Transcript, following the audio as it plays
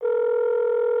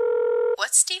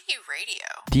What's DV Radio?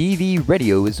 DV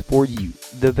Radio is for you,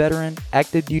 the veteran,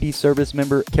 active duty service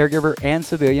member, caregiver, and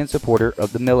civilian supporter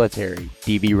of the military.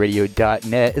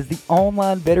 DVRadio.net is the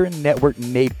online veteran network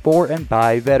made for and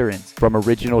by veterans. From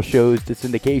original shows to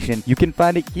syndication, you can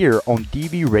find it here on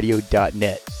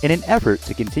DVRadio.net. In an effort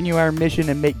to continue our mission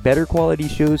and make better quality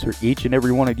shows for each and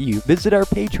every one of you, visit our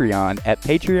Patreon at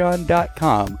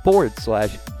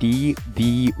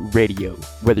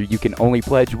patreon.com/DVRadio. Whether you can only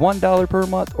pledge $1 per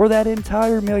month or that entire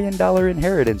 $1 million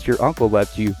inheritance your uncle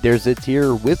left you, there's a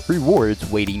tier with rewards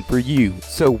waiting for you.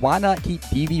 So why not keep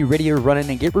DV Radio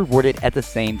running and get rewarded at the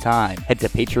same time? Head to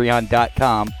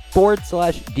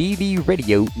patreon.com/DV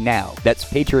Radio now. That's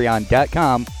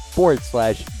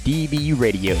patreon.com/DV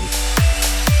Radio.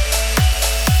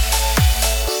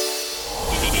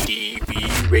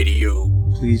 DV Radio.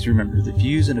 Please remember, the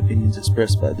views and opinions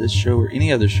expressed by this show or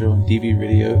any other show on DV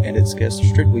Radio and its guests are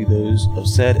strictly those of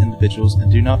said individuals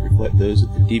and do not reflect those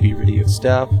of the DV Radio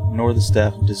staff, nor the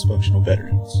staff of dysfunctional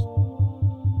veterans.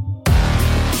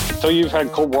 So you've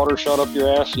had cold water shot up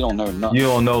your ass? You don't know nothing. You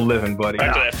don't know living, buddy.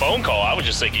 After that phone call, I was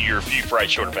just thinking you're a few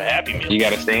fries short of a Happy Meal. You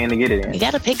gotta stay in to get it in. You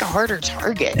gotta pick a harder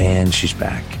target. And she's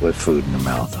back with food in her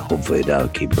mouth. Hopefully that'll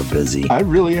keep her busy. I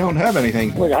really don't have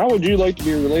anything. Look, how would you like to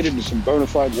be related to some bona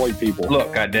fide white people?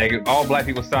 Look, goddaggit, all black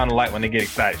people sound alike when they get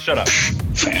excited. Shut up.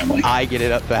 Family. I get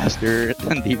it up faster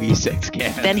than DV6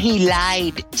 can. Then he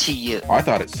lied to you. I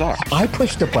thought it sucked. I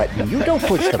push the button. You don't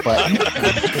push the button.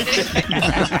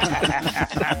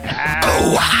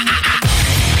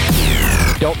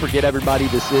 Don't forget, everybody,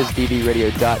 this is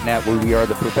DVRadio.net, where we are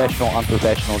the professional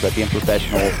unprofessionals at being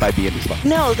professional by being dysfunctional.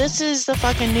 No, this is the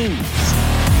fucking news.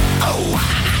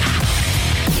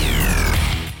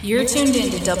 You're tuned in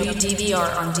to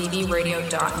WDVR on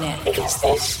DVRadio.net. Because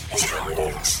this is how it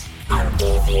is on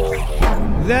DV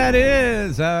Radio. That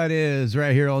is how it is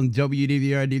right here on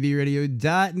WDVR,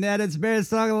 DVRadio.net. It's Bear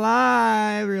Song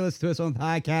Live. You're listening to us on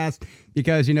podcast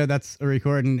because, you know, that's a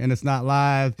recording and it's not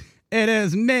live. It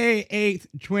is May 8th,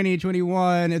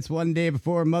 2021. It's one day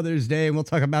before Mother's Day, and we'll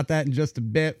talk about that in just a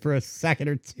bit for a second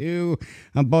or two.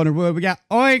 I'm Boner Wood. We got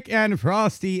Oink and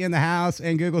Frosty in the house,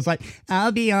 and Google's like,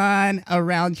 I'll be on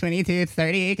around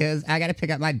 22:30 because I got to pick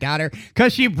up my daughter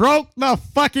because she broke the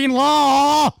fucking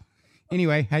law.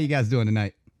 Anyway, how you guys doing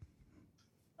tonight?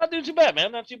 Not doing too bad,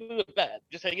 man. Not too bad.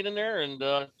 Just hanging in there and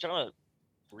trying to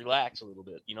relax a little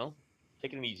bit, you know?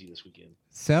 Taking it easy this weekend.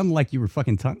 Sound like you were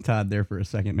fucking tongue-tied there for a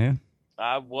second, man.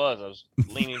 I was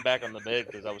leaning back on the bed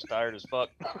because I was tired as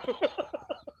fuck.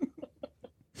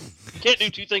 Can't do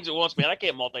two things at once, man. I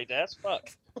can't multitask. Fuck.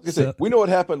 We know what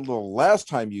happened the last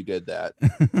time you did that.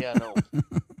 Yeah, no.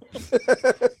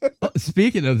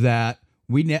 Speaking of that,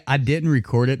 I didn't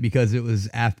record it because it was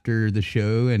after the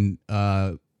show, and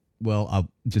I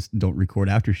just don't record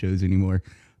after shows anymore.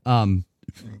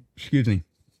 Excuse me.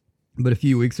 But a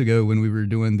few weeks ago when we were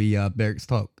doing the Barracks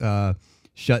Talk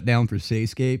shutdown for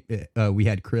Sayscape, we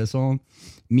had Chris on.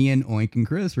 Me and Oink and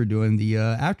Chris were doing the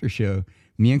after show.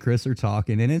 Me and Chris are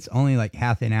talking, and it's only like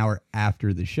half an hour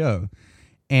after the show.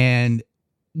 And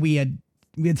we had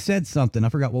said something. I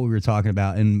forgot what we were talking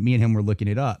about, and me and him were looking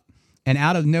it up. And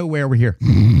out of nowhere, we're here.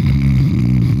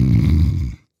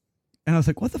 And I was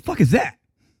like, what the fuck is that?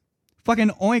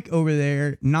 Fucking Oink over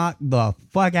there knocked the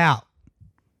fuck out.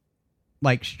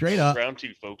 Like, straight up. Round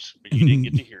two, folks, but you didn't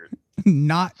get to hear it.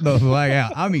 Knock the fuck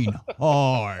out. I mean,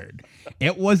 hard.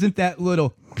 It wasn't that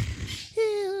little.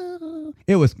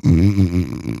 It was.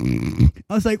 I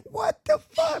was like, what the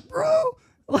fuck, bro?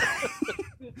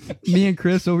 Me and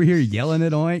Chris over here yelling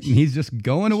at Oink, and he's just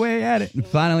going away at it. And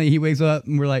finally, he wakes up,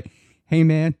 and we're like, hey,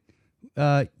 man,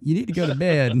 you need to go to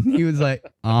bed. And he was like,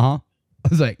 uh-huh. I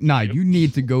was like, nah, you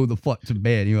need to go the fuck to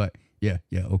bed. And he was like, yeah,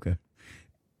 okay.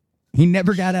 He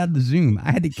never got out of the Zoom.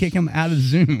 I had to kick him out of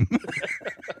Zoom.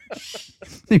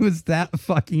 He was that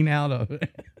fucking out of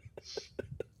it.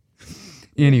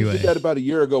 Anyway. You did that about a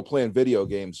year ago playing video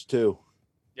games, too.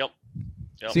 Yep.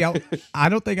 See, I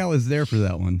don't think I was there for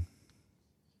that one.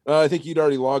 I think you'd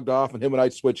already logged off, and him and I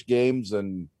switched games,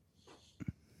 and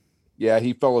yeah,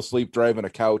 he fell asleep driving a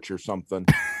couch or something.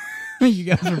 You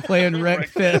guys were playing Wreck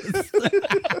Fest.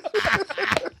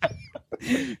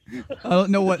 I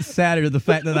don't know what's sadder, the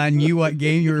fact that I knew what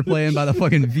game you were playing by the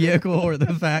fucking vehicle, or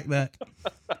the fact that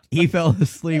he fell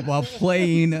asleep while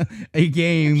playing a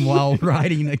game while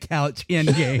riding a couch in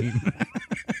game.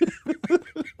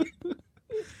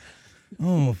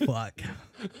 Oh, fuck.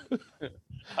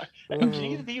 Can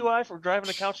you get a DUI for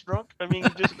driving a couch drunk? I mean,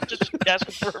 just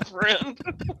asking for a friend.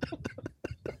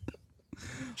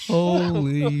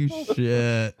 Holy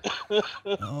shit.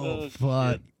 Oh,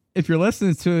 fuck. if you're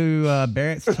listening to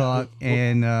Barrett's talk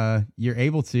and you're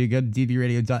able to, go to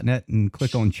dvradio.net and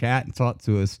click on chat and talk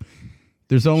to us.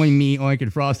 There's only me, Oink,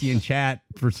 and Frosty in chat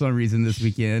for some reason this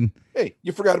weekend. Hey,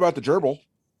 you forgot about the gerbil.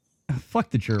 Fuck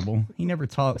the gerbil. He never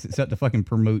talks except to fucking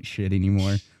promote shit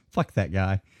anymore. Fuck that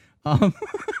guy.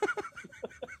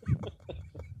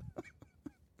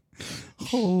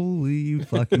 Holy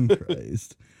fucking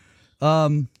Christ.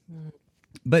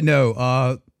 But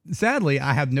no, sadly,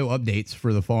 I have no updates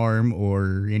for the farm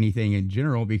or anything in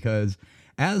general because,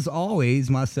 as always,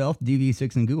 myself,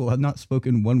 DV6, and Google have not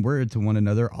spoken one word to one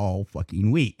another all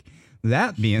fucking week.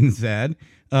 That being said,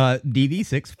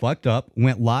 DV6 fucked up,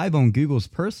 went live on Google's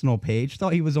personal page,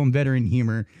 thought he was on Veteran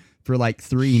Humor for like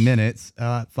 3 minutes,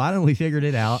 finally figured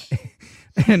it out,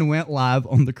 and went live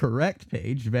on the correct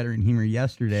page, Veteran Humor,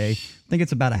 yesterday. I think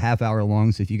it's about a half hour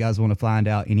long, so if you guys want to find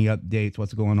out any updates,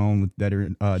 what's going on with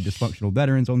veteran dysfunctional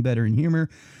veterans on Veteran Humor,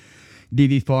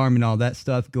 DV Farm and all that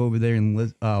stuff, go over there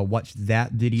and watch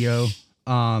that video.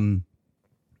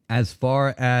 As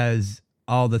far as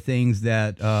all the things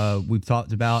that we've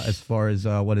talked about, as far as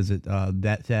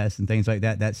vet tests and things like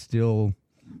that, that's still,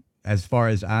 as far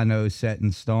as I know, set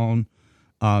in stone.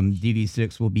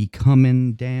 DV6 will be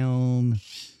coming down.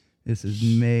 This is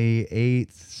May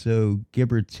 8th, so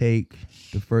give or take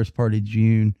the first part of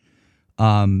June.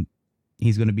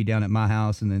 He's going to be down at my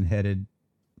house and then headed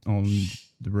on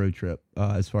the road trip,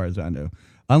 as far as I know.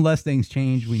 Unless things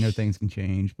change, we know things can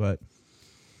change, but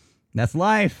that's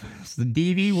life. It's the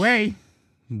DV way.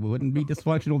 We wouldn't be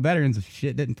dysfunctional veterans if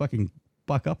shit didn't fucking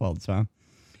fuck up all the time.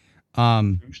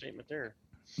 True statement there.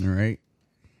 All right.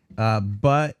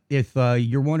 But if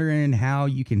you're wondering how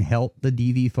you can help the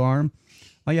DV Farm,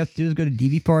 all you have to do is go to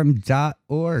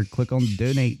dvfarm.org, click on the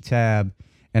donate tab,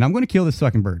 and I'm going to kill this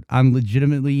fucking bird. I'm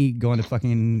legitimately going to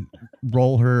fucking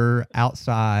roll her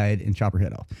outside and chop her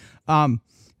head off.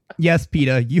 Yes,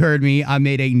 PETA, you heard me. I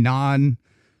made a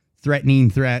non-threatening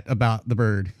threat about the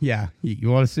bird. Yeah, you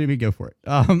want to sue me? Go for it.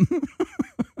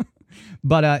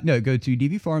 But no, go to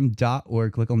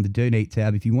dvfarm.org, click on the donate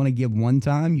tab. If you want to give one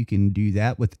time, you can do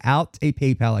that without a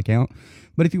PayPal account.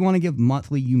 But if you want to give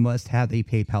monthly, you must have a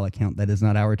PayPal account. That is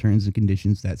not our terms and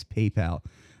conditions. That's PayPal.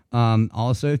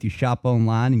 Also, if you shop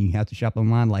online, and you have to shop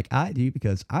online like I do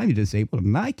because I'm disabled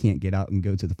and I can't get out and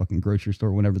go to the fucking grocery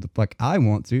store whenever the fuck I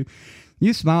want to,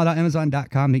 use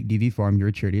smile.amazon.com, make DV Farm your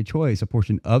charity of choice. A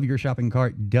portion of your shopping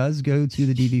cart does go to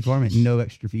the DV Farm at no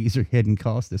extra fees or hidden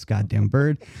costs. This goddamn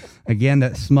bird. Again,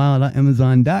 that's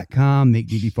smile.amazon.com, make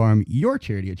DV Farm your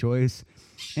charity of choice.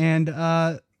 And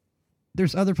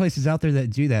there's other places out there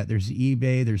that do that. There's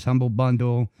eBay, there's Humble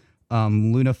Bundle,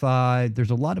 Lunafy. There's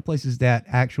a lot of places that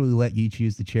actually let you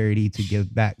choose the charity to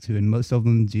give back to, and most of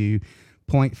them do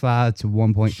 0.5 to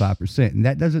 1.5%. And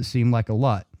that doesn't seem like a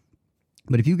lot.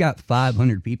 But if you got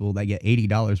 500 people that get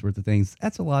 $80 worth of things,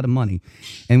 that's a lot of money.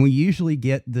 And we usually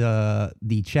get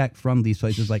the check from these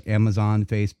places like Amazon,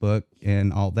 Facebook,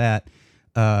 and all that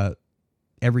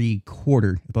every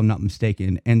quarter, if I'm not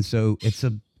mistaken. And so it's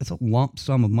a lump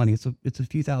sum of money. It's a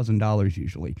few $1,000s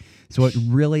usually. So it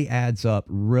really adds up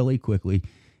really quickly,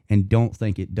 and don't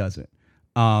think it doesn't.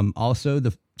 Also,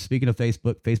 speaking of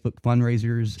Facebook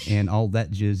fundraisers and all that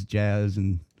jazz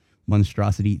and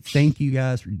monstrosity, thank you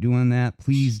guys for doing that.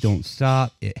 Please don't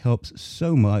stop. It helps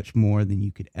so much more than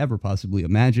you could ever possibly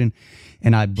imagine.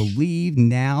 And I believe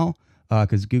now,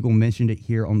 because Google mentioned it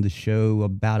here on the show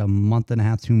about a month and a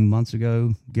half, 2 months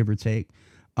ago, give or take,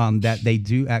 that they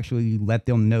do actually let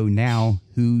them know now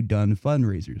who done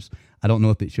fundraisers. I don't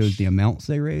know if it shows the amounts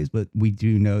they raised, but we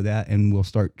do know that, and we'll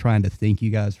start trying to thank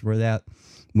you guys for that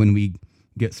when we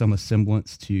get some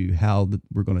semblance to how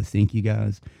we're going to thank you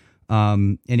guys.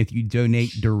 And if you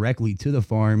donate directly to the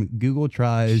farm, Google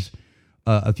tries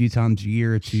a few times a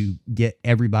year to get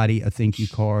everybody a thank you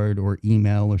card or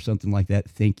email or something like that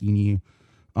thanking you.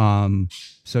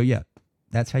 So yeah,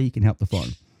 that's how you can help the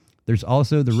farm. There's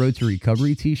also the Road to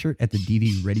Recovery t-shirt at the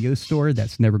DV Radio store.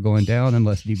 That's never going down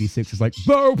unless DV6 is like,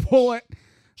 "Bo, pull it."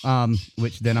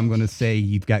 Which then I'm going to say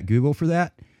you've got Google for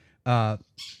that.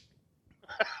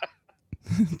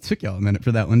 Took y'all a minute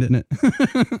for that one, didn't it?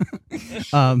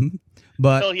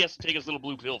 But Well, he has to take his little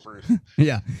blue pill first.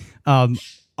 yeah.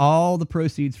 All the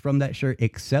proceeds from that shirt,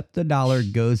 except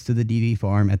 $1, goes to the DV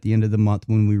Farm at the end of the month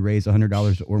when we raise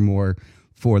 $100 or more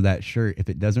for that shirt. If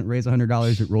it doesn't raise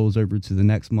 $100, it rolls over to the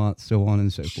next month, so on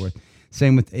and so forth.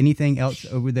 Same with anything else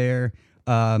over there.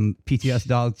 PTS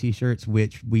Dog t-shirts,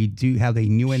 which we do have a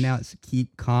new one now. It's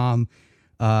Keep Calm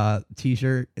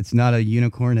t-shirt. It's not a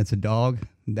unicorn, it's a dog.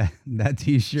 That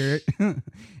t-shirt.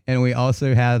 And we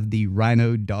also have the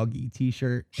Rhino Doggy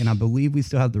t-shirt, and I believe we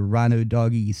still have the Rhino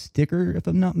Doggy sticker, if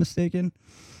I'm not mistaken.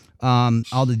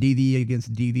 all the DV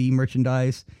against DV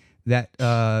merchandise that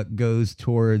goes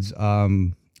towards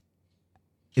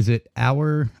is it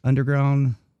Our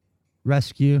Underground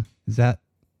Rescue? Is that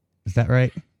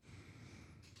right?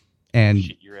 And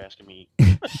Shit, you're asking me.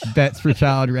 Vets for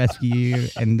Child Rescue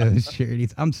and those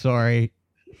charities. I'm sorry.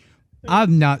 I've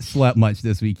not slept much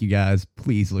this week, you guys.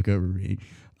 Please look over me.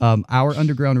 Our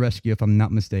Underground Rescue, if I'm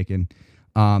not mistaken.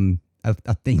 I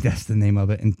think that's the name of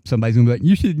it. And somebody's going to be like,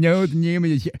 you should know the name of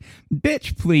this.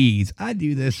 Bitch, please. I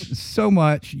do this so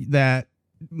much that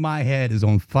my head is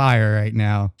on fire right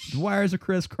now. The wires are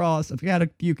crisscrossed. I've had a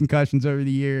few concussions over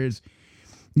the years.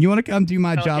 You want to come do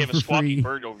my job for free?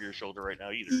 Bird over your shoulder right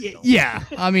now either. So. Yeah,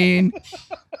 I mean,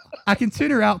 I can tune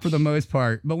her out for the most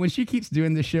part, but when she keeps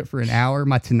doing this shit for an hour,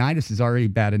 my tinnitus is already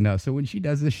bad enough. So when she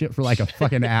does this shit for like a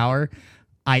fucking hour,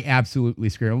 I absolutely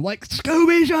scream. I'm like,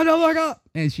 Scooby, shut the fuck up!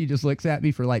 And she just looks at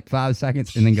me for like 5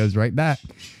 seconds and then goes right back.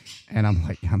 And I'm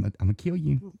like, I'm gonna kill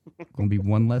you. Gonna be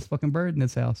one less fucking bird in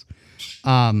this house.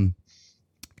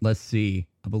 Let's see.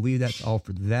 I believe that's all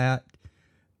for that.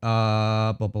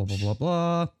 Blah, blah, blah, blah,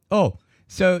 blah. Oh,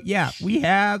 so yeah, we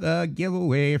have a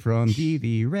giveaway from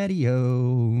DV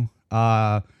Radio.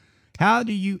 How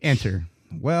do you enter?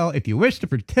 Well, if you wish to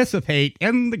participate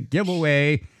in the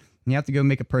giveaway, you have to go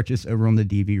make a purchase over on the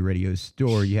DV Radio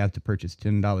store. You have to purchase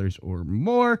 $10 or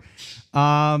more.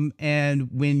 And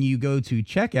when you go to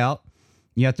checkout,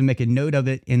 you have to make a note of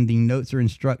it in the notes or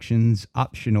instructions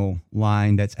optional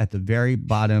line that's at the very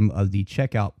bottom of the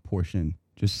checkout portion.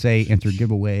 Just say enter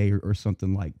giveaway or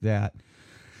something like that.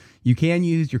 You can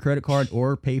use your credit card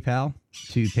or PayPal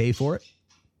to pay for it.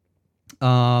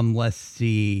 Let's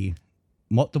see.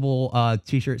 Multiple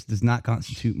t-shirts does not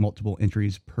constitute multiple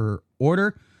entries per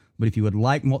order. But if you would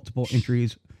like multiple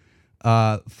entries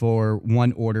for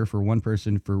one order for one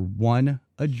person for one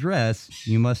address,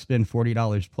 you must spend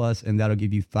 $40 plus, and that'll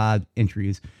give you 5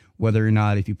 entries. Whether or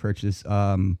not if you purchase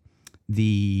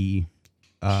the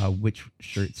which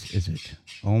shirts is it?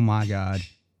 Oh my God.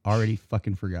 Already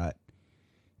fucking forgot.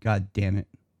 God damn it.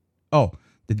 Oh,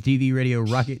 the DV Radio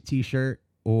Rocket t-shirt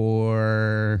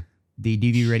or the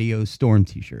DV Radio Storm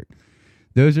t-shirt.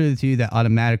 Those are the 2 that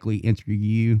automatically enter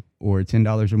you, or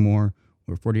 $10 or more,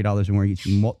 or $40 or more gets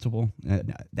you multiple.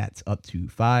 That's up to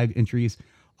 5 entries.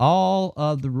 All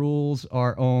of the rules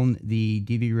are on the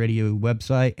DV Radio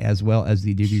website as well as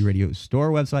the DV Radio store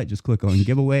website. Just click on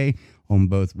giveaway on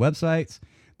both websites.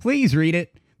 Please read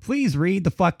it. Please read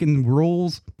the fucking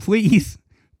rules. Please,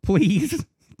 please,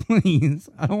 please.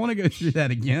 I don't want to go through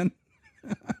that again.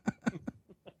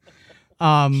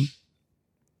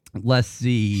 Let's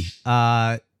see.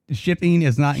 Shipping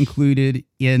is not included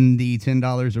in the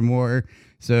 $10 or more.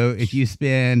 So if you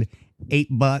spend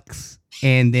 $8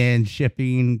 and then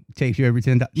shipping takes you over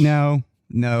 $10,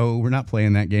 no, we're not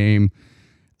playing that game.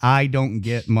 I don't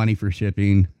get money for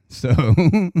shipping. So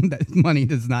that money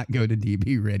does not go to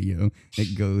DB Radio.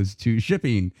 It goes to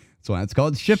shipping. That's why it's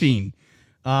called shipping.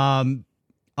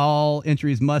 All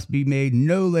entries must be made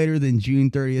no later than June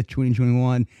 30th,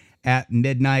 2021 at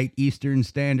midnight Eastern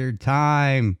Standard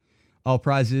Time. All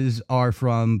prizes are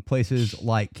from places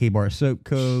like K-Bar Soap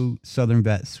Co., Southern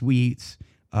Vet Sweets,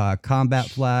 Combat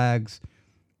Flags,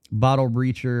 Bottle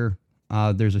Breacher.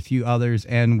 There's a few others,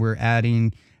 and we're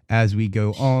adding as we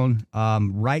go on.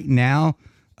 Right now,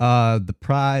 the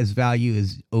prize value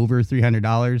is over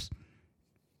 $300.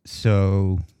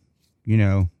 So,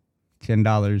 $10,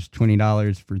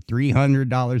 $20 for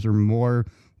 $300 or more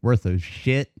worth of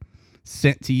shit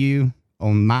sent to you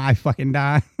on my fucking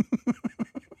dime.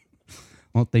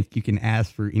 I don't think you can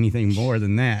ask for anything more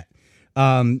than that.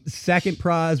 Second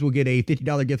prize will get a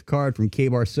 $50 gift card from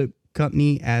K-Bar Soap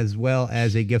Company, as well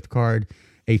as a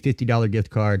 $50 gift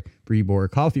card for Ybor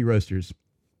Coffee Roasters.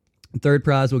 Third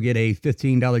prize will get a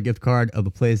 $15 gift card of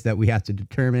a place that we have to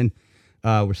determine.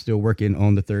 We're still working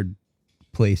on the third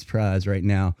place prize right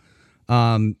now.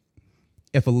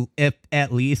 If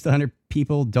at least 100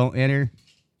 people don't enter,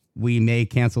 we may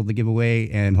cancel the giveaway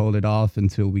and hold it off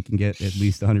until we can get at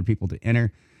least 100 people to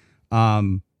enter.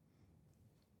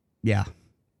 Yeah,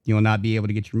 you will not be able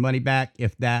to get your money back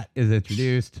if that is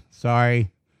introduced.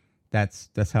 Sorry, that's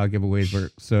how giveaways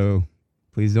work. So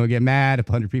please don't get mad if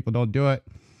 100 people don't do it.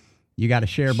 You got a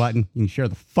share button. You can share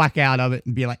the fuck out of it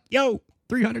and be like, yo,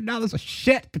 $300 of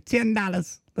shit for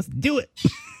 $10. Let's do it.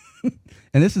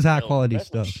 And this is high quality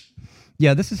stuff.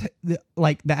 Yeah, this is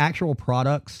like the actual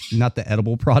products, not the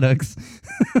edible products.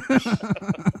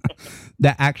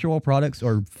 The actual products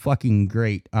are fucking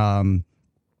great.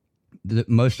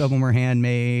 Most of them are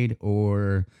handmade,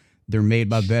 or they're made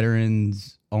by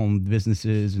veterans-owned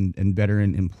businesses and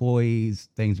veteran employees,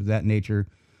 things of that nature.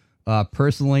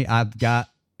 Personally, I've got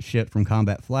shit from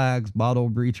Combat Flags, Bottle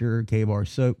Breacher, K-Bar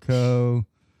Soap Co.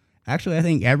 Actually, I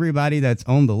think everybody that's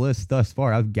on the list thus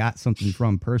far, I've got something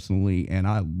from personally, and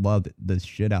I love the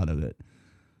shit out of it.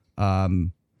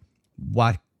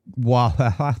 Watai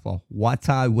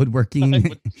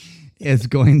Woodworking is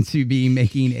going to be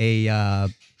making a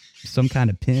some kind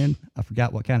of pin. I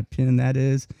forgot what kind of pin that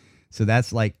is. So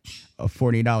that's like a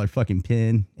 $40 fucking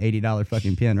pin, $80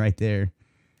 fucking pin right there.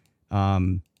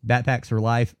 Backpacks for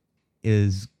Life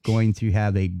is going to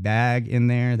have a bag in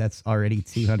there. That's already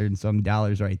 $200 and some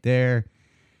right there.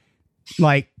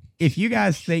 Like, if you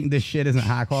guys think this shit isn't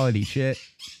high quality shit,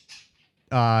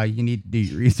 you need to do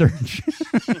your research.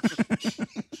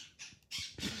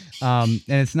 And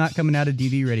it's not coming out of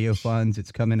DV Radio funds.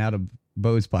 It's coming out of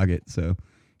Bo's pocket. So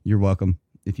you're welcome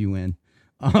if you win.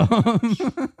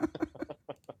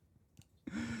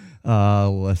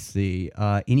 Let's see.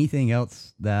 Anything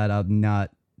else that I've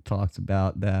not talked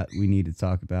about that we need to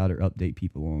talk about or update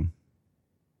people on?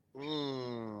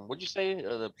 What'd you say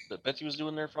that Betsy was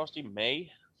doing there, Frosty?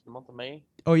 May? The month of May?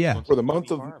 Oh, yeah. For the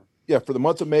month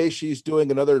of May, she's doing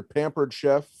another Pampered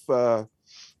Chef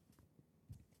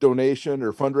donation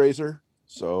or fundraiser.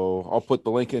 So I'll put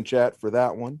the link in chat for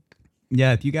that one.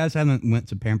 Yeah, if you guys haven't went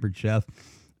to Pampered Chef,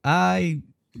 I,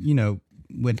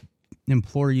 would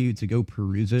implore you to go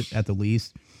peruse it at the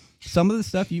least. Some of the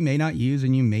stuff you may not use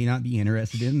and you may not be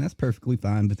interested in, that's perfectly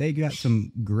fine. But they got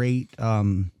some great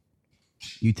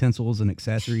utensils and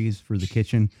accessories for the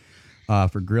kitchen,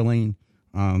 for grilling,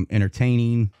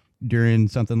 entertaining during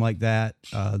something like that.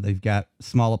 They've got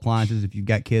small appliances if you've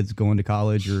got kids going to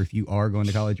college or if you are going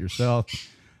to college yourself.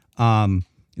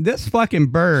 This fucking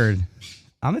bird,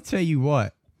 I'm going to tell you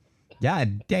what.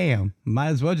 God damn. Might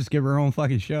as well just give her own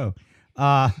fucking show.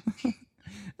 I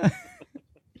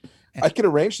could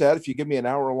arrange that if you give me an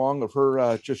hour long of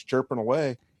her just chirping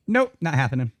away. Nope, not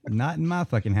happening. Not in my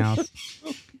fucking house.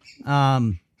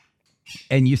 And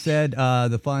you said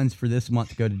the funds for this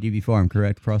month go to DB Farm,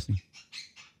 correct, Frosty?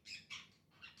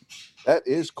 That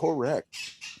is correct.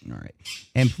 All right.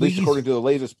 And please, at least according to the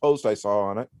latest post I saw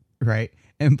on it. Right.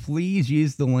 And please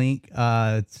use the link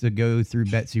to go through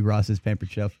Betsy Ross's Pampered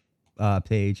Chef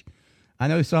page. I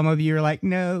know some of you are like,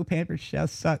 no, Pampered Chef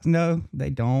sucks. No,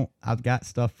 they don't. I've got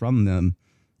stuff from them.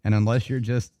 And unless you're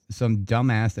just some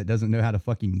dumbass that doesn't know how to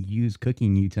fucking use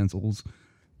cooking utensils,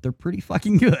 they're pretty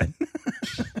fucking good.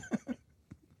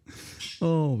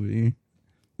 Oh, man.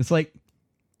 It's like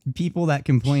people that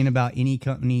complain about any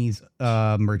company's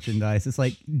merchandise. It's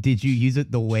like, did you use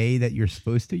it the way that you're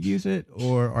supposed to use it?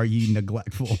 Or are you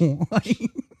neglectful?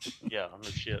 Yeah, no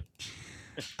shit.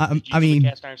 I mean,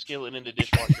 cast iron skillet in the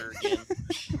dishwasher again.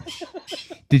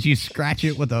 Did you scratch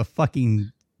it with a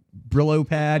fucking Brillo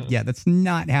pad? Yeah, that's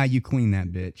not how you clean that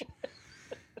bitch.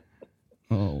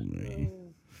 Oh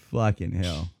man, fucking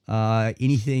hell.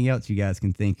 Anything else you guys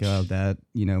can think of that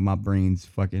my brain's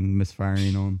fucking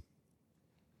misfiring on?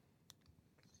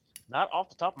 Not off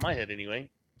the top of my head, anyway.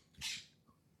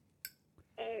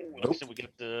 Like I said, we get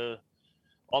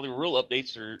all the real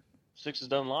updates are. 6 is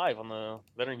done live on the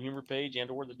Veteran Humor page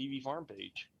and or the DV Farm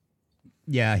page.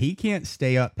 Yeah, he can't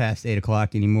stay up past 8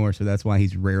 o'clock anymore, so that's why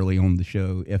he's rarely on the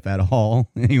show, if at all,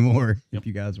 anymore, if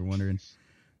you guys are wondering.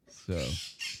 So,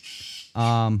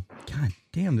 God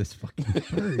damn this fucking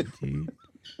bird, dude.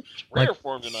 It's rare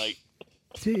for him tonight.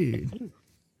 Dude.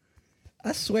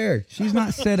 I swear, she's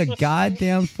not said a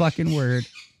goddamn fucking word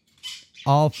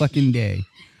all fucking day.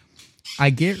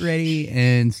 I get ready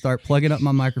and start plugging up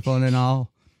my microphone and all.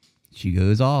 She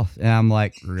goes off, and I'm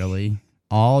like, really?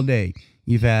 All day?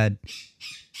 You've had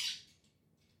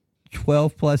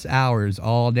 12 plus hours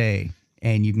all day,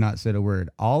 and you've not said a word.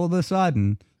 All of a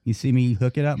sudden, you see me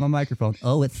hooking up my microphone.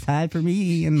 Oh, it's time for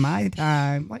me and my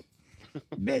time. Like,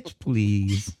 bitch,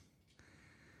 please.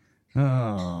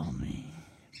 Oh, man.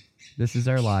 This is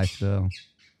our life, though.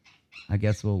 I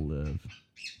guess we'll live.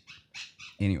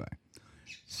 Anyway.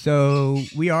 So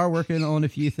we are working on a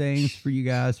few things for you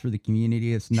guys, for the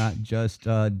community. It's not just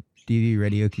DV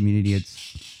Radio community.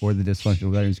 It's for the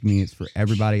dysfunctional veterans community. It's for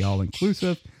everybody, all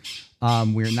inclusive.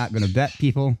 We're not going to vet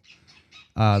people.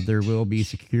 There will be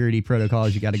security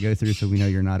protocols you got to go through so we know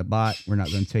you're not a bot. We're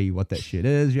not going to tell you what that shit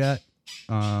is yet.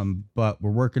 But we're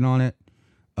working on it.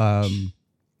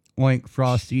 Oink,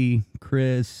 Frosty,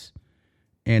 Chris,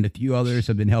 and a few others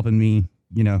have been helping me,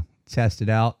 test it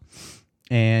out.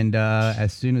 And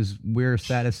as soon as we're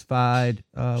satisfied,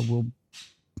 we'll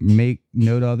make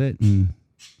note of it and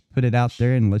put it out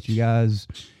there and let you guys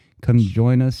come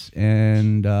join us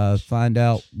and find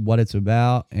out what it's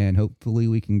about. And hopefully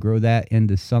we can grow that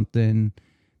into something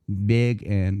big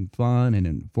and fun and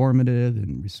informative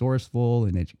and resourceful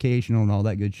and educational and all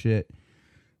that good shit.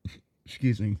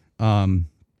 Excuse me.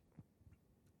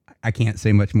 I can't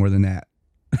say much more than that.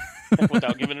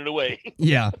 Without giving it away.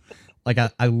 Yeah. Like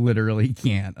I literally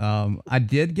can't. I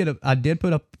did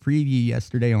put up a preview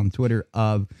yesterday on Twitter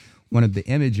of one of the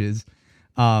images.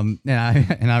 And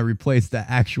I replaced the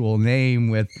actual name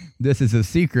with "This is a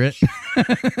secret."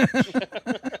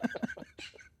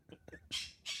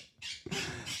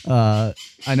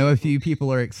 I know a few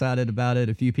people are excited about it.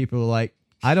 A few people are like,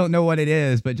 "I don't know what it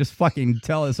is, but just fucking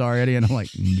tell us already." And I'm like,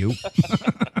 "Nope."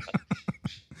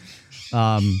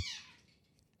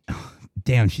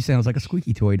 Damn, she sounds like a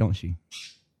squeaky toy, don't she?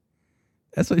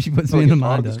 That's what she puts me in the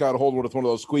mind. Just got a hold with one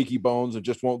of those squeaky bones and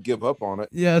just won't give up on it.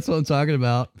 Yeah, that's what I'm talking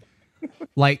about.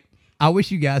 Like, I wish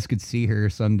you guys could see her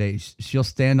someday. She'll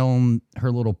stand on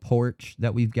her little porch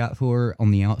that we've got for her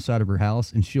on the outside of her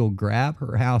house, and she'll grab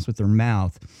her house with her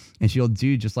mouth, and she'll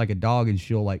do just like a dog, and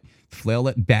she'll like flail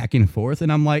it back and forth.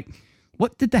 And I'm like,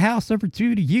 what did the house ever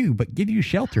do to you but give you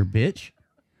shelter, bitch?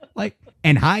 Like,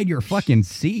 and hide your fucking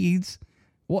seeds.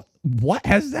 What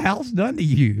has the house done to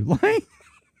you? Like,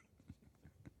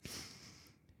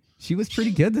 she was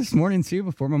pretty good this morning too.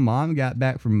 Before my mom got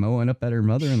back from mowing up at her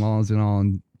mother-in-law's and all,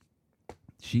 and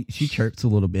she chirps a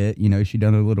little bit. You know, she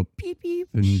done a little peep peep,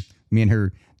 and me and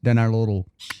her done our little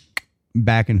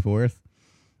back and forth.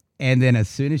 And then as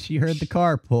soon as she heard the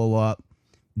car pull up,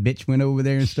 bitch went over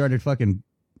there and started fucking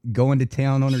going to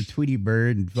town on her Tweety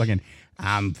bird and fucking,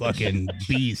 I'm fucking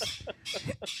beast.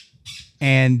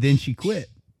 And then she quit.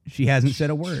 She hasn't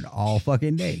said a word all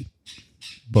fucking day.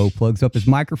 Bo plugs up his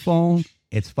microphone.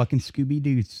 It's fucking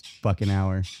Scooby-Doo's fucking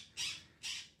hour.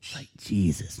 It's like,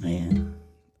 Jesus, man.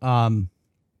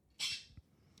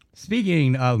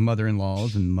 Speaking of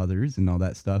mother-in-laws and mothers and all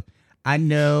that stuff, I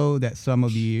know that some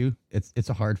of you, it's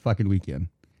a hard fucking weekend.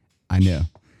 I know.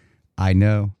 I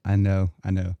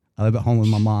live at home with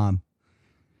my mom.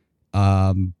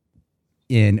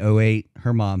 In 2008,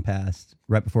 her mom passed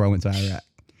right before I went to Iraq.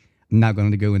 I'm not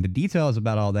going to go into details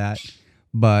about all that,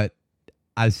 but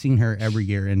I've seen her every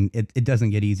year, and it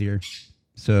doesn't get easier.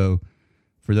 So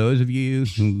for those of you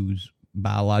whose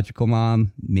biological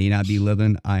mom may not be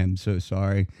living, I am so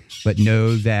sorry. But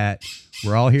know that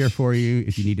we're all here for you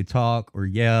if you need to talk or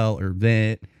yell or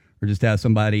vent or just have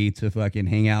somebody to fucking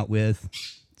hang out with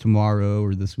tomorrow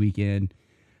or this weekend.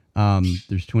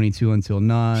 There's 22 Until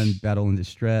None, Battle in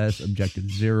Distress,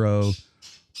 Objective Zero,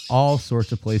 all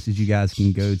sorts of places you guys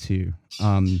can go to.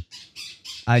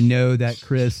 I know that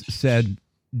Chris said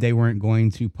they weren't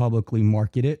going to publicly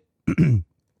market it,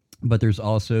 but there's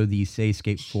also the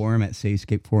Sayscape Forum at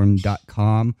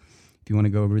sayscapeforum.com. If you want to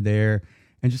go over there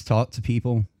and just talk to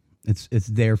people, it's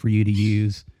there for you to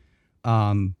use.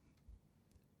 I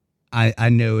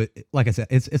know it, like I said,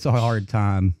 it's a hard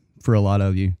time for a lot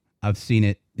of you. I've seen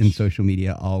it in social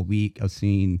media all week.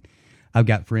 I've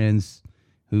got friends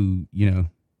who,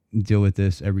 deal with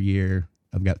this every year.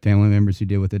 I've got family members who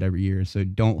deal with it every year. So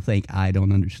don't think I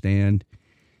don't understand.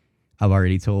 I've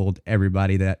already told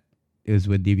everybody that is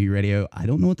with DV Radio, I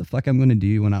don't know what the fuck I'm going to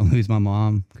do when I lose my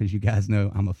mom, because you guys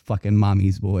know I'm a fucking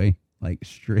mommy's boy, like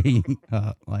straight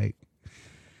up. Like,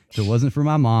 if it wasn't for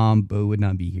my mom, Bo would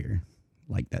not be here.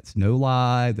 Like, that's no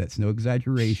lie. That's no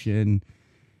exaggeration.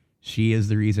 She is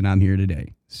the reason I'm here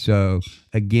today. So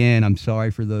again, I'm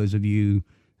sorry for those of you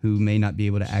who may not be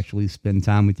able to actually spend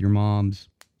time with your moms,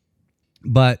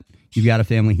 but you've got a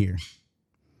family here.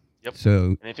 Yep.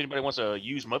 So, and if anybody wants to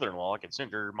use mother-in-law, I can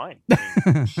send her mine.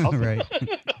 Right.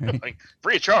 Like,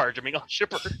 free of charge. I mean, I'll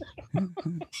ship her.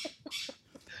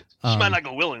 She might not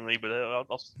go willingly, but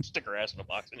I'll stick her ass in a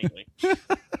box anyway.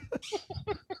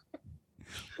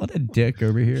 What a dick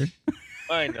over here.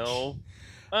 I know.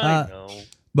 I know.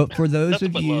 But for those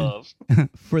of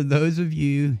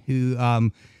you, who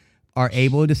are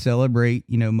able to celebrate,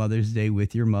 Mother's Day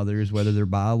with your mothers, whether they're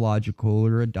biological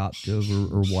or adoptive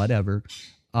or whatever,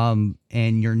 and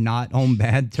you're not on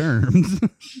bad terms,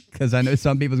 because I know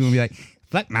some people's going to be like,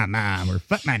 fuck my mom or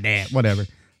fuck my dad, whatever.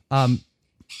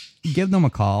 Give them a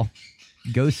call.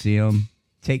 Go see them.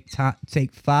 Take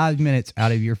 5 minutes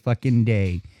out of your fucking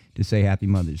day to say Happy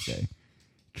Mother's Day.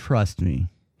 Trust me.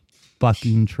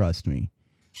 Fucking trust me.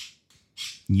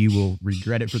 You will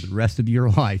regret it for the rest of your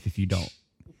life if you don't.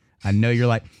 I know you're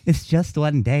like, it's just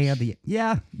one day of the...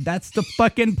 Yeah, that's the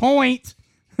fucking point.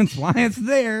 That's why it's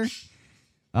there.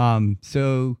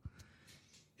 So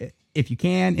if you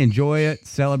can, enjoy it,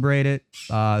 celebrate it.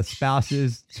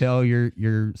 Spouses, tell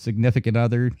your significant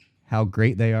other how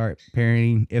great they are at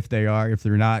parenting. If they are, if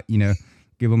they're not,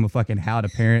 give them a fucking How to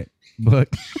Parent book.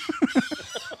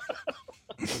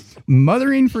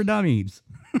 Mothering for Dummies.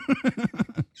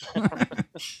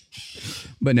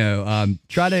 But no,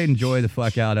 try to enjoy the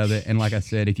fuck out of it. And like I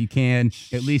said, if you can,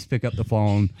 at least pick up the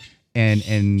phone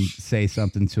and say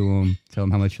something to them. Tell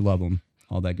them how much you love them.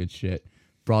 All that good shit.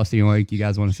 Frosty Oink, you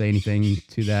guys want to say anything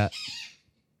to that?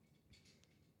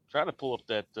 Try to pull up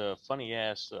that funny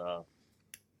ass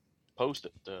post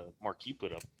that Marquis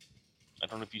put up. I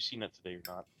don't know if you've seen that today or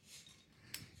not.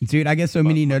 Dude, I get so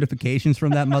many notifications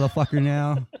from that motherfucker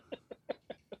now.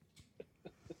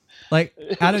 Like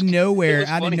out of nowhere,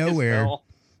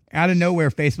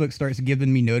 Facebook starts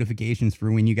giving me notifications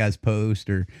for when you guys post,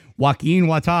 or Joaquin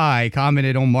Watai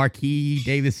commented on Marquis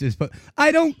Davis's post.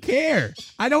 I don't care.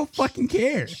 I don't fucking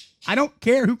care. I don't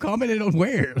care who commented on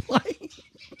where. Like,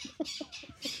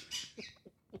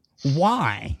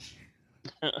 why?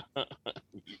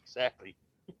 Exactly.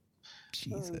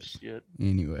 Jesus. Oh, shit.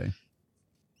 Anyway.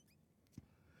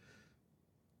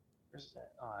 Where's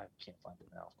that? Oh, I can't find it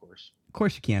now, of course. Of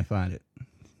course you can't find it.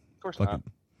 Of course not.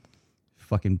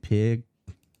 Fucking pig.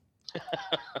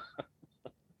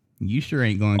 You sure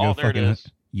ain't going to go there it fucking.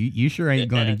 is. You sure ain't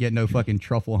going to get no fucking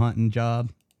truffle hunting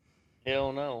job.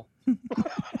 Hell no.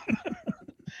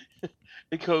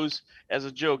 Because as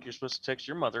a joke, you're supposed to text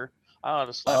your mother, I ought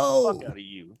to slap the fuck out of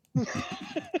you.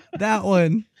 That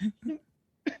one.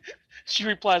 She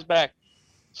replies back,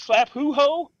 slap who,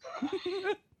 ho?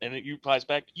 And you replies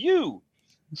back, you.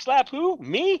 Slap who?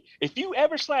 Me? If you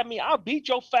ever slap me, I'll beat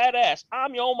your fat ass.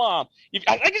 I'm your mom.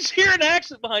 I can just hear an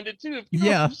accent behind it, too.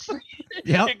 Yeah.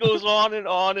 Yep. It goes on and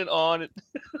on and on.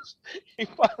 And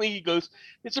finally he goes,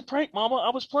 it's a prank, mama. I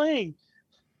was playing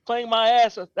my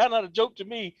ass. That's not a joke to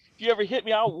me. If you ever hit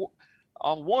me, I'll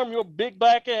warm your big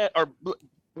black ass, or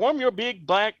warm your big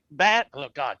black bat. Oh,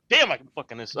 God damn, I'm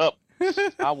fucking this up.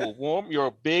 I will warm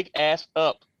your big ass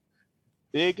up.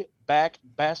 Big back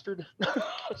bastard.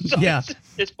 So yeah.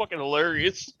 It's fucking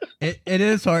hilarious. It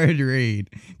is hard to read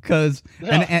because,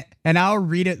 and I'll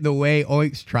read it the way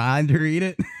Oink's trying to read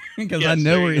it because I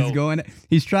know where he's going.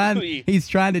 He's trying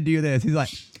to do this. He's like,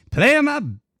 playing my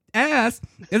ass.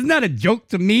 It's not a joke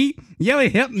to me. You ever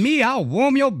hit me, I'll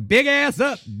warm your big ass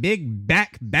up, big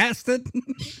back bastard.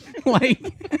 Like,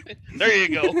 there you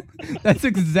go. That's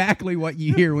exactly what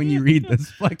you hear when you read this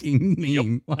fucking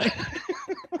meme. Yep. Like,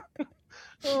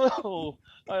 oh,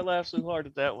 I laughed so hard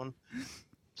at that one.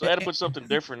 So I had to put something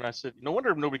different. I said, no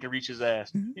wonder nobody can reach his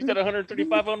ass. He's got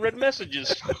 135 unread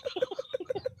messages.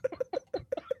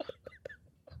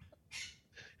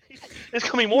 It's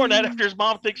going to be more than that after his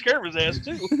mom takes care of his ass,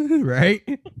 too. Right?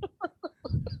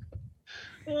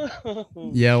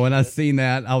 Yeah, when I seen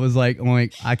that, I was like,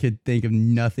 Oink, I could think of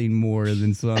nothing more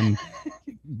than some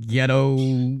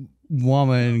ghetto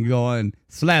woman going,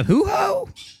 slap who-ho?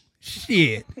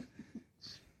 Shit.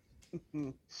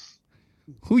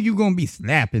 Who you gonna be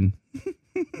slapping?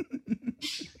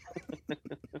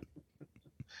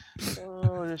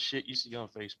 Oh, this shit you see on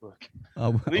Facebook.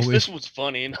 At least this was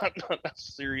funny, not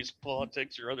serious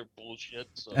politics or other bullshit.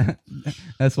 So.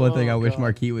 That's one thing I wish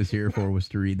Marquis was here for, was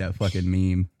to read that fucking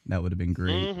meme. That would have been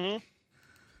great. Mm-hmm.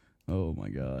 Oh my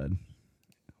God.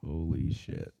 Holy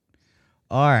shit.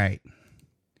 All right.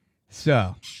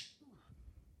 So,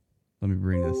 let me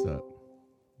bring this up.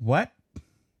 What?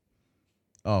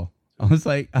 Oh, I was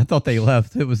like, I thought they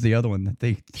left. It was the other one that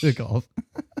they took off.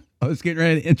 I was getting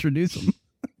ready to introduce them.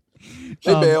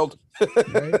 They bailed.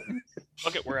 Right?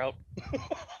 Fuck it, we're out.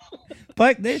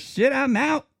 Fuck this shit, I'm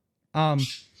out.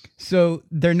 So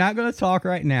they're not going to talk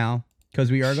right now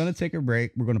because we are going to take a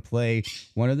break. We're going to play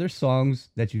one of their songs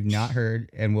that you've not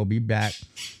heard, and we'll be back.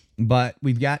 But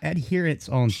we've got Adherents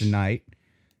on tonight.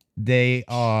 They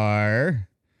are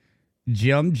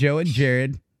Jim, Joe, and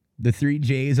Jared, the 3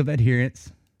 J's of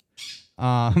Adherents.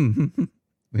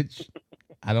 Which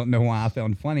I don't know why I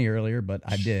found funny earlier, but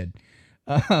I did.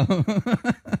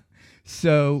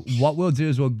 So what we'll do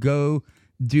is we'll go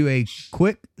do a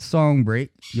quick song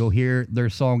break. You'll hear their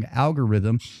song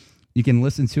Algorithm. You can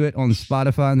listen to it on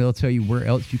Spotify, and they'll tell you where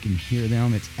else you can hear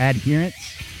them. It's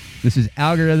Adherents. This is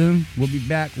Algorithm. We'll be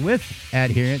back with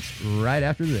Adherents right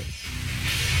after this.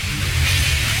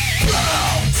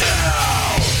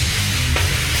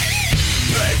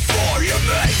 Before you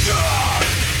make up,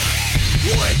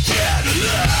 we can't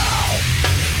allow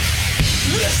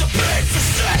this to be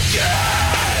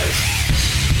forsaken.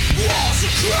 Walls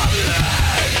are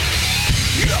crumbling,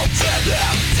 you tear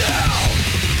them down.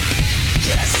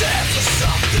 Can't stand for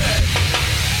something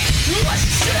like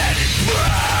standing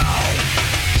proud.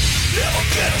 Never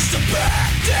get us to back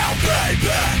down,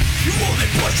 baby. You only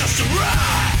push us to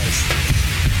rise.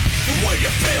 When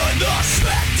you're feeling the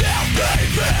smackdown,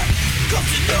 baby, comes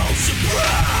to no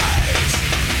surprise.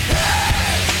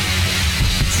 Hey,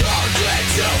 turned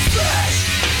into fish,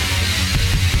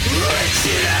 reach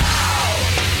Reaching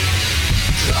out,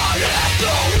 caught at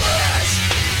the wrist,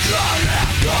 caught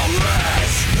at the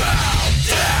wrist, held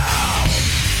down.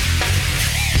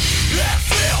 And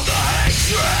feel the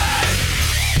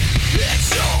hatred,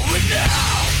 it's over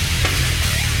now.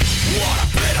 What a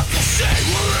pitiful state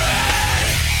we're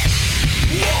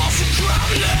in. Walls are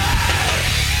crumbling,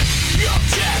 you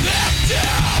tear them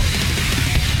down.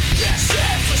 Can't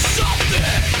stand for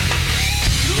something,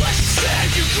 let's stand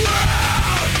your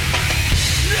ground.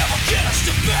 Never get us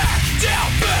to back down,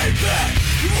 baby.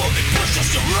 You only push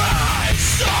us to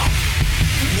rise up.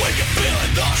 When you're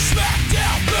feeling the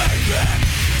smackdown, baby,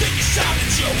 think it's time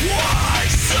that you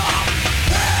wise up.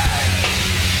 Hey,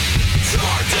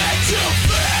 turned into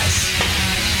fish,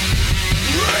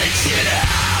 reaching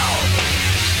out,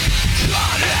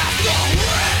 cut at the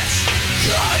wrist,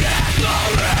 cut at the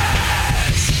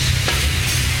wrist,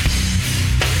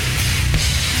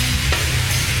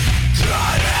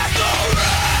 cut at the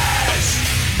wrist,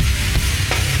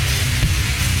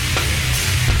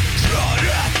 cut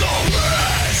at the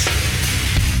wrist,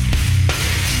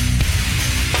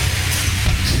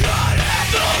 cut at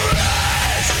the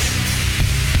wrist.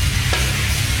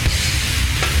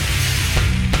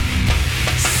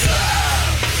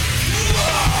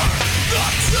 The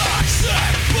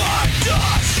toxic bind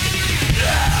us.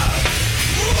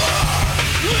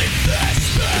 Leave this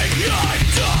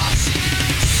behind us.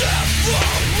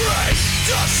 Separate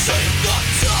to save the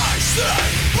ties that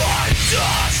bind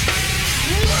us.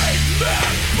 Remember,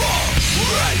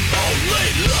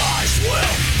 only lies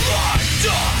will blind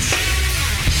us.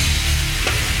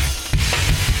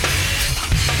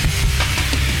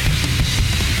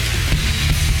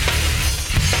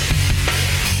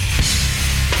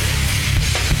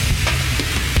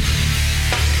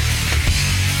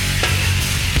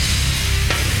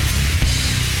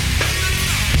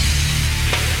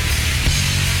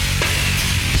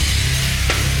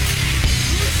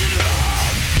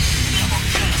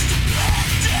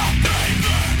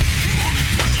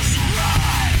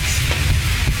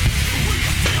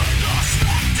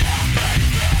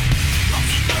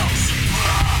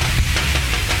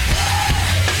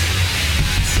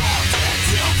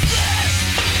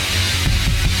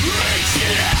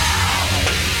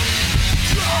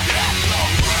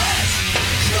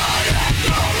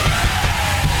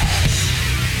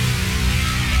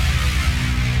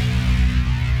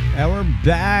 And we're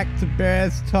back to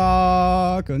Best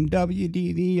Talk on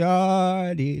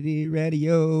WDVR,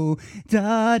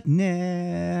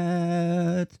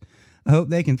 DVRadio.net. I hope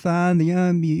they can find the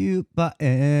unmute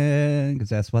button, because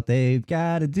that's what they've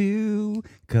got to do,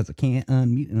 because I can't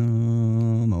unmute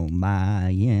them on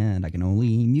my end. I can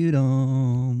only mute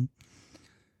them.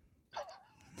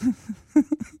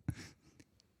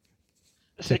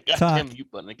 It's a goddamn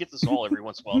mute button. It gets us all every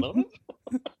once in a while, don't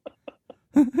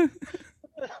it?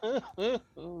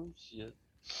 Oh, shit.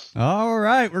 All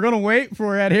right, we're going to wait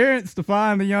for adherents to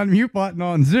find the unmute button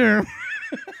on Zoom.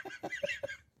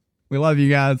 We love you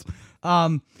guys.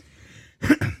 That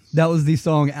was the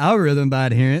song Algorithm by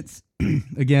Adherents.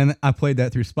 Again, I played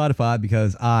that through Spotify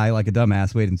because I, like a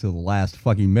dumbass, waited until the last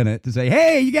fucking minute to say,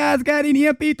 hey, you guys got any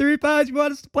MP3 files you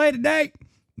want us to play today?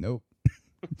 Nope.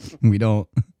 We don't.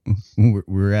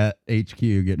 We're at HQ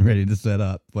getting ready to set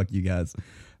up. Fuck you guys.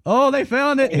 Oh, they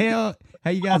found it. Hey, how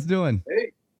you guys doing?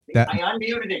 Hey, That- I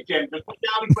unmuted it, Jim. Just put it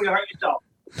down before you hurt yourself.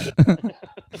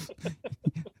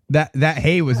 That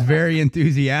hey was very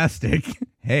enthusiastic.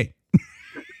 Hey.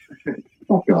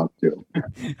 Fuck off, too.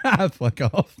 Fuck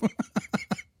off.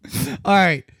 All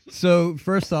right. So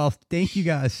first off, thank you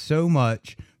guys so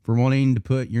much for wanting to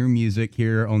put your music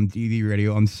here on DV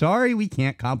Radio. I'm sorry we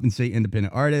can't compensate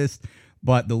independent artists,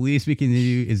 but the least we can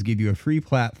do is give you a free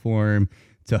platform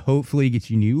to hopefully get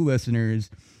you new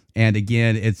listeners. And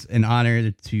again, it's an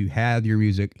honor to have your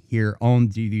music here on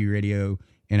DV Radio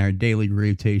in our daily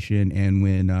rotation and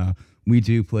when we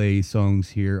do play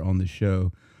songs here on the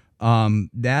show.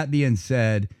 That being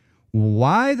said,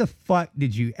 why the fuck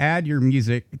did you add your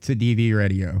music to DV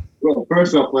Radio? Well,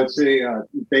 first off, let's say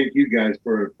thank you guys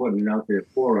for putting it out there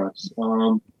for us.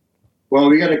 Well,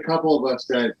 we got a couple of us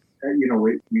that,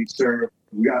 we serve.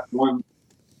 We got one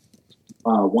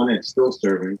that's still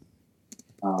serving,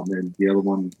 and the other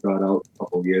one got out a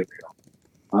couple of years ago.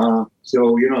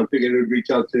 So, I figured we'd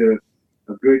reach out to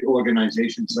a good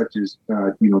organization such as,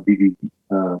 DV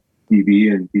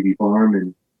and DV Farm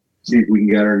and see if we can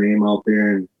get our name out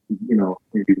there and,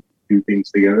 maybe do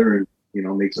things together and,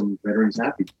 make some veterans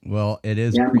happy. Well, it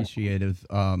is appreciative,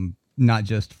 not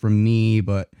just from me,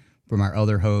 but from our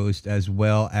other host, as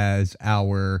well as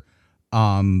our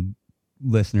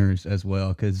listeners as well,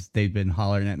 because they've been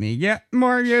hollering at me, yeah,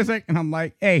 more music. And I'm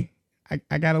like, hey,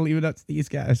 I gotta leave it up to these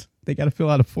guys. They gotta fill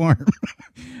out a form.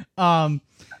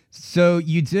 So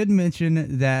you did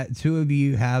mention that two of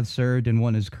you have served and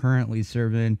one is currently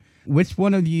serving. Which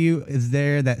one of you is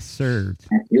there that served?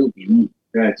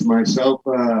 That's myself,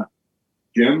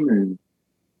 Jim, and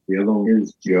the other one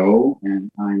is Joe,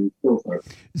 and I'm still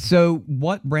serving. So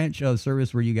what branch of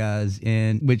service were you guys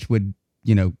in, which would,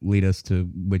 lead us to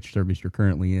which service you're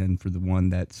currently in for the one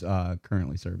that's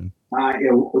currently serving?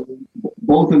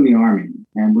 Both in the Army.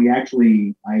 And we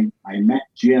actually, I met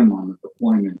Jim on the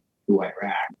deployment to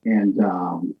Iraq, and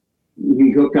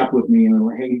he hooked up with me and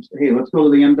went, hey, let's go to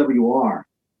the MWR.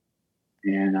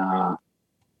 And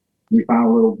we found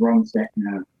a little drum set and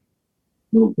a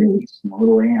little bass and a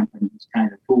little amp, and just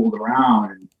kind of fooled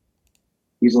around. And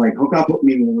he's like, hook up with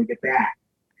me when we get back.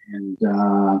 And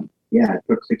it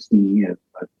took 16 years,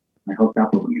 but I hooked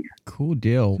up with him. Cool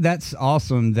deal. That's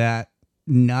awesome that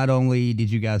not only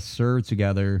did you guys serve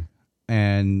together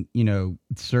and,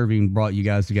 serving brought you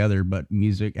guys together, but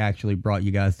music actually brought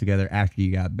you guys together after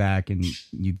you got back, and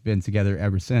you've been together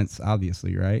ever since,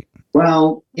 obviously, right?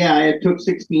 Well, yeah, it took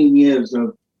 16 years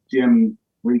of Jim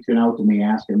reaching out to me,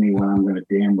 asking me when I'm going to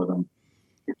jam with him.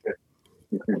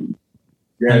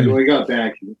 Yeah, when we got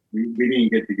back, we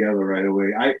didn't get together right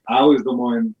away. I was the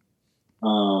one.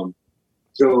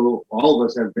 So all of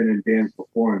us have been in bands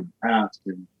before in the past,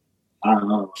 and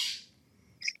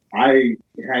I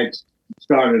had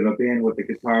started a band with the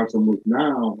guitarist I'm with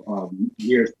now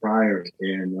years prior,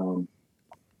 and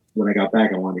when I got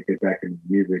back, I wanted to get back into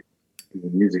the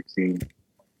music scene,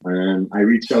 and I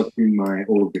reached out to my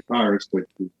old guitarist, which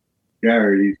is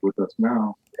Jared. He's with us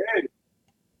now,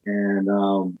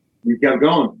 and we kept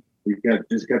going. We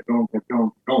just kept going.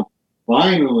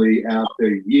 Finally, after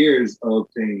years of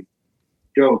saying,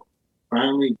 Joe,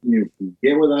 finally, you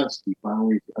get with us. He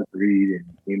finally agreed and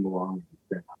came along. It's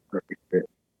been a perfect fit.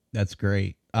 That's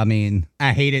great. I mean,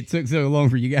 I hate it took so long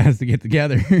for you guys to get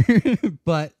together,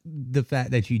 but the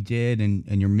fact that you did and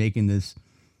you're making this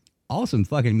awesome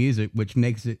fucking music, which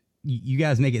makes it, you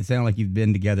guys make it sound like you've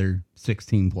been together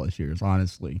 16 plus years,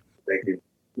 honestly. Thank you.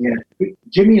 Yeah.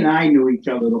 Jimmy and I knew each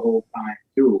other the whole time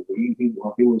too. He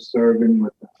was serving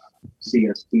with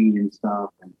CST and stuff,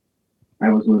 and I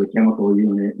was with a chemical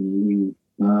unit, and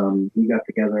we got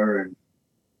together and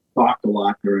talked a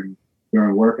lot during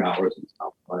work hours and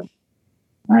stuff, but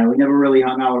we never really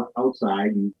hung out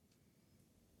outside. And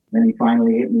then he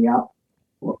finally hit me up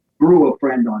through a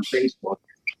friend on Facebook.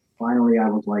 Finally, I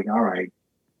was like, all right,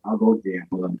 I'll go jam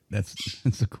with him.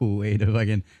 That's a cool way to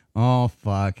fucking, oh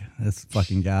fuck, this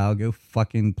fucking guy, I'll go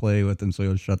fucking play with him so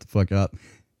he'll shut the fuck up.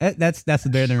 That's the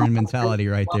veteran mentality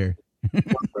right there.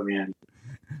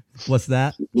 What's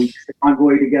that? We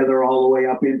convoy together all the way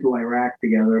up into Iraq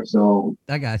together. So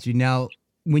I got you. Now,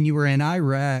 when you were in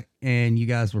Iraq and you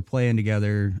guys were playing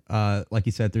together, like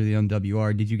you said, through the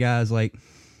MWR, did you guys like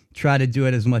try to do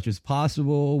it as much as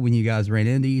possible when you guys ran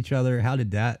into each other? How did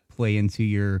that play into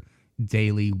your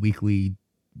daily, weekly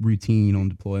routine on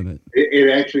deployment? It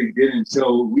actually didn't.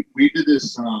 So we did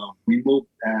this. We moved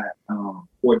at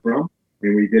Fort Drum,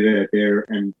 and we did it at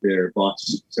their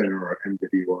boss center or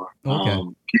MWR. Okay.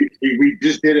 We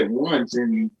just did it once,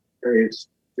 and as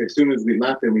soon as we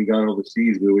left and we got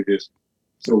overseas, we were just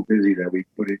so busy that we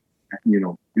couldn't,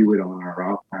 do it on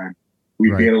our off time.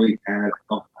 We barely had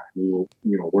off time. We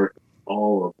were, working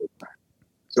all of the time.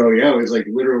 So yeah, it was like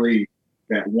literally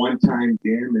that one time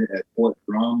jam at Fort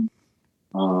Drum.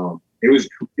 It was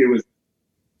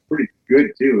pretty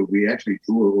good too. We actually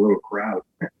drew a little crowd.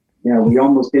 Yeah, we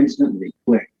almost instantly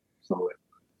clicked, so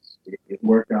it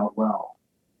worked out well.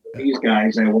 These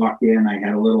guys, I walked in, I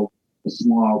had a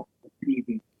small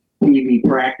PV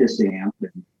practice amp,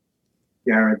 and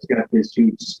Jared's got this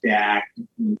huge stack,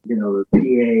 the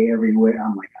PA everywhere.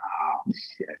 I'm like, oh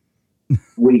shit.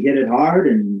 We hit it hard,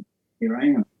 and here I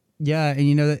am. Yeah,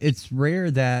 and it's rare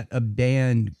that a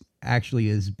band actually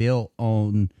is built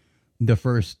on the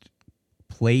first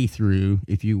playthrough,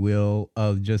 if you will,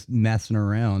 of just messing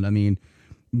around. I mean,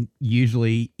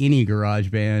 usually any garage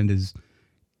band is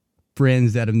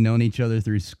friends that have known each other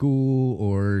through school,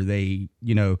 or they,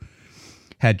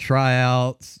 had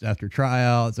tryouts after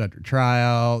tryouts after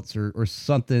tryouts, or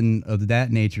something of that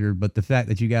nature. But the fact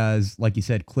that you guys, like you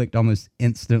said, clicked almost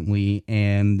instantly,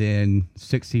 and then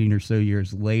 16 or so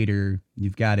years later,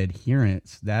 you've got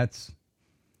adherence, that's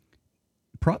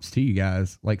props to you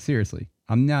guys. Like, seriously,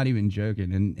 I'm not even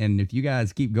joking. And if you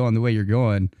guys keep going the way you're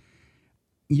going,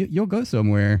 you'll go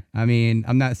somewhere. I mean,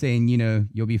 I'm not saying,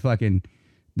 you'll be fucking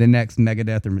the next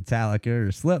Megadeth or Metallica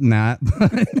or Slipknot,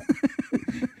 but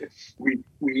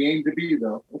we aim to be,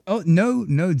 though. Oh,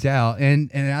 no doubt.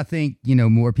 And I think,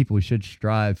 more people should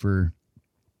strive for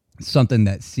something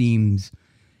that seems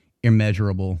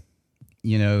immeasurable,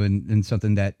 you know, and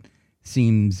something that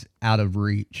seems out of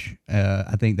reach.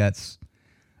 I think that's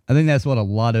what a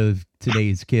lot of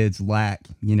today's kids lack.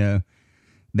 You know,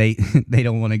 they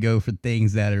don't want to go for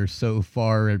things that are so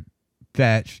far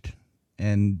fetched,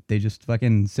 and they just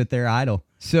fucking sit there idle.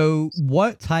 So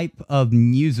what type of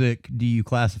music do you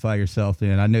classify yourself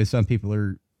in? I know some people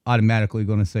are automatically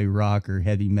going to say rock or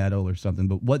heavy metal or something,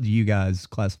 but what do you guys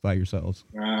classify yourselves?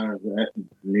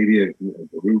 Maybe a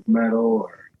group metal,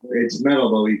 or it's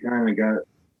metal, but we kind of got,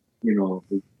 you know,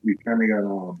 we kind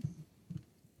of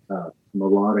got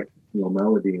melodic, you know,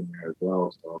 melody in there as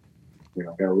well. So, you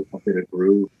know, got a bit of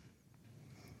groove.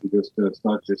 It's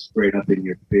not just straight up in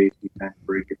your face. You kind of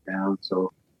break it down.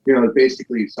 So, you know, it's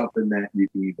basically something that you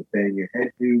can either bang your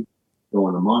head to, go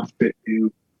on a mosh pit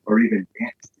to, or even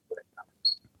dance to at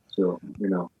times. So, you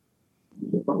know,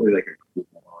 probably like a group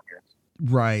metal, I guess.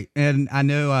 Right. And I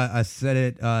know I said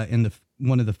it in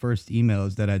one of the first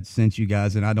emails that I'd sent you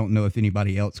guys, and I don't know if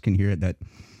anybody else can hear it that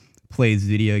plays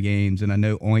video games, and I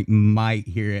know Oink might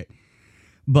hear it,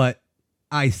 but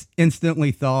I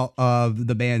instantly thought of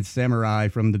the band Samurai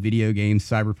from the video game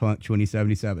Cyberpunk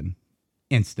 2077.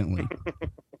 Instantly.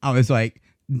 I was like,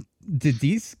 did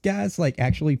these guys like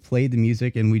actually play the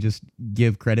music and we just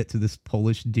give credit to this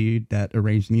Polish dude that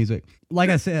arranged music? Like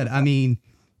I said, I mean,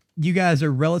 you guys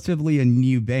are relatively a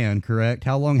new band, correct?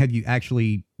 How long have you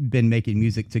actually been making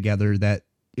music together that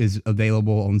is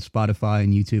available on Spotify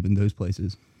and YouTube and those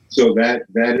places? So that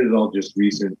is all just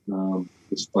recent,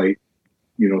 despite,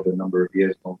 you know, the number of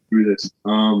years going through this.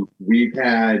 We've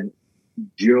had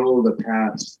Joe the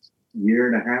past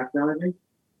year and a half now, I think.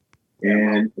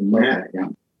 And Matt,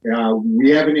 we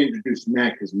haven't introduced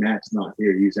Matt because Matt's not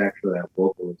here. He's actually our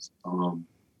vocalist.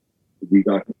 We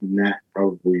got Matt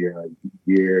probably a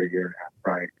year and a half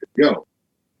prior to Joe.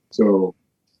 So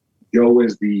Joe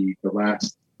is the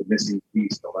missing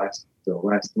piece, the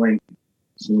last link.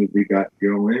 As soon as we got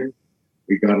Joe in,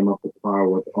 we got him up to par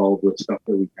with all the stuff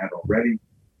that we had already.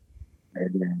 And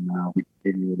then we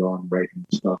continued on writing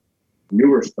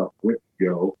newer stuff with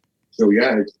Joe. So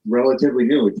yeah, it's relatively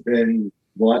new. It's been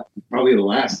probably the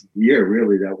last year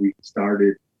really that we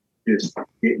started just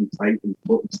getting tight and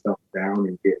putting stuff down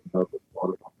and getting up with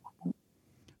water.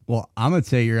 Well, I'm going to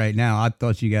tell you right now, I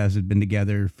thought you guys had been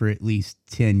together for at least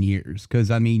 10 years.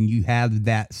 Because, I mean, you have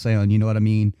that sound, you know what I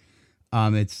mean?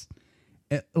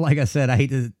 Like I said, I hate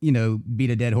to, you know, beat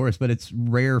a dead horse, but it's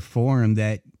rare form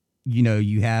that, you know,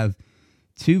 you have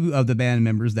two of the band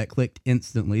members that clicked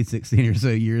instantly 16 or so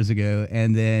years ago.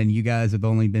 And then you guys have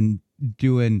only been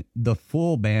doing the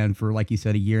full band for, like you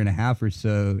said, a year and a half or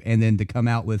so. And then to come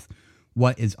out with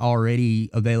what is already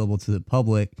available to the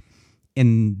public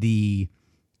in the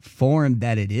form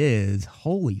that it is,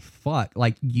 holy fuck.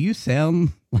 Like, you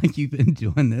sound like you've been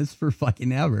doing this for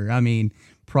fucking ever. I mean,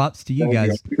 props to you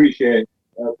guys. I appreciate it.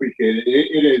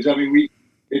 It is. I mean,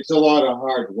 it's a lot of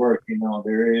hard work, you know.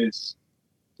 There is,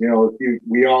 you know,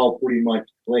 we all pretty much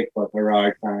click, but there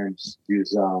are times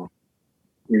there's, you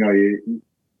know,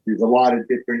 there's a lot of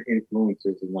different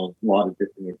influences and a lot of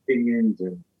different opinions,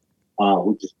 and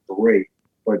which is great.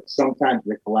 But sometimes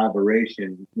the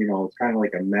collaboration, you know, it's kind of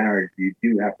like a marriage. You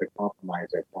do have to compromise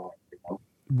at times, you know?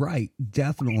 Right,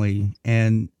 definitely.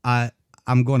 And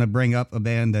I'm going to bring up a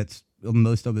band that's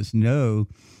most of us know,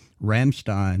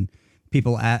 Rammstein.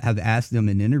 People have asked them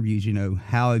in interviews, you know,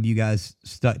 how have you guys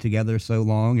stuck together so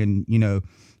long? And, you know,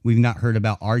 we've not heard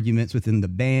about arguments within the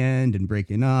band and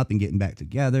breaking up and getting back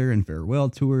together and farewell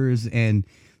tours. And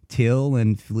Till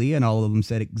and Flea and all of them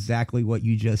said exactly what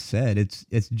you just said. It's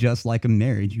just like a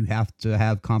marriage. You have to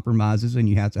have compromises, and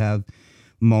you have to have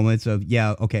moments of,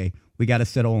 yeah, okay, we got to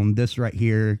settle on this right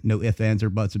here. No ifs, ands, or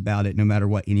buts about it. No matter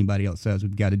what anybody else says,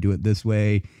 we've got to do it this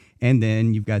way. And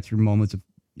then you've got your moments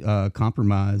of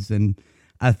compromise. And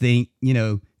I think, you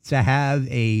know, to have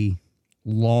a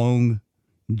long,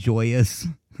 joyous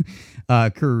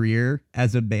career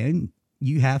as a band,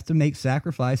 you have to make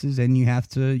sacrifices, and you have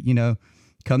to, you know,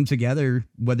 come together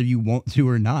whether you want to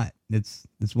or not. It's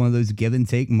one of those give and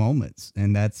take moments.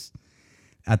 And that's,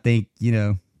 I think, you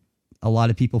know, a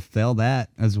lot of people fail that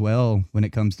as well when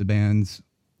it comes to bands.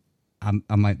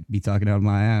 I might be talking out of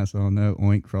my ass. I don't know.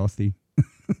 Oink, Frosty.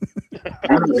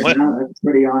 That's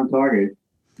pretty on target.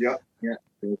 Yep.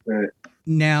 Yeah.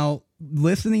 Now,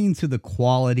 listening to the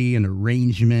quality and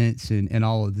arrangements and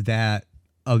all of that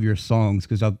of your songs,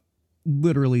 because I've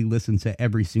literally listened to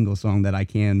every single song that I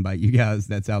can by you guys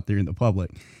that's out there in the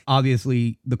public.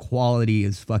 Obviously, the quality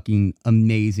is fucking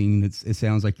amazing. It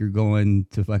sounds like you're going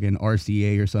to fucking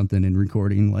RCA or something and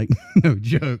recording, like, no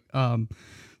joke.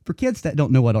 for kids that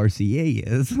don't know what RCA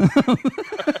is.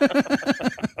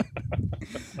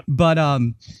 But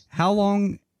how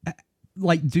long,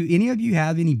 like, do any of you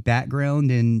have any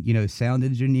background in, you know, sound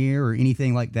engineer or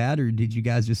anything like that? Or did you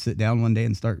guys just sit down one day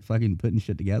and start fucking putting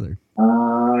shit together?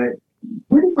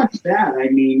 Pretty much that. I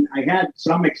mean, I had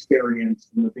some experience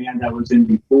in the band I was in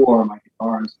before. My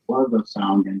guitarist was a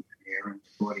sound engineer and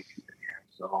recording engineer.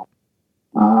 So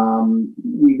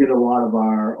we did a lot of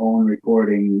our own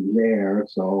recording there.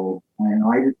 So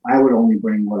I would only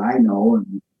bring what I know,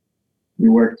 and we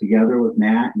worked together with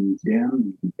Matt and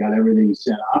Jim and got everything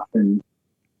set up and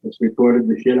just recorded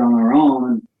the shit on our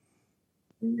own.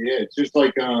 And yeah, it's just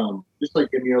like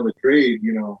any other trade,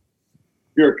 you know.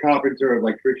 If you're a carpenter,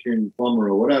 electrician, plumber,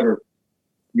 or whatever,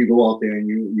 you go out there and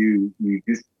you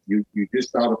just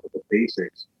start off with the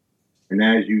basics, and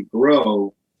as you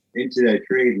grow into that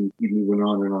trade and keep moving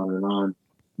on and on and on,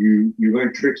 you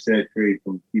learn tricks to that trade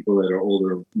from people that are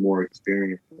older, more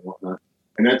experienced, and whatnot.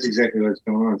 And that's exactly what's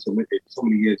going on. So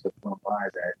many years have gone by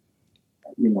that,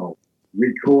 you know,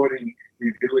 recording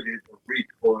the ability to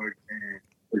record and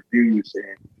produce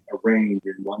and arrange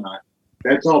and whatnot.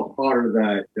 That's all part of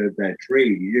that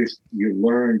trade. You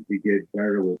learn to get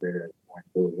better with it as time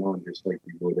goes on, just like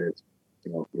you would as,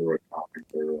 you know, if you were a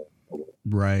carpenter or whatever.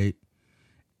 Right.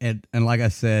 And like I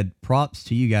said, props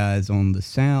to you guys on the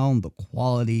sound, the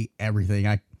quality, everything.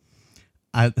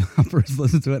 I first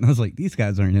listened to it and I was like, these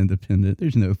guys aren't independent.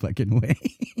 There's no fucking way.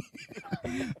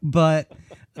 But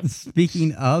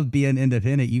speaking of being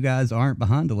independent, you guys aren't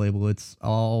behind the label. It's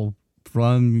all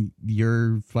from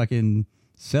your fucking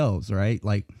selves, right?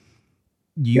 Like,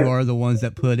 you are the ones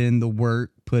that put in the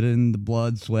work, put in the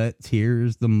blood, sweat,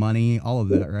 tears, the money, all of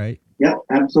that, right? Yep,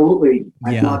 absolutely.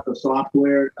 I bought the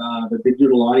software, the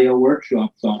digital audio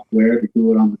workshop software to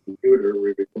do it on the computer.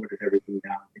 We recorded everything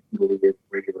down into a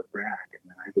regular track, and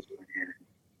then I just went in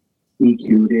and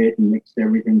EQ'd it and mixed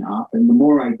everything up. And the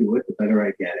more I do it, the better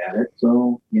I get at it.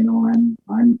 So, you know,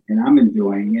 I'm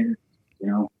enjoying it. You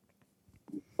know,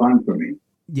 it's fun for me.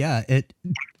 Yeah,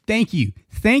 thank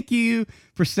you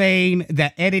for saying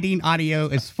that editing audio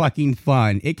is fucking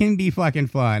fun. It can be fucking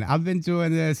fun. I've been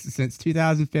doing this since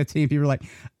 2015. People are like,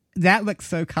 that looks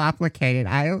so complicated.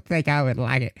 I don't think I would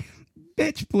like it.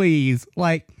 Bitch, please.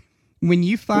 Like, when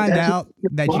you find out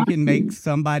that you can make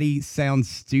somebody sound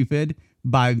stupid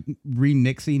by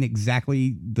remixing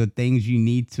exactly the things you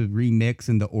need to remix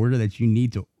in the order that you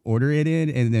need to order it in,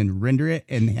 and then render it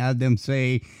and have them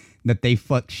say that they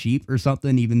fuck sheep or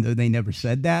something, even though they never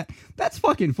said that. That's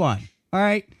fucking fun. All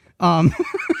right.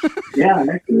 Yeah,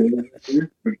 actually, that is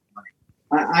pretty funny.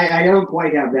 I don't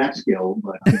quite have that skill,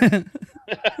 but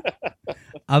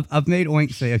I've made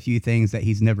Oink say a few things that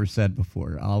he's never said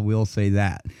before. I will say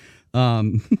that.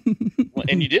 Well,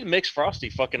 and you did mix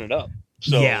Frosty fucking it up.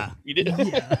 So yeah, you did.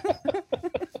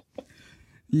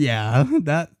 Yeah,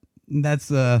 that's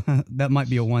that might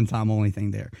be a one-time only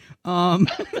thing there.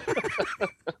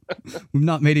 We've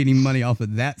not made any money off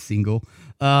of that single.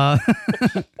 But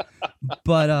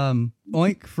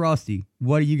Oink, Frosty,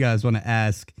 what do you guys want to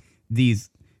ask these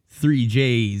 3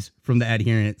 J's from the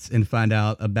Adherents and find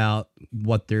out about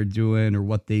what they're doing or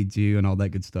what they do and all that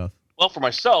good stuff? Well, for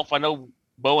myself, I know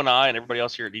Bo and I and everybody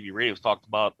else here at DB Radio has talked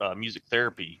about music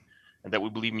therapy, and that we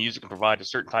believe music can provide a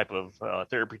certain type of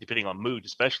therapy depending on mood,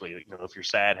 especially, you know, if you're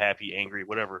sad, happy, angry,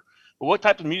 whatever. But what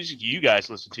type of music do you guys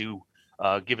listen to,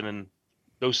 given in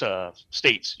those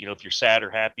states? You know, if you're sad or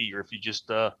happy, or if you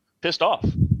just pissed off.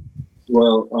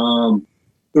 Well,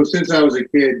 so since I was a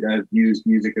kid, I've used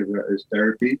music as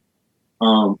therapy.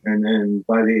 And then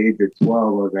by the age of 12, I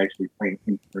was actually playing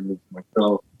instruments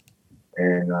myself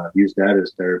and used that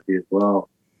as therapy as well.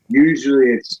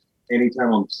 Usually it's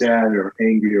anytime I'm sad or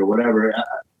angry or whatever. I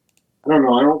don't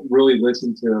know. I don't really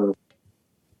listen to,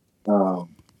 I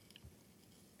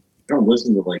don't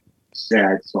listen to like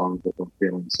sad songs if I'm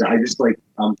feeling sad. I just like,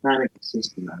 I'm kind of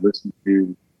consistent. I listen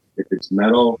to, if it's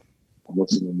metal, I'm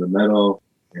listening to metal,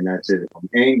 and that's it. If I'm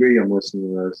angry, I'm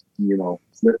listening to, you know,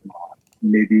 Slipknot.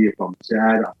 Maybe if I'm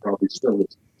sad, I'll probably still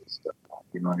listen to this stuff.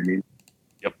 You know what I mean?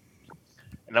 Yep.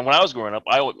 And then when I was growing up,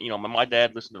 my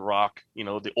dad listened to rock, you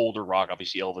know, the older rock,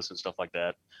 obviously Elvis and stuff like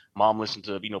that. Mom listened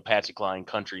to, you know, Patsy Cline,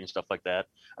 country and stuff like that.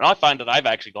 And I find that I've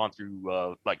actually gone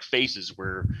through like phases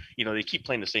where, you know, they keep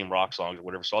playing the same rock songs or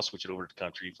whatever. So I'll switch it over to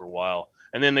country for a while.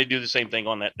 And then they do the same thing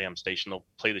on that damn station. They'll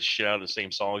play the shit out of the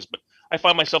same songs. But I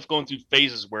find myself going through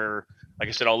phases where, like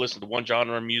I said, I'll listen to one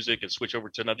genre of music and switch over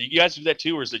to another. You guys do that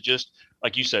too? Or is it just,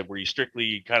 like you said, where you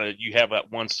strictly kind of, you have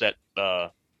that one set,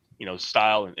 you know,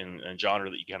 style and genre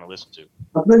that you kind of listen to?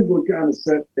 I think we're kind of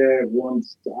set at one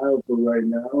style for right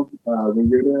now. We're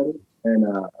good at it. And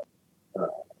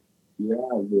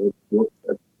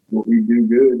that's what we do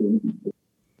good, and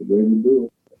the way we do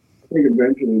it. I think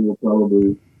eventually we'll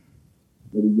probably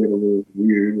maybe get a little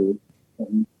weird or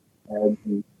add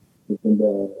some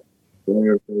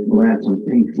we'll add some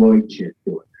Pink Floyd shit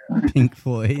to it. Pink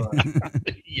Floyd.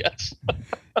 Yes.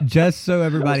 Just so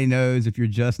everybody knows, if you're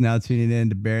just now tuning in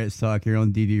to Barrett's Talk here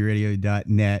on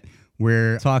dvradio.net,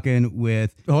 we're talking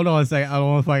with, hold on a second, I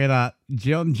don't want to fuck it up,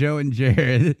 Jim, Joe, and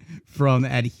Jared from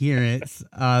Adherence.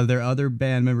 Their other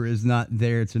band member is not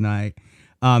there tonight.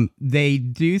 They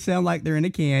do sound like they're in a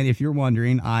can. If you're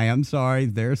wondering, I am sorry.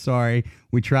 They're sorry.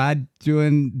 We tried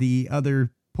doing the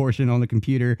other portion on the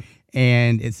computer,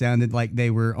 and it sounded like they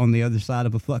were on the other side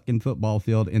of a fucking football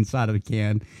field inside of a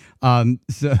can.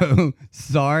 So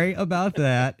sorry about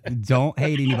that. Don't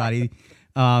hate anybody.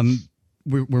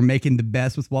 We're making the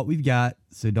best with what we've got,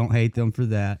 so don't hate them for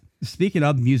that. Speaking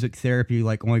of music therapy,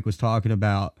 like Oink was talking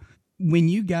about, when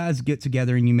you guys get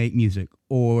together and you make music,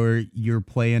 or you're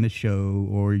playing a show,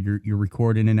 or you're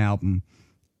recording an album,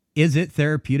 is it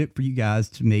therapeutic for you guys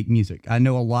to make music? I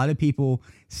know a lot of people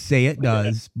say it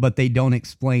does, but they don't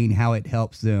explain how it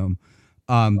helps them.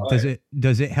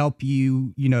 Does it help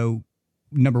you,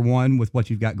 number one, with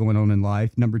what you've got going on in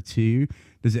life? Number two,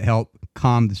 does it help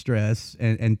calm the stress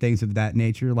and things of that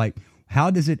nature? Like,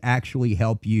 how does it actually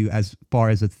help you as far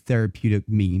as a therapeutic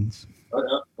means?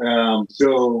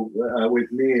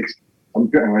 With me, I'm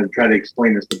going to try to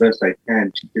explain this the best I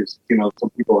can, because, some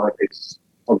people it's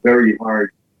very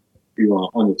hard to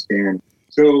understand.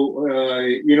 So,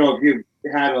 if you've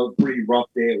had a pretty rough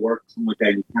day at work, something like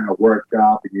that, you kind of worked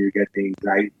up and you get the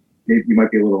anxiety. Maybe you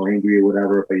might be a little angry or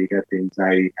whatever, but you got the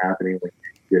anxiety happening. Like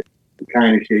you're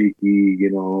kind of shaky,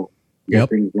 you got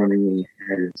things running in your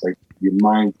head. It's like your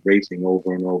mind's racing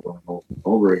over and over and over and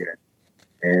over again.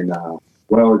 And,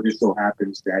 it just so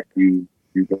happens that you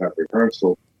got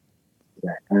rehearsal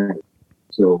that night.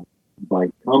 So by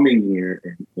coming here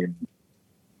and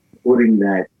putting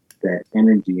that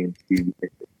energy into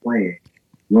playing,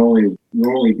 not only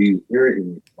do you hear it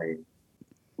in your playing,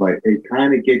 but it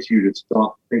kind of gets you to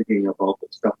stop thinking about the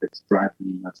stuff that's driving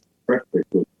you nuts. So it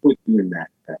puts you in that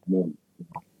moment.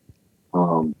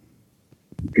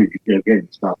 Because you again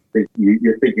stop thinking.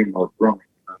 You're thinking about drumming,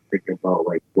 not thinking about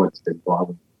like what's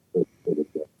involved.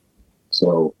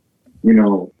 So,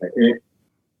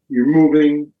 you're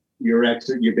moving, you're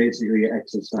basically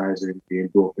exercising, the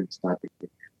endorphins start to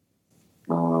kick in.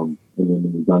 And then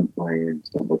when you're done playing and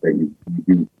stuff like that,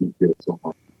 you feel so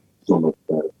much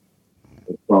better.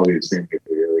 It's probably the same thing for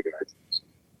the other guys.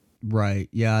 Right.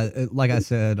 Yeah. Like I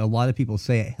said, a lot of people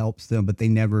say it helps them, but they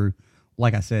never,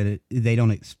 like I said, they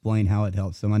don't explain how it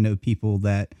helps them. I know people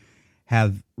that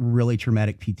have really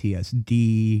traumatic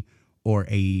PTSD or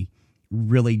a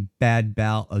really bad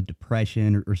bout of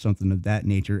depression or something of that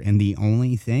nature, and the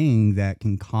only thing that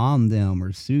can calm them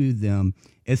or soothe them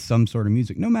is some sort of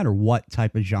music, no matter what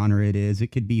type of genre it is. It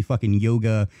could be fucking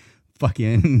yoga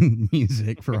fucking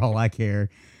music for all I care.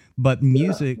 But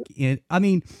music,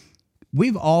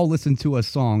 we've all listened to a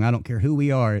song, I don't care who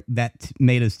we are, that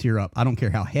made us tear up. I don't care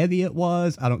how heavy it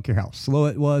was, I don't care how slow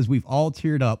it was, we've all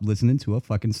teared up listening to a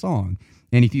fucking song.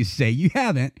 And if you say you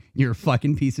haven't, you're a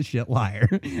fucking piece of shit liar.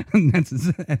 And that's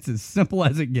as simple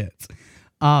as it gets.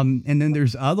 And then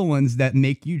there's other ones that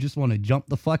make you just want to jump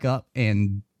the fuck up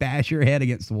and bash your head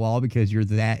against the wall because you're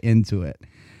that into it.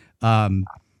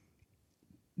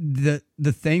 The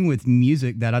thing with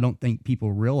music that I don't think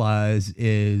people realize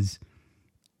is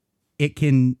it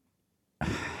can,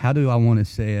 how do I want to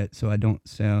say it so I don't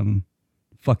sound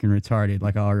fucking retarded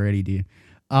like I already do?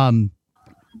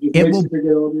 It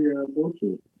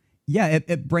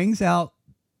brings out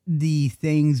the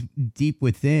things deep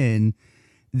within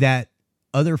that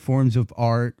other forms of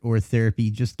art or therapy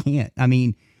just can't. I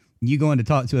mean, you go in to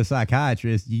talk to a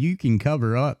psychiatrist, you can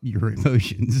cover up your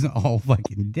emotions all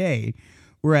fucking day.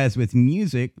 Whereas with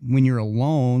music, when you're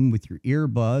alone with your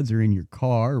earbuds or in your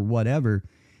car or whatever,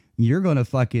 you're going to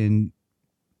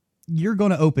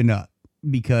open up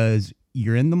because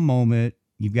you're in the moment.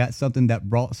 You've got something that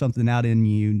brought something out in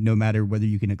you, no matter whether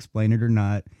you can explain it or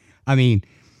not. I mean,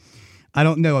 I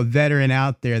don't know a veteran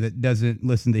out there that doesn't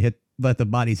listen to Let the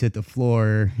Bodies Hit the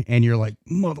Floor, and you're like,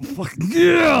 motherfucker,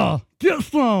 yeah, get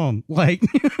some. Like,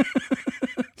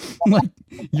 like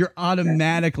you're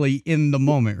automatically in the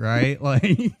moment, right?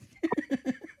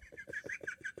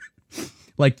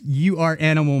 Like you are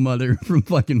Animal Mother from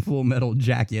fucking Full Metal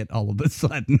Jacket all of a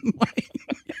sudden.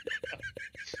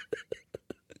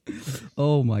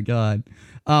 Oh my God.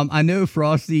 I know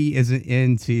Frosty isn't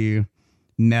into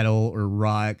metal or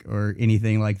rock or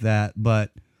anything like that,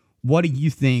 but what do you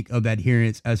think of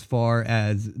Adherence as far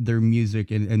as their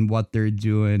music and what they're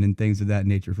doing and things of that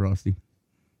nature, Frosty?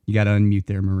 You got to unmute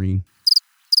there, Marine.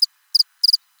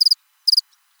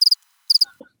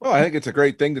 Well, I think it's a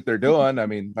great thing that they're doing. I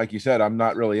mean, like you said, I'm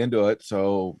not really into it.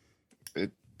 So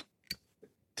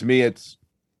to me, it's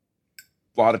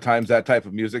a lot of times that type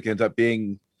of music ends up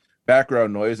being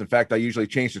background noise. In fact, I usually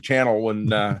change the channel when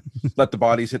Let the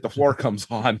Bodies Hit the Floor comes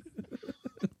on.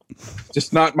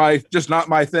 just not my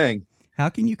thing. How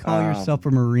can you call yourself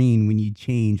a Marine when you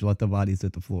change Let the Bodies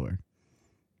Hit the Floor?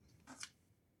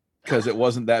 Because it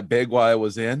wasn't that big while I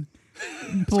was in.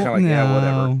 It's kind of like, no, yeah,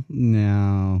 whatever.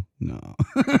 No.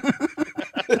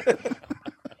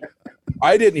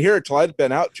 I didn't hear it till I'd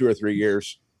been out 2 or 3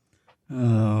 years.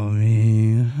 Oh,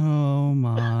 man. Oh,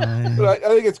 my. But I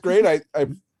think it's great. I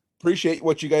appreciate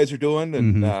what you guys are doing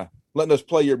and letting us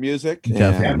play your music.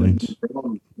 Definitely.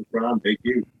 Thank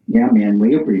you. Yeah, man.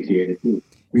 We appreciate it, too.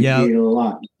 Appreciate it a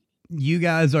lot. You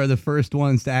guys are the first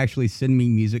ones to actually send me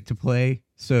music to play.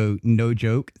 So, no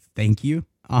joke. Thank you.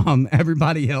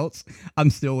 Everybody else, I'm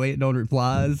still waiting on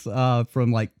replies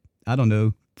from like, I don't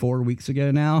know, 4 weeks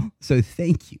ago now. So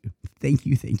thank you.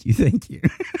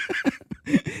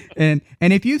 and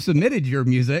if you've submitted your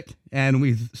music and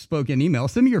we've spoken email,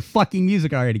 send me your fucking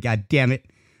music already. God damn it.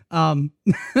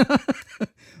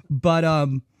 But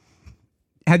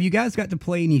have you guys got to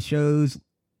play any shows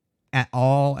at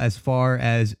all as far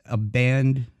as a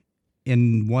band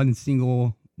in one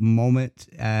single moment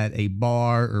at a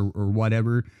bar or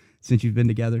whatever since you've been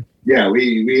together? Yeah,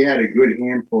 we had a good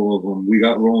handful of them. We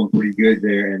got rolling pretty good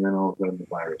there, and then all of a sudden the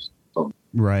virus.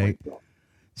 Right.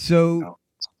 So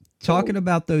talking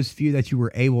about those few that you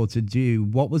were able to do,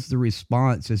 what was the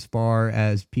response as far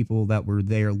as people that were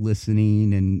there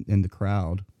listening and in the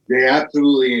crowd? They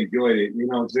absolutely enjoyed it. You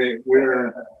know,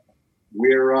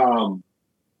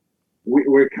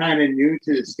 we're kind of new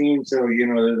to the scene, so you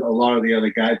know, there's a lot of the other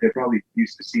guys. They're probably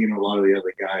used to seeing a lot of the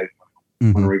other guys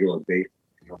on a regular basis.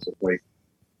 You know, so like,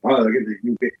 oh, look at this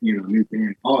new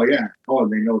band. Oh yeah. Oh,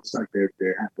 they know it's like they're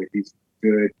halfway decent,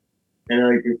 good. And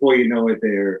like before you know it,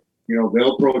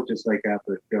 they'll approach us like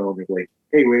after the show and they're like,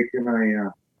 hey, where can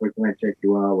I check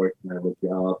you out? Where can I look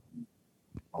you up?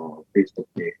 Facebook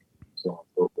page, so on and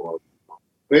so forth.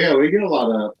 But yeah, we get a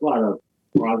lot of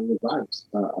positive vibes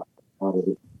out of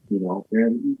it. You know,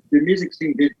 and the music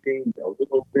scene did change a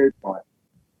little bit, but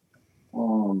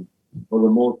for the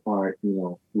most part, you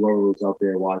know, whoever was out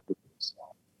there watching this,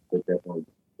 they're definitely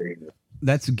doing it.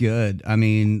 That's good. I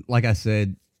mean, like I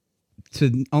said,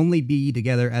 to only be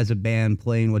together as a band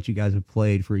playing what you guys have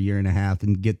played for a year and a half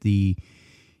and get the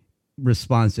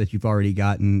response that you've already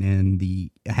gotten and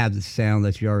have the sound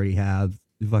that you already have,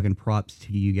 fucking props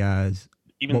to you guys.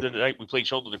 Even the night we played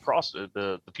Shoulder to Cross,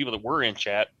 the people that were in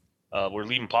chat were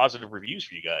leaving positive reviews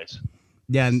for you guys.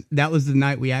 Yeah, and that was the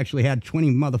night we actually had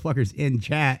 20 motherfuckers in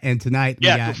chat, and tonight we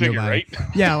got figure, nobody.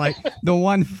 Right? Yeah, like the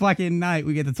one fucking night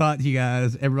we get to talk to you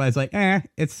guys, everybody's like,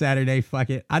 it's Saturday, fuck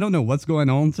it. I don't know what's going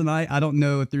on tonight. I don't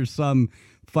know if there's some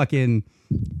fucking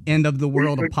end of the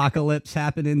world apocalypse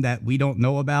happening that we don't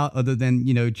know about other than,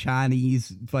 you know,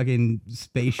 Chinese fucking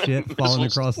spaceship falling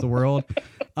across the world.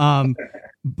 But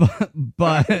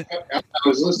I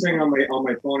was listening on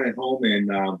my phone at home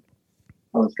and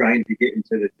I was trying to get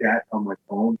into the chat on my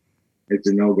phone. It's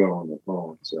a no-go on the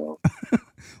phone, so.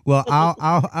 Well,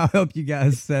 I'll help you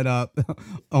guys set up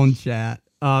on chat.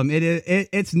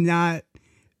 It's not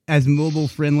as mobile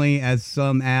friendly as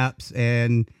some apps,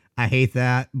 and I hate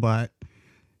that. But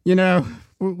you know,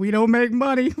 we don't make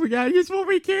money. We gotta use what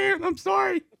we can. I'm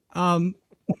sorry.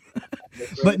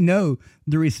 But no,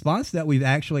 the response that we've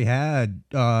actually had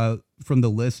from the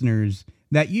listeners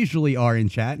that usually are in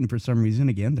chat, and for some reason,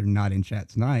 again, they're not in chat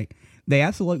tonight. They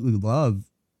absolutely love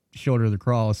Shoulder to the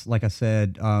Cross, like I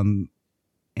said, or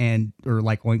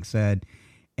like Oink said,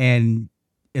 and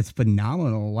it's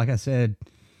phenomenal. Like I said,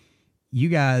 you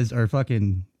guys are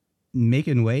fucking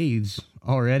making waves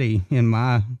already, in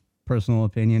my personal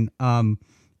opinion.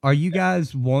 Are you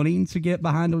guys wanting to get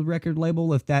behind a record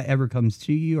label if that ever comes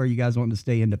to you? Or are you guys wanting to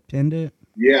stay independent?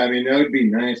 Yeah, I mean, that would be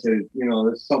nice. You know,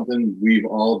 it's something we've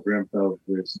all dreamt of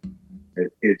as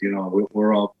kids. You know,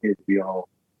 we're all kids. We all,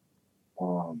 you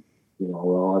know, we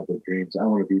all have the dreams. I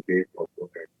want to be a baseball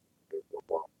player.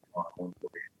 I want to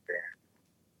be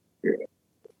a band. Yeah.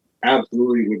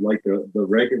 Absolutely would like the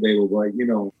record label, but, you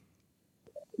know,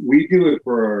 we do it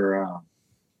for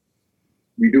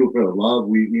the love.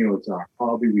 You know, it's our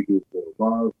hobby. We do it for the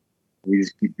love. We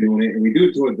just keep doing it, and we do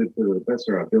it to the best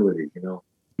of our ability, you know.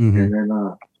 Mm-hmm. And then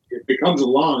if it comes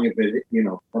along,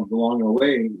 comes along our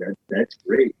way, that's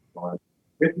great. But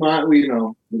if not,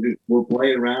 we'll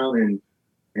play around and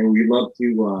and we'd love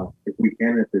to, if we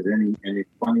can, if there's any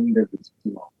funding that is,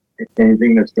 you know, if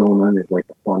anything that's going on is like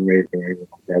a fundraiser or anything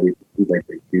like that, we'd like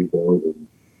to do those and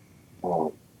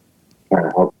kind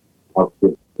of help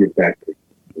get back to it.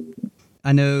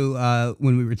 I know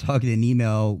when we were talking in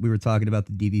email, we were talking about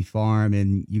the DV Farm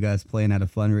and you guys playing at a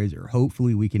fundraiser.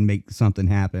 Hopefully we can make something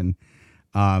happen.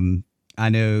 I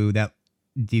know that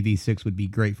DV6 would be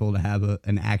grateful to have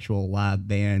an actual live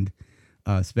band,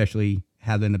 especially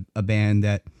having a band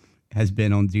that has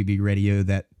been on DV radio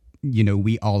that, you know,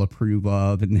 we all approve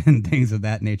of and things of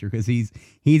that nature. Cause he's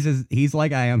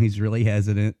like I am. He's really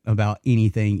hesitant about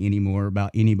anything anymore,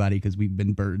 about anybody. Cause we've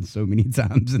been burned so many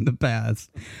times in the past.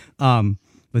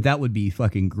 But that would be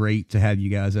fucking great to have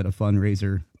you guys at a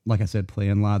fundraiser. Like I said,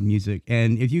 playing live music.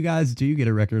 And if you guys do get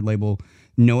a record label,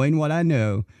 knowing what I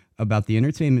know about the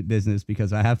entertainment business,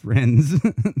 because I have friends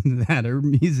that are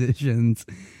musicians,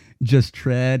 just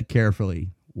tread carefully,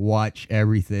 watch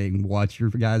everything, watch your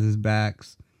guys'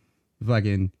 backs,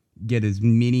 fucking get as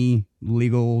many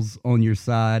legals on your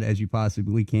side as you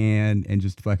possibly can and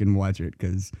just fucking watch it.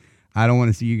 Cause I don't want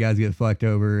to see you guys get fucked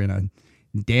over, and I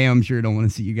damn sure don't want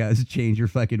to see you guys change your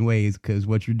fucking ways. Cause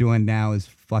what you're doing now is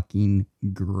fucking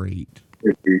great.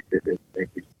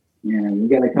 Yeah, we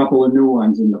got a couple of new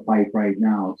ones in the pipe right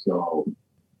now, so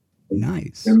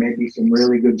nice. There may be some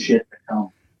really good shit to come.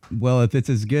 Well, if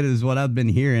it's as good as what I've been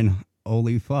hearing,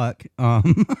 holy fuck. Yeah,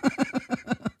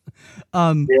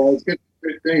 it's good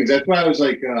things. That's why I was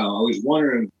like, I was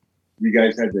wondering if you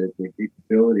guys had the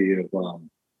capability of,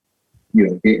 you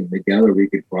know, getting together. We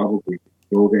could probably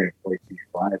go there and play these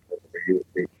live.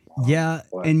 Yeah,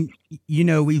 and you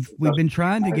know, we've been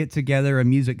trying to get together a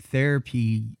music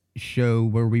therapy show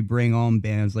where we bring on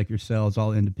bands like yourselves,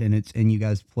 all independents, and you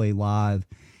guys play live.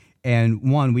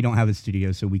 And one, we don't have a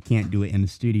studio, so we can't do it in the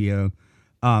studio.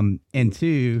 And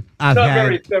two, I've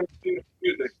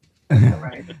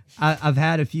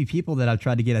had a few people that I've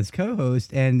tried to get as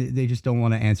co-host, and they just don't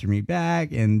want to answer me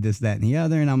back, and this, that, and the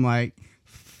other. And I'm like,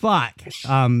 fuck.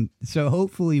 So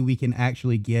hopefully we can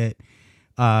actually get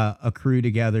a crew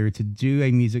together to do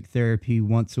a music therapy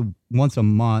once a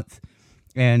month.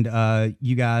 And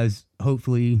you guys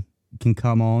hopefully can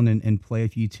come on and play a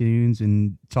few tunes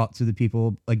and talk to the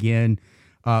people again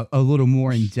a little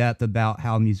more in depth about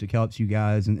how music helps you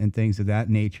guys and things of that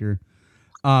nature.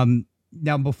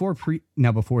 Now before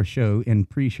show and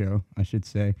pre-show, I should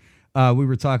say, we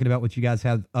were talking about what you guys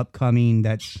have upcoming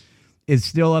that is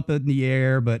still up in the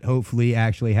air, but hopefully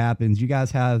actually happens. You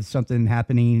guys have something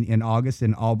happening in August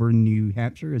in Auburn, New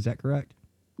Hampshire. Is that correct?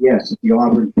 Yes, the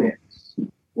Auburn Pits.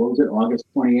 What was it, August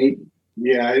 28th?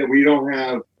 Yeah, we don't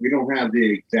have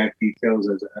the exact details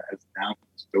as now.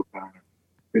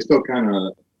 They're still kind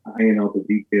of ironing out the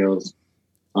details.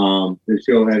 The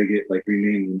show had to get like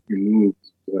renamed and removed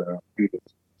due to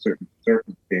certain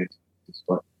circumstances.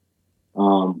 But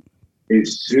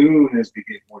as soon as we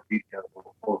get more details,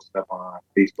 we'll post it up on our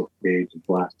Facebook page and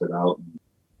blast it out and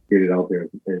get it out there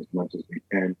as much as we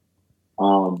can.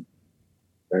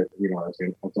 You know,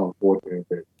 it's unfortunate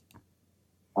that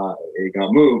it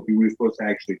got moved. We were supposed to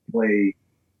actually play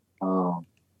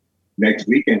next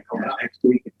weekend.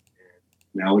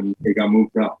 Now it got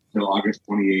moved up till August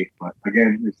 28th. But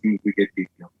again, as soon as we get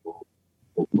details,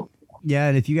 we'll yeah,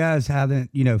 and if you guys haven't,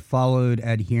 you know, followed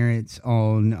Adherents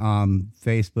on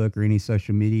Facebook or any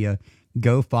social media,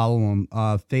 go follow them.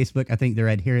 Facebook, I think they're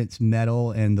Adherents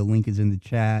Metal, and the link is in the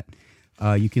chat.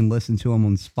 You can listen to them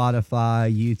on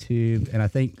Spotify, YouTube, and I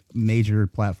think major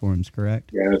platforms,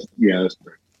 correct? Yeah, that's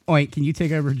correct. Oh, wait, can you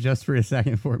take over just for a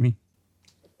second for me?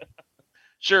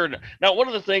 Sure. Now, one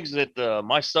of the things that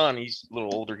my son, he's a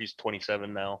little older, he's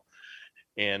 27 now,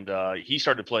 and he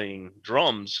started playing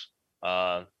drums,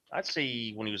 I'd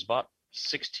say when he was about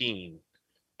 16,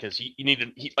 because he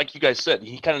needed, like you guys said,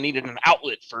 he kind of needed an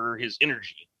outlet for his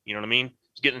energy. You know what I mean?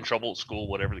 He's getting in trouble at school,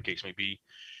 whatever the case may be.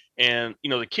 And, you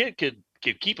know, the kid could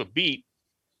keep a beat.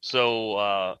 So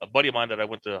a buddy of mine that I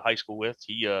went to high school with,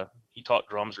 he taught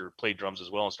drums or played drums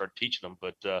as well and started teaching them.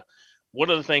 But one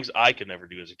of the things I could never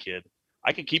do as a kid,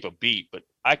 I could keep a beat, but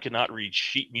I could not read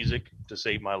sheet music to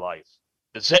save my life.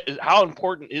 How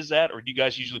important is that, or do you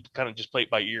guys usually kind of just play it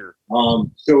by ear?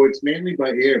 So it's mainly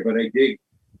by ear, but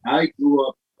I grew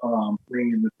up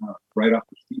playing right off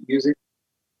the sheet music.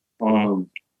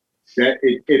 That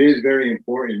it is very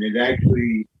important. It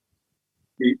actually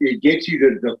it gets you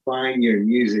to define your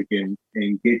music and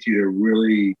get you to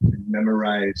really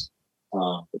memorize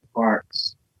the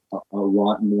parts a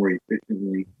lot more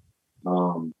efficiently.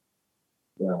 So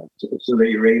that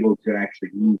you're able to actually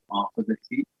move off of the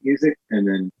sheet music and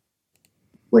then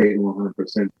play it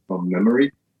 100% from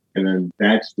memory. And then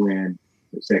that's when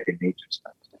the second nature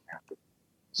starts.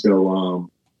 So,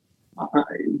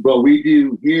 but we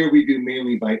do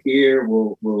mainly by ear.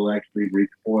 We'll actually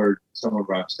record some of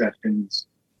our sessions.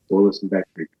 We'll listen back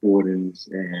to recordings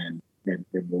and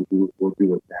we'll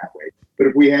do it that way. But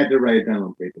if we had to write it down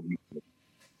on paper, we could.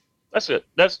 That's it.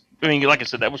 I mean, like I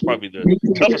said, that was probably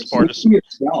the toughest part.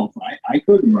 Itself, I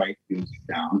couldn't write music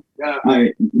down.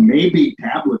 Maybe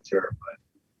tablature,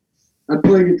 but I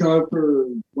played guitar for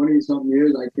 20-something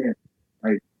years. I can't.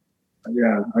 I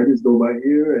just go by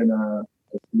ear, and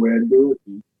that's the way I do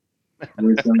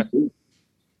it.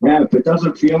 Yeah, if it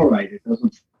doesn't feel right, it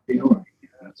doesn't feel right.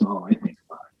 That's all I think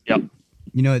about it. Yep.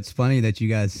 You know, it's funny that you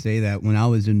guys say that. When I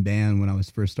was in band, when I was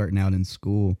first starting out in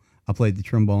school, I played the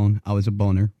trombone. I was a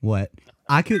boner. What?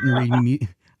 I couldn't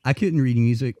read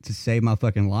music to save my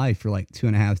fucking life for like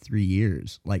 2.5, 3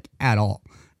 years, like at all.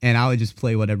 And I would just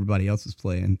play what everybody else was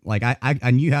playing. Like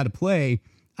I knew how to play.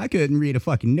 I couldn't read a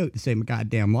fucking note to save my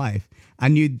goddamn life. I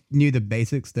knew the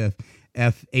basic stuff,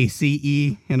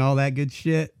 FACE and all that good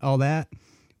shit, all that.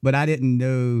 But I didn't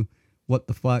know what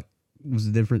the fuck was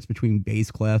the difference between bass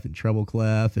clef and treble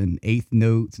clef and eighth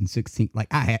notes and 16th. Like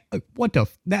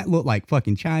that looked like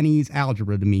fucking Chinese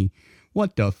algebra to me.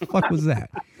 What the fuck was that?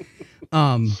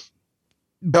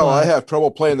 Hell, I have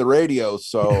trouble playing the radio,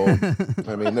 so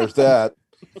I mean, there's that.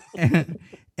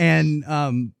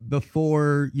 And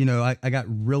before, you know, I got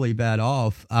really bad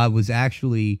off, I was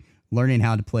actually learning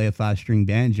how to play a 5-string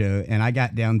banjo, and I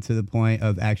got down to the point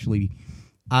of actually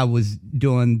I was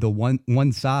doing the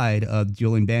one side of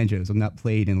dueling banjos. I'm not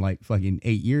played in like fucking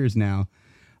 8 years now.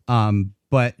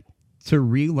 But to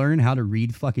relearn how to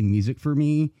read fucking music for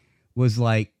me was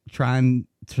like trying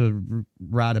to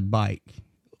ride a bike.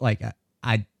 Like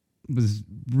I was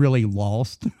really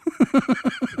lost.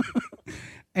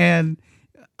 And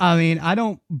I mean, I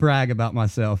don't brag about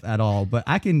myself at all, but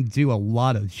I can do a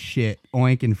lot of shit.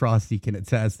 Oink and Frosty can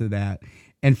attest to that.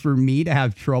 And for me to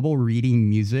have trouble reading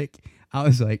music, I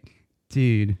was like,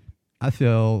 dude, I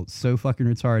feel so fucking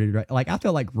retarded. Right? Like, I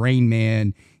felt like Rain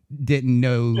Man didn't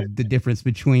know the difference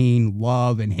between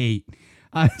love and hate.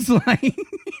 I was like,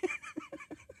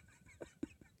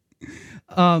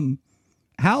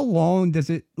 how long does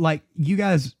it, like, you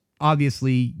guys,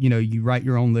 obviously, you know, you write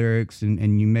your own lyrics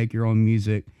and you make your own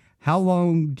music. How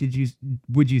long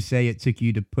would you say it took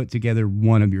you to put together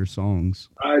one of your songs?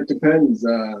 It depends.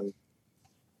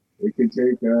 It could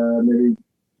take maybe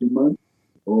 2 months,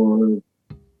 or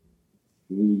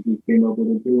we just came up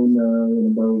with a tune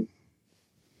in about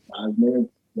 5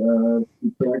 minutes. We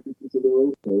practices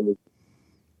ago, so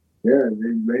yeah,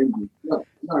 it ranges. Not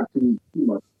too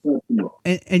much. Not too long.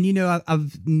 And you know,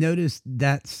 I've noticed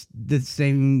that's the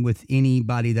same with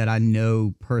anybody that I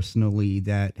know personally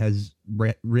that has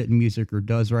written music or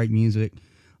does write music.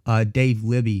 Dave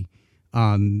Libby,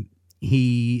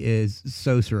 he is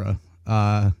Sosra,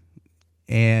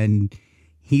 and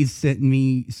he's sent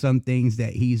me some things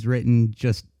that he's written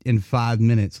just in 5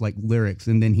 minutes, like lyrics.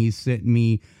 And then he's sent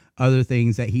me other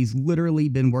things that he's literally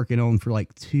been working on for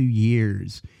like 2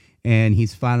 years. And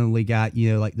he's finally got,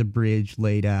 you know, like the bridge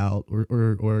laid out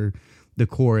or the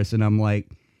chorus. And I'm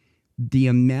like, the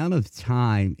amount of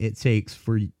time it takes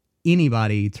for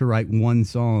anybody to write one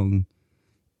song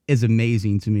is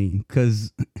amazing to me.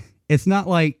 Because it's not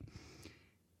like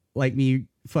me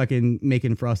fucking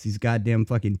making Frosty's goddamn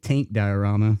fucking tank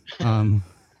diorama.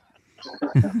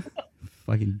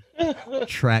 Fucking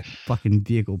track fucking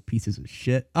vehicle pieces of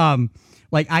shit.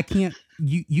 Like I can't,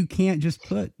 you can't just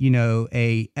put, you know,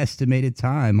 a estimated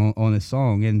time on a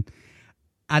song. And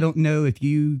I don't know if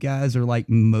you guys are like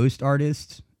most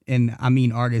artists, and I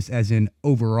mean artists as in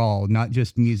overall, not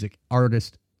just music,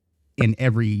 artists in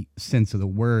every sense of the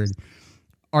word.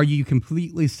 Are you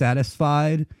completely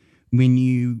satisfied when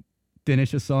you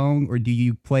finish a song, or do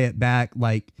you play it back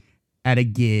like at a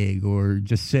gig or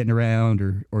just sitting around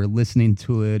or listening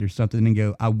to it or something and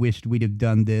go, I wished we'd have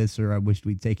done this, or I wished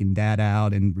we'd taken that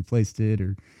out and replaced it?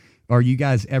 Or are you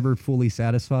guys ever fully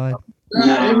satisfied?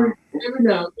 Every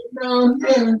now,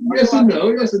 yeah, yes and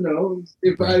no.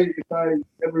 If I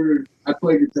ever, I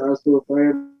play guitar, so if I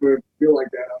ever feel like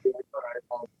that, I'll be like, all right,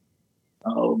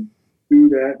 I'll do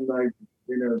that in like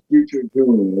in a future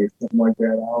tune or something like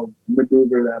that. I'll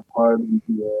maneuver that part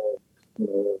into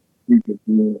a future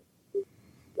tune.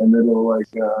 And it'll like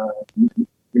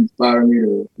inspire me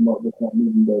to come up with something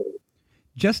even better.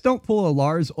 Just don't pull a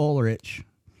Lars Ulrich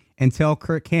and tell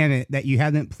Kirk Hammett that you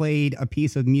haven't played a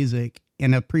piece of music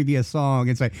in a previous song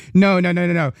and say, no,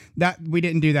 that we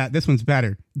didn't do that. This one's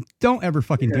better. Don't ever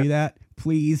fucking do that,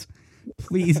 please.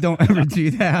 Please don't ever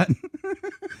do that.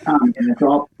 And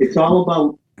it's all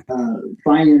about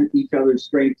finding each other's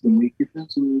strengths and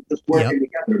weaknesses and just working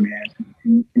together, man.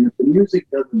 And if the music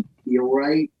doesn't feel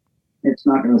right, it's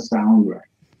not going to sound right.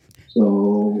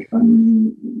 So, I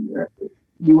mean,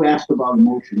 you asked about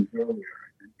emotions earlier,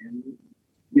 and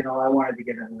you know, I wanted to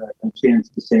get a chance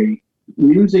to say,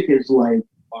 music is like,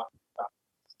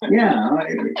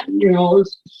 you know,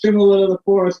 it's similar to the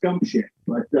Forrest Gump shit,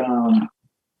 but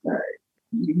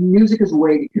music is a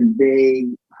way to convey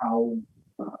how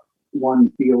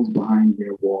one feels behind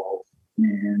their walls.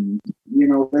 And, you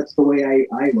know, that's the way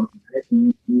I look at it.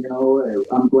 And, you know,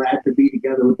 I'm glad to be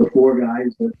together with the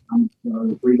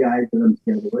the three guys that I'm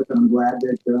together with. And I'm glad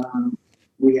that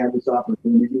we have this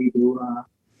opportunity to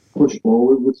push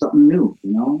forward with something new,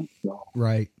 you know? So.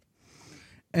 Right.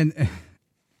 And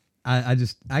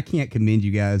I can't commend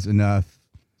you guys enough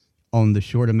on the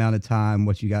short amount of time,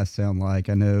 what you guys sound like.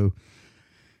 I know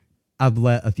I've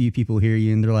let a few people hear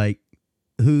you and they're like,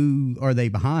 who are they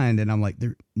behind? And I'm like,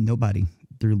 they're nobody.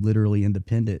 They're literally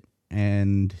independent.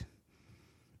 And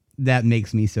that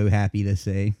makes me so happy to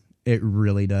say. It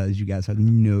really does. You guys have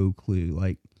no clue.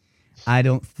 Like, I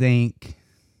don't think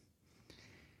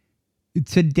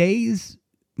today's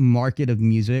market of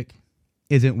music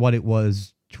isn't what it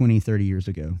was 20, 30 years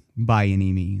ago by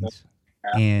any means.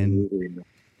 Absolutely. And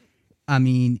I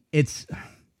mean, it's,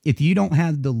 if you don't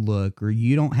have the look or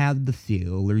you don't have the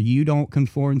feel or you don't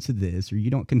conform to this or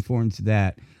you don't conform to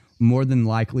that, more than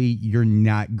likely you're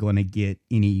not going to get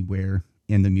anywhere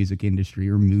in the music industry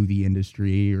or movie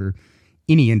industry or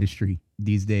any industry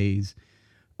these days.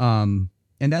 And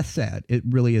that's sad. It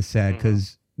really is sad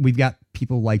because we've got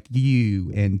people like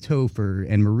you and Topher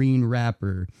and Marine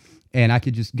Rapper, and I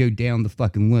could just go down the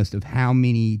fucking list of how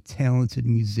many talented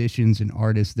musicians and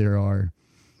artists there are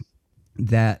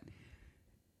that,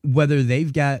 whether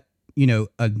they've got, you know,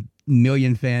 a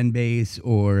million fan base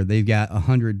or they've got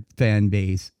 100 fan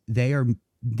base, they are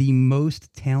the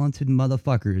most talented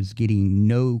motherfuckers getting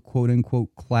no quote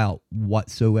unquote clout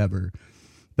whatsoever.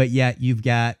 But yet you've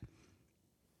got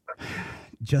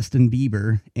Justin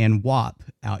Bieber and WAP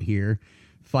out here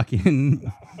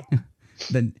fucking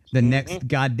the next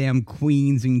goddamn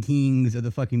queens and kings of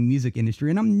the fucking music industry.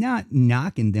 And I'm not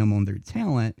knocking them on their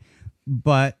talent,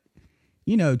 but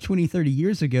you know, 20, 30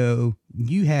 years ago,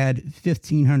 you had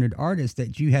 1,500 artists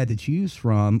that you had to choose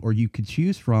from or you could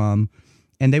choose from,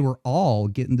 and they were all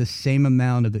getting the same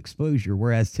amount of exposure.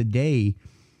 Whereas today,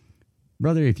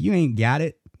 brother, if you ain't got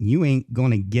it, you ain't going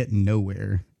to get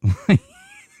nowhere.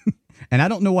 And I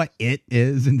don't know what it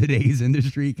is in today's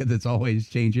industry because it's always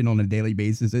changing on a daily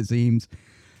basis, it seems.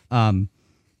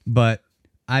 But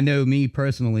I know me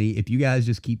personally, if you guys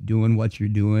just keep doing what you're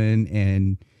doing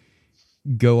and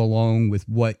go along with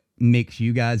what makes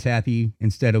you guys happy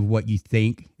instead of what you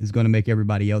think is going to make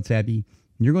everybody else happy,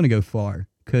 you're going to go far,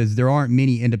 because there aren't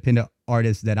many independent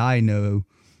artists that I know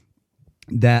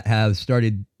that have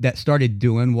started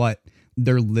doing what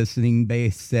their listening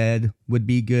base said would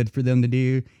be good for them to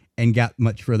do and got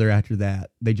much further after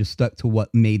that. They just stuck to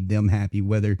what made them happy.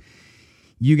 Whether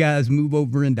you guys move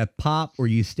over into pop or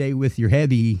you stay with your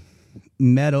heavy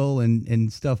metal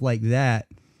and stuff like that,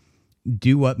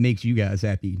 do what makes you guys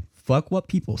happy. Fuck what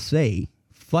people say.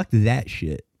 Fuck that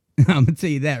shit. I'm gonna tell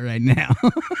you that right now.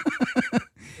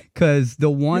 Because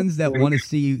the ones that want to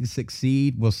see you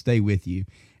succeed will stay with you,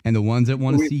 and the ones that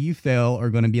want to see you fail are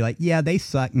going to be like, yeah, they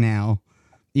suck now,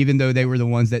 even though they were the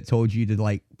ones that told you to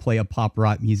like play a pop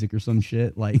rock music or some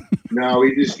shit. Like, no,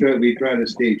 we try to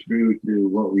stay true to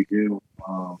what we do.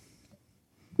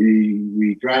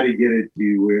 We try to get it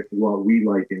to what we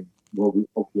like and what we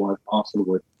want, also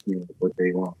what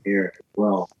they want here as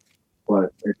well.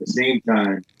 But at the same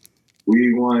time,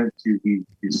 we want it to be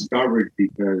discovered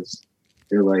because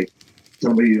they're like,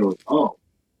 somebody goes, oh,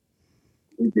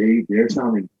 they're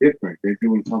sounding different. They're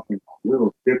doing something a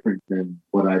little different than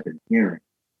what I've been hearing.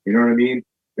 You know what I mean?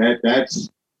 That's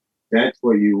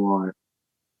what you want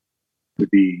to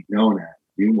be known as.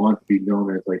 You want to be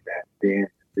known as like that band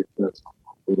that does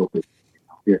a little bit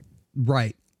different.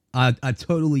 Right. I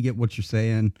totally get what you're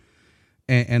saying.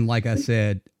 And like I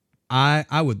said,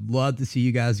 I would love to see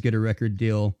you guys get a record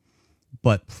deal,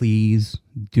 but please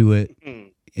do it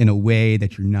in a way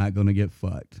that you're not going to get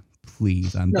fucked.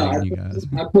 Please, I'm begging you guys.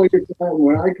 I play guitar.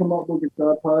 When I come up with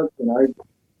guitar parts, and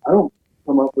I don't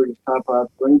come up with guitar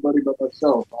parts for anybody but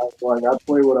myself. I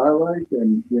play what I like,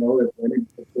 and you know, if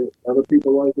other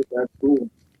people like it, that's cool.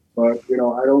 But you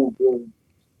know, I don't really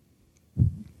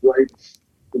write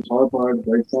guitar parts,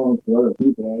 write songs for other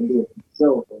people. I do it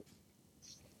myself. But,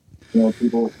 you know,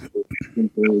 people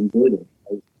think they enjoy it.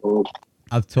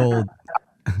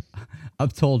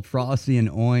 I've told Frosty and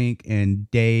Oink and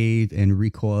Dave and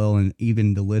Recoil and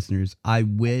even the listeners, I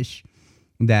wish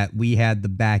that we had the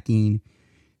backing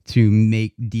to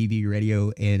make DV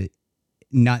Radio and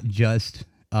not just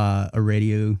a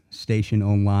radio station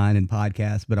online and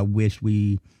podcast, but I wish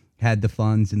we had the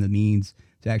funds and the means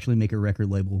to actually make a record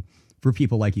label for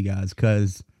people like you guys,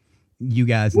 because you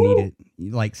guys need it.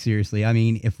 Like, seriously. I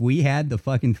mean, if we had the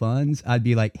fucking funds, I'd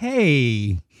be like,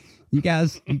 hey, you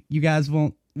guys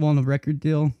want a record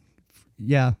deal?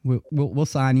 Yeah, we'll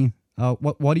sign you.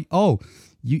 What do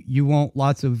you want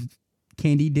lots of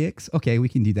candy dicks? Okay, we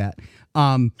can do that.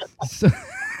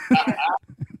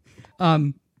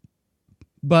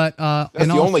 But that's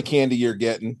the only candy you're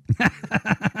getting.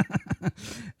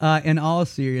 In all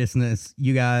seriousness,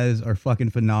 you guys are fucking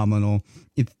phenomenal.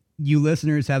 If you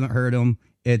listeners haven't heard them,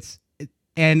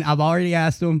 and I've already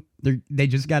asked them. They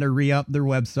just got to re-up their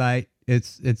website.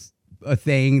 It's a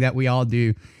thing that we all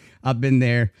do. I've been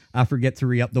there. I forget to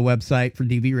re-up the website for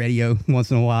DV Radio once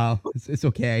in a while. It's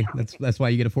okay. That's why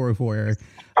you get a 404 error.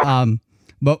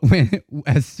 But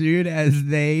as soon as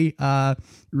they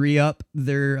re-up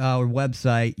their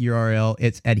website URL,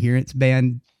 it's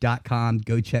adherenceband.com.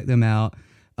 Go check them out.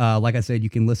 Like I said,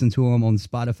 you can listen to them on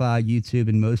Spotify, YouTube,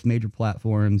 and most major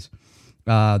platforms.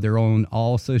 They're on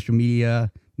all social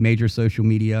media, major social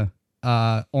media.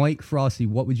 Oink, Frosty,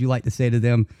 what would you like to say to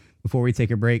them before we take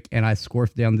a break and I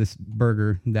scorf down this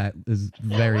burger that is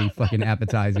very fucking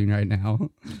appetizing right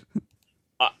now?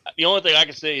 The only thing I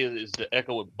can say is to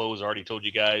echo what Bo's already told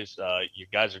you guys. You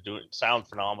guys are sound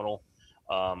phenomenal.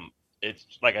 It's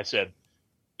like I said,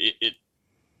 it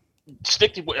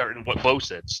stick to what Bo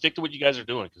said. Stick to what you guys are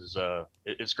doing, because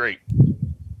it's great.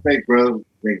 Thanks, bro.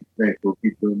 Thanks. We'll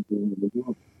keep doing what we're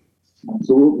doing.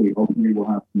 Absolutely. Hopefully, we'll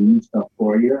have some new stuff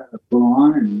for you to put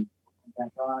on and back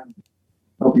on.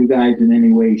 Help you guys in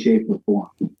any way, shape, or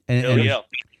form.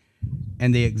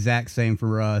 And the exact same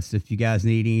for us. If you guys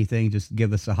need anything, just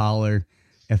give us a holler.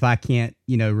 If I can't,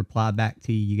 reply back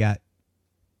to you, you got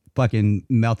fucking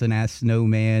melting ass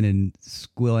snowman and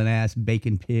squealing ass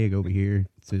bacon pig over here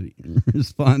to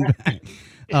respond back.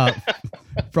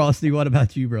 Frosty, what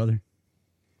about you, brother?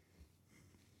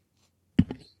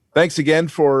 Thanks again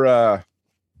for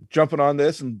jumping on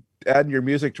this and adding your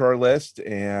music to our list,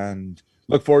 and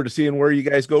look forward to seeing where you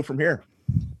guys go from here.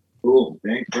 Cool.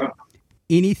 Thanks, bro.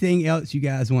 Anything else you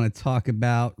guys want to talk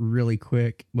about really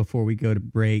quick before we go to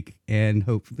break? And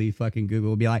hopefully fucking Google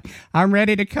will be like, I'm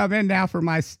ready to come in now for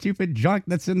my stupid junk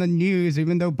that's in the news,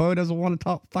 even though Bo doesn't want to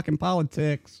talk fucking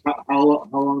politics. How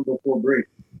long before break?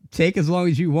 Take as long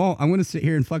as you want. I'm going to sit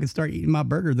here and fucking start eating my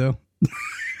burger, though.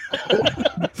 Yeah.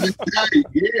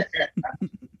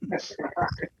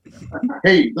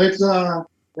 Hey, let's talk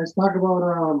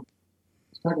about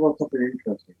something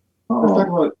interesting. Let's talk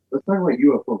about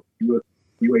UFOs,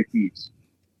 UAPs.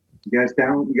 You guys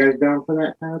down for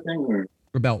that kind of thing, or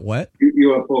about what?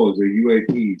 UFOs or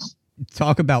UAPs?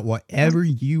 Talk about whatever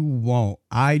you want.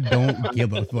 I don't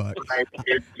give a fuck.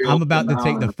 I'm about to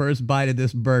take the first bite of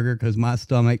this burger because my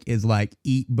stomach is like,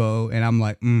 eat Bo, and I'm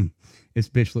like, this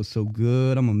bitch looks so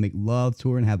good. I'm gonna make love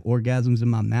to her and have orgasms in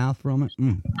my mouth from it.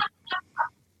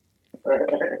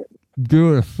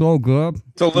 Dude, it's so good.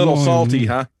 It's a little salty,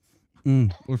 huh?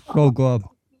 It's so good.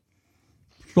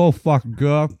 So fucking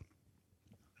good.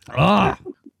 Better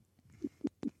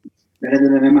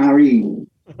than an MRE.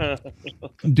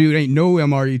 Dude, ain't no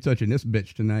MRE touching this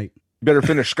bitch tonight. Better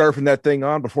finish scarfing that thing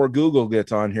on before Google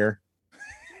gets on here.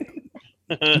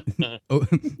 Oh,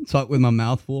 talk with my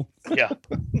mouth full. Yeah.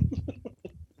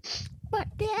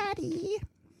 But daddy.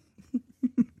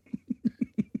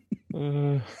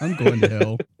 I'm going to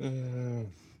hell.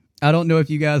 I don't know if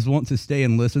you guys want to stay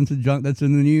and listen to junk that's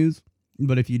in the news,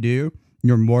 but if you do,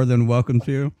 you're more than welcome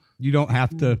to. You don't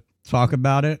have to talk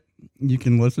about it. You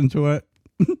can listen to it.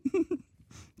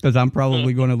 Because I'm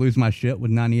probably going to lose my shit with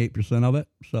 98% of it.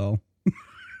 So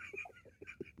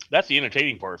that's the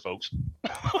entertaining part, folks.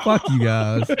 Fuck you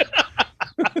guys.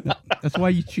 That's why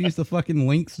you choose the fucking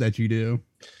links that you do.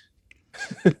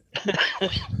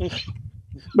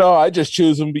 No, I just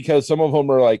choose them because some of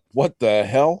them are like, what the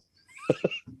hell?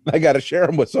 I got to share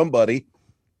them with somebody.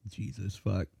 Jesus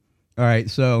fuck. All right,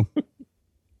 so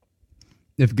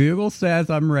if Google says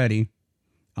I'm ready,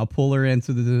 I'll pull her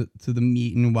into the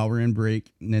meeting while we're in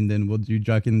break, and then we'll do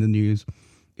junk in the news.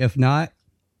 If not,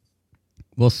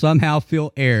 we'll somehow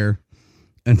fill air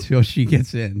until she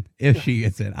gets in. If she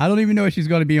gets in, I don't even know if she's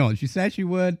going to be on. She said she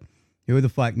would. Who the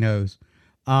fuck knows?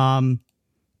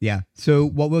 Yeah. So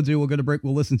what we'll do, we'll go to break.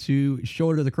 We'll listen to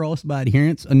 "Shoulder to the Cross" by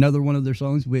Adherence, another one of their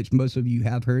songs, which most of you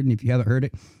have heard, and if you haven't heard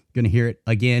it, you're going to hear it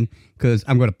again because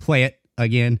I'm going to play it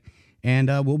again. And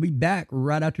we'll be back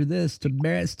right after this to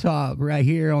Barrett's Talk right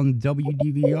here on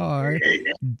WDVR,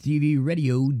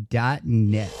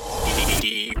 DVRadio.net.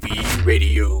 DV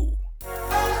Radio.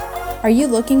 Are you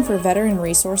looking for veteran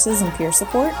resources and peer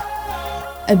support?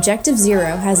 Objective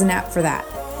Zero has an app for that.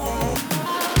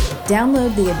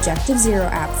 Download the Objective Zero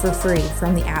app for free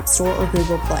from the App Store or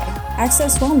Google Play.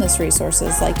 Access wellness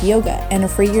resources like yoga and a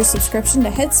free year subscription to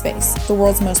Headspace, the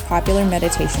world's most popular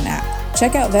meditation app.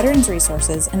 Check out veterans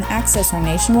resources and access our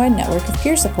nationwide network of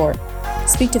peer support.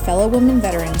 Speak to fellow women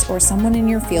veterans or someone in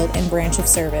your field and branch of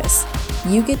service.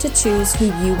 You get to choose who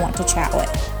you want to chat with.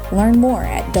 Learn more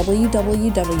at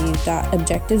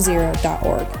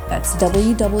www.objectivezero.org. That's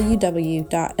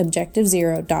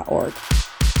www.objectivezero.org.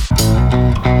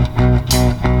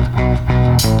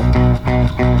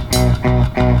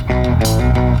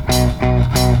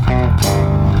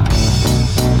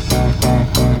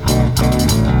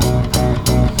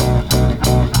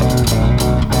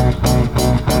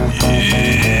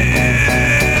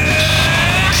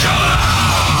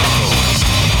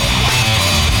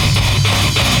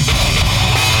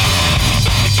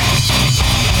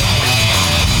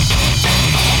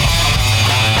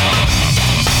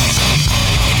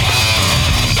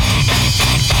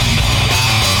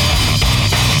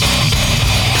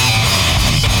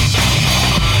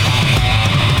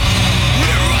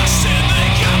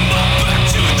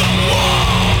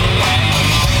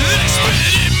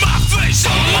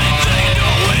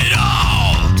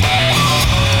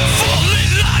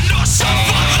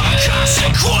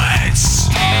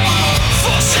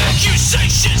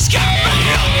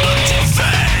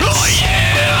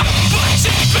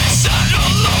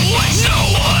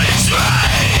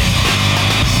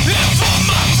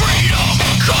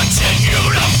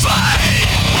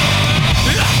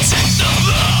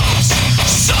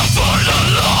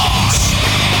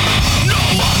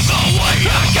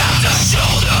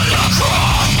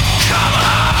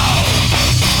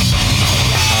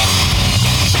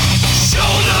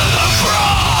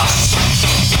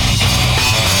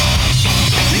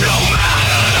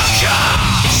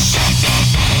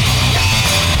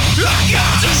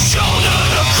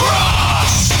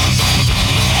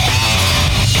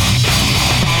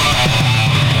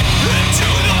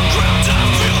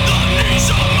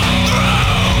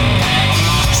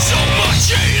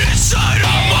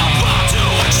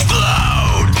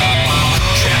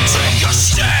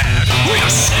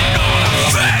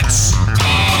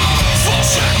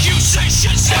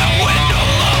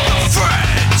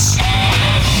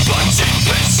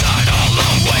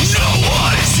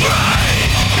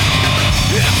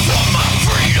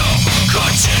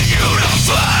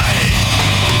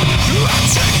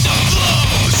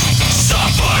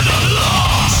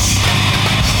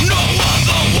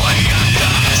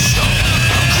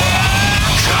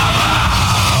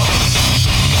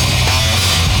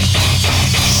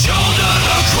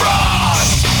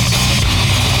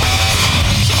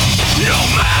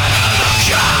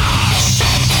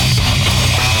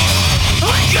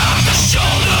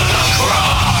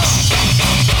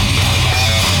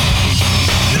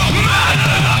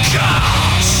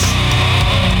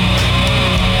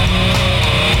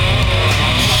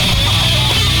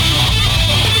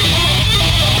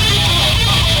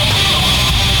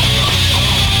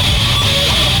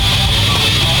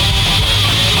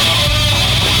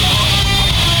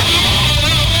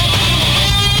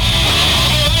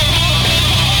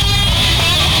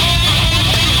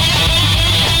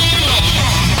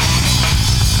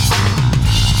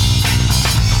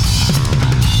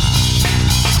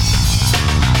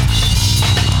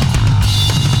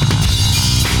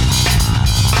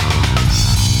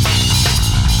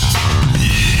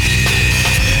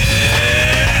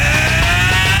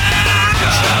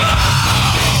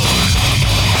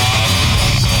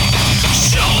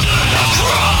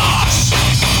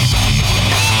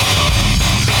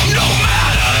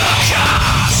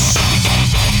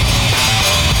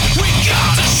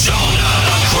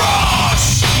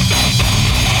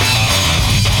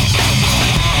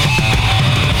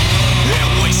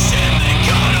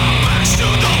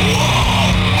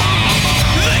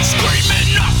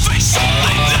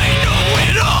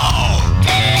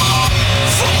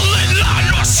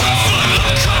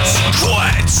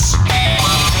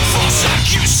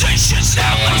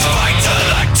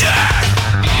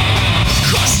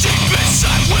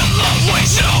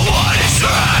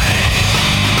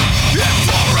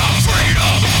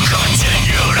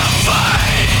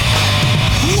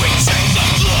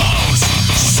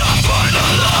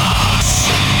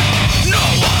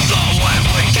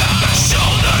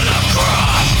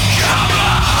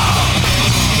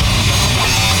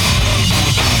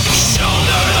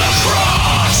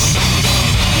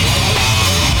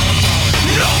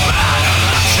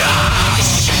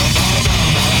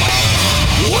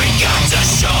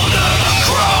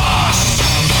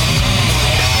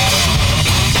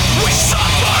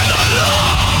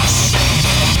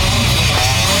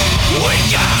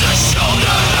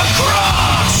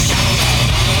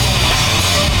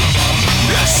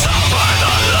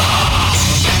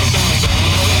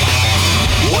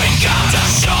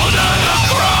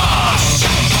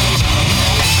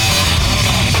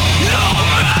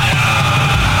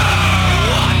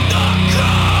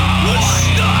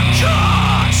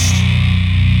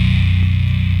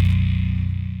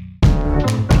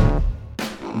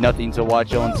 Nothing to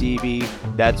watch on TV?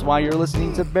 That's why you're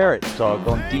listening to Barrett's Talk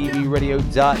on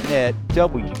DVRadio.net,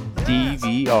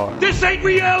 WDVR. This ain't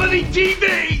reality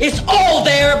TV! It's all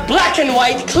there, black and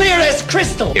white, clear as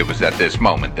crystal! It was at this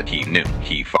moment that he knew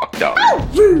he fucked up.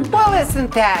 Well,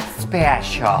 isn't that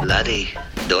special? Laddie,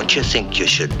 don't you think you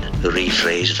should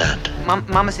rephrase that?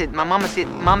 Mama said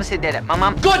that. My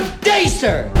mom. Good day,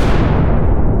 sir!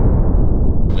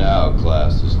 Now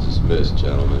class is dismissed,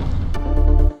 gentlemen.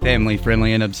 Family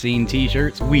friendly and obscene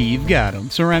t-shirts, we've got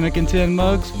them. Ceramic and tin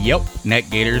mugs, yep. Neck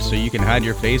gaiters so you can hide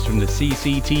your face from the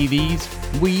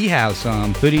CCTVs, we have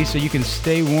some. Hoodies so you can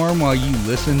stay warm while you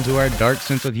listen to our dark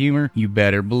sense of humor, you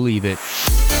better believe it.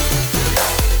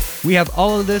 We have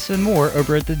all of this and more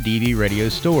over at the DV Radio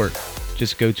store.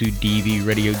 Just go to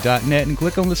dvradio.net and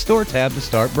click on the store tab to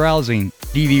start browsing.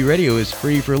 DV Radio is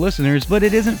free for listeners, but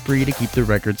it isn't free to keep the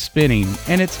record spinning,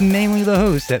 and it's mainly the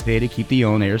hosts that pay to keep the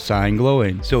on-air sign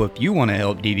glowing. So if you want to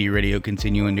help DV Radio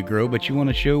continuing to grow, but you want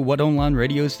to show what online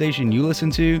radio station you listen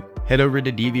to, head over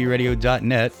to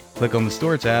dvradio.net, click on the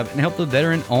store tab, and help the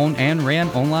veteran-owned and ran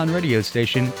online radio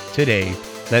station today.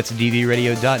 That's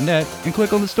dvradio.net, and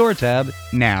click on the store tab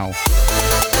now.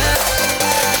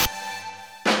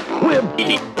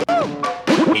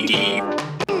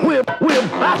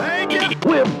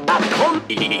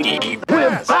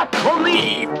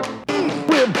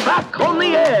 We're back on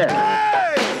the air.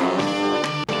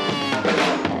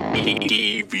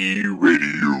 DV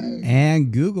Radio.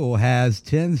 And Google has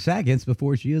 10 seconds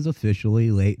before she is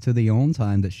officially late to the on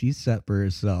time that she's set for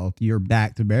herself. You're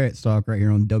back to Barrett's Talk right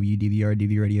here on WDVR,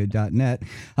 DVRadio.net.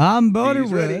 I'm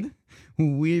Bonerwood.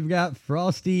 We've got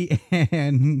Frosty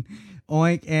and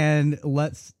Oink, and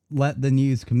let's let the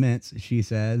news commence, she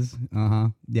says.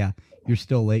 Yeah, you're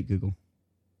still late, Google.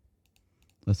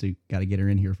 Let's see. Got to get her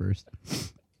in here first.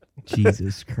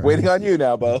 Jesus Christ. Waiting on you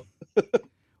now, Bo.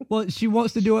 Well, she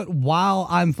wants to do it while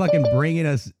I'm fucking bringing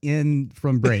us in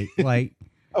from break. Like,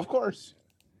 of course.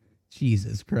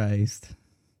 Jesus Christ.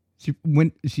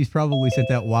 She's probably sent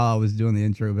that while I was doing the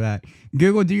intro back.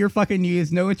 Google, do your fucking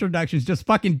news. No introductions. Just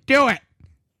fucking do it.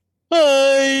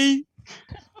 Hi.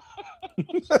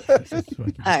 All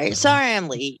right. Sorry I'm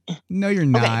late. No, you're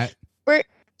not. Okay.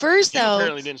 First, You though.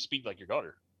 apparently didn't speak like your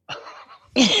daughter.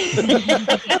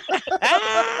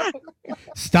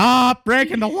 Stop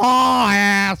breaking the law,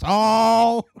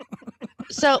 asshole.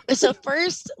 So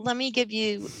first, let me give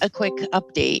you a quick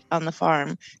update on the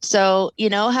farm. So, you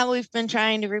know how we've been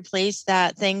trying to replace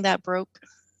that thing that broke?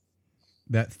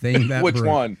 That thing that Which broke.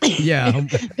 one? Yeah.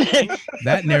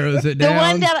 That narrows it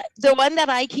down. The one that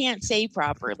I can't say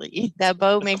properly. That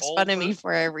Bo makes fun of me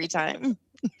for every time.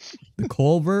 The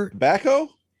culvert? Backhoe?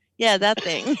 Yeah, that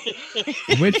thing.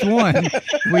 Which one?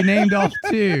 We named off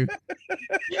two.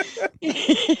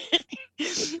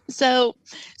 So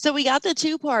we got the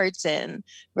two parts in,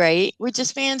 right? Which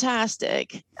is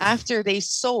fantastic. After they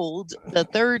sold the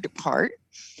third part,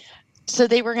 so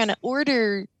they were going to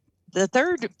order the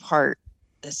third part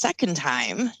the second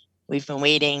time. We've been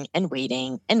waiting and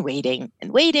waiting and waiting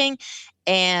and waiting,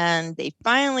 and they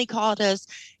finally called us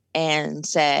and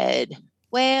said,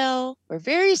 well, we're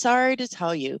very sorry to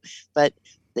tell you, but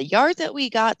the yard that we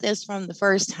got this from the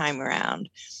first time around,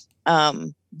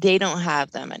 they don't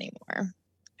have them anymore.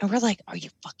 And we're like, are you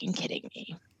fucking kidding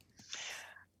me?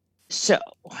 So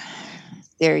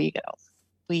there you go.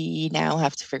 We now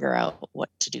have to figure out what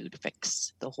to do to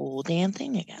fix the whole damn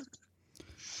thing again.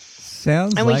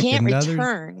 Sounds and like we can't another,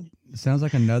 return. Sounds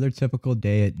like another typical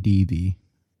day at DV.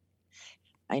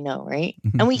 I know, right?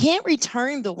 And we can't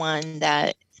return the one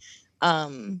that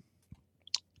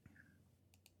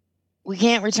we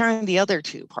can't return the other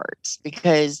two parts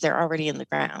because they're already in the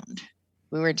ground.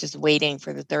 We were just waiting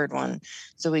for the third one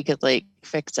so we could like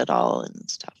fix it all and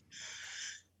stuff.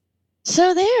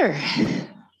 So there's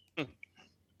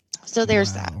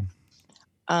that.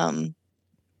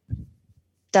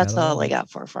 That's Hello. all I got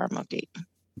for a farm update.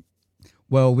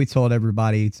 Well, we told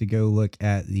everybody to go look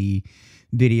at the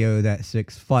video that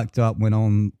Six fucked up, went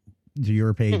on to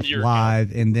your page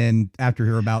live, and then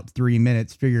after about 3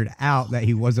 minutes figured out that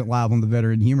he wasn't live on the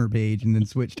Veteran Humor page, and then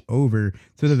switched over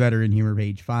to the Veteran Humor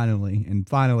page finally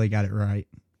got it right.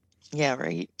 Yeah,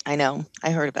 right. I know.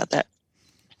 I heard about that.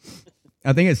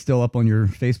 I think it's still up on your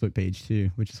Facebook page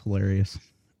too, which is hilarious.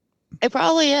 It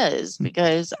probably is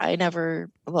because I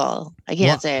can't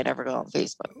say I never go on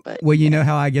Facebook, but well, you know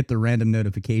how I get the random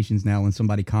notifications now when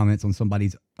somebody comments on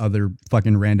somebody's other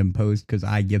fucking random post because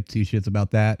I give two shits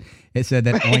about that. It said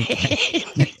that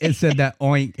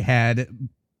Oink had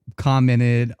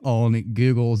commented on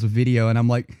Google's video, and I'm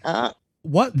like,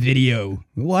 what video?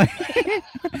 What?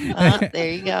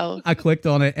 There you go. I clicked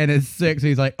on it and it's 6.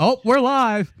 He's like, oh, we're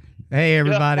live. Hey,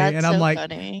 everybody. That's and I'm so like,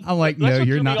 funny. no, what you're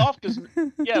threw me not. off, 'cause,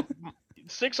 yeah,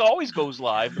 6 always goes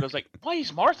live, but I was like, why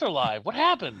is Martha live? What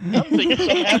happened? I'm thinking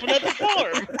something happened at the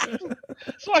farm.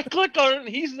 So I click on it, and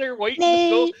he's there waiting to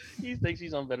go. He thinks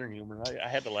he's on Veteran Humor. I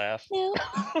had to laugh.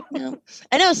 No.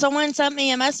 I know someone sent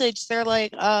me a message. They're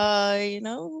like,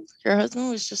 your husband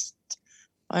was just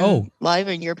live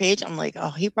on your page. I'm like,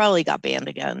 he probably got banned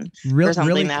again for something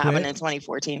really that quick. happened in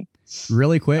 2014.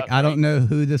 Really quick, I don't know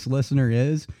who this listener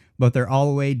is, but they're all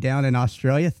the way down in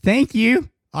Australia. Thank you,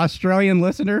 Australian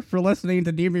listener, for listening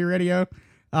to DB Radio.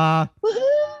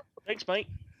 Thanks, mate.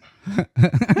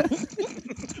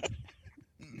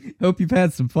 Hope you've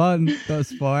had some fun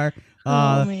thus far.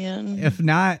 Oh, man. If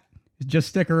not, just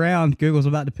stick around. Google's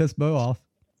about to piss Bo off.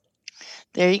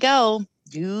 There you go.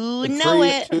 You know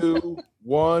it. 3, 2,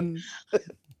 1.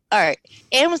 All right.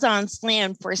 Amazon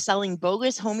slammed for selling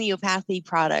bogus homeopathy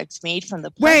products made from the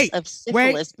pus of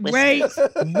syphilis blisters.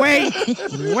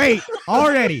 Wait.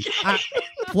 Already.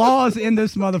 Flaws in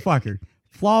this motherfucker.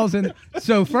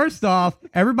 So first off,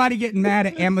 everybody getting mad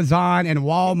at Amazon and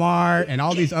Walmart and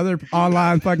all these other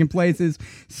online fucking places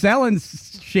selling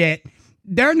shit.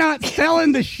 They're not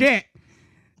selling the shit.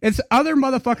 It's other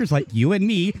motherfuckers like you and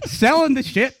me selling the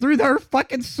shit through their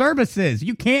fucking services.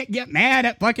 You can't get mad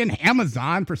at fucking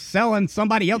Amazon for selling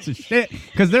somebody else's shit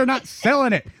because they're not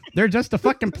selling it. They're just a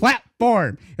fucking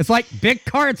platform. It's like Big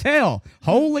Cartel.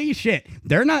 Holy shit.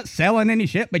 They're not selling any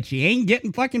shit, but you ain't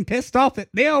getting fucking pissed off at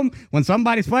them when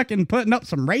somebody's fucking putting up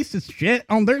some racist shit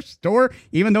on their store,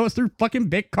 even though it's through fucking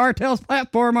Big Cartel's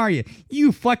platform, are you?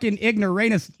 You fucking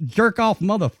ignoramus jerk-off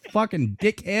motherfucking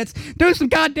dickheads. Do some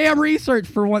goddamn research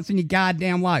for once in your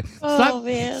goddamn life.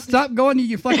 Stop going to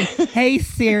your fucking, hey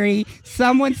Siri,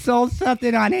 someone sold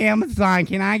something on Amazon.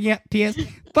 Can I get pissed?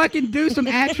 Fucking do some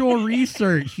actual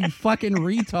research, you fucking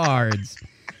retards.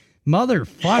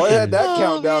 Motherfucker. I had that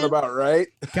countdown about right.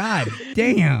 God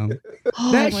damn.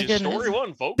 Oh my goodness. Story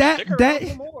 1, folks. That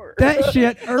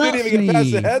shit I irks didn't even me. get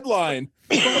past the headline.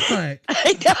 I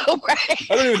know, right?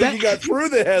 I don't even think you got through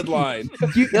the headline.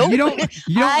 You don't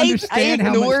understand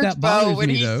how much that bothers when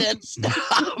me, he though. said stop.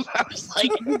 I was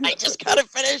like, I just gotta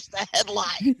finish the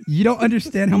headline. You don't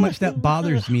understand how much that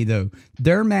bothers me, though.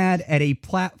 They're mad at a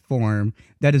platform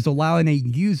that is allowing a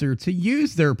user to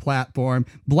use their platform,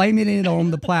 blaming it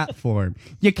on the platform.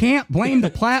 You can't blame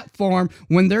the platform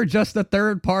when they're just a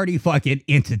third-party fucking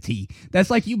entity.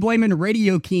 That's like you blaming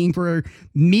Radio King for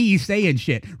me saying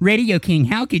shit. Radio King,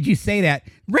 how could you say that?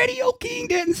 Radio King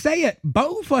didn't say it.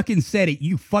 Bo fucking said it,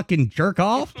 you fucking jerk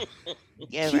off.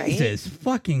 Yeah, Jesus,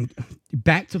 fucking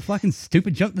back to fucking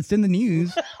stupid junk that's in the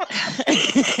news.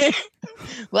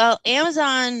 Well,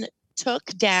 Amazon took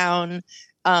down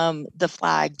the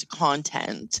flagged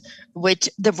content, which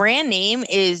the brand name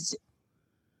is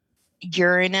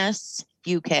Uranus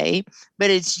UK,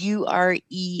 but it's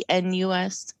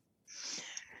URENUS.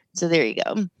 So there you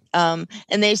go. And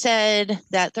they said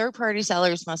that third-party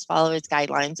sellers must follow its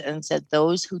guidelines, and said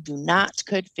those who do not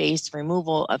could face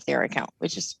removal of their account,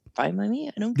 which is fine by me.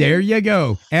 I don't care. There you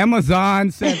go. Amazon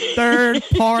said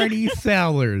third-party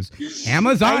sellers.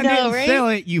 Amazon didn't sell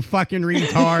it, you fucking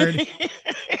retard.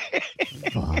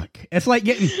 Fuck. It's like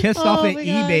getting pissed off at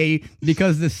eBay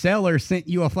because the seller sent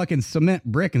you a fucking cement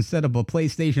brick instead of a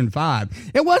PlayStation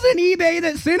 5. It wasn't eBay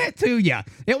that sent it to you.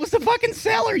 It was the fucking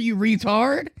seller, you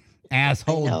retard.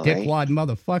 Asshole dickwad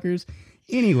motherfuckers.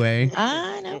 Anyway.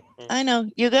 I know.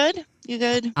 You good? You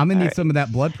good? I'm gonna need some of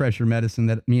that blood pressure medicine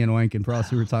that me and Oink and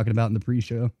Frosty were talking about in the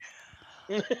pre-show.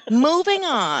 Moving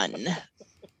on.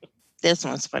 This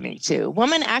one's funny too.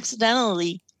 Woman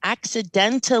accidentally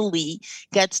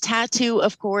gets tattoo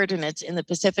of coordinates in the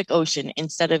Pacific Ocean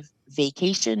instead of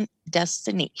vacation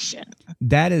destination.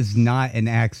 That is not an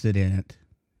accident.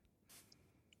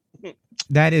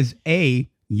 That is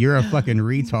you're a fucking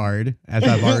retard, as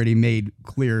I've already made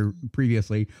clear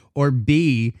previously, or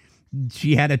B,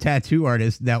 she had a tattoo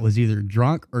artist that was either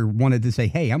drunk or wanted to say,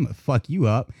 hey, I'm going to fuck you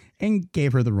up, and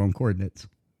gave her the wrong coordinates.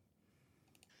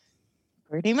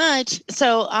 Pretty much.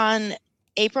 So on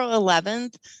April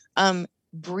 11th,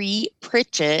 Bree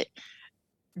Pritchett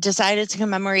decided to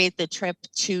commemorate the trip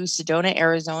to Sedona,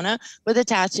 Arizona with a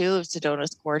tattoo of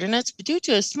Sedona's coordinates, but due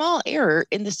to a small error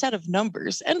in the set of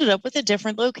numbers, ended up with a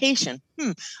different location.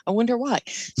 I wonder why.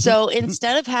 So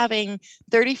instead of having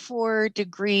 34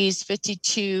 degrees,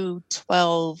 52,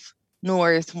 12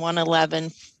 north, 111,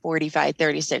 45,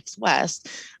 36 west,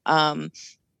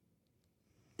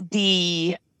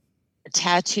 the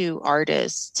tattoo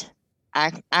artist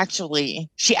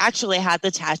she actually had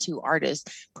the tattoo artist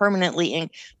permanently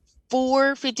ink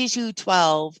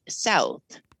 45212 south,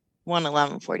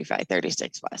 11145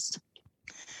 36 west.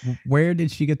 Where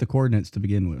did she get the coordinates to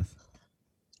begin with?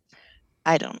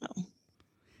 I don't know.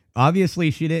 Obviously,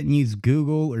 she didn't use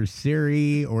Google or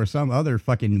Siri or some other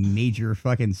fucking major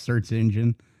fucking search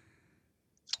engine.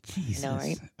 Jesus. No,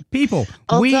 right? People,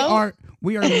 we are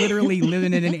literally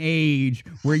living in an age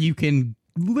where you can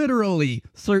literally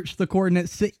search the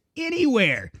coordinates to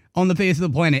anywhere on the face of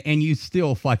the planet and you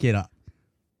still fuck it up.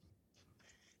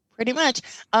 Pretty much.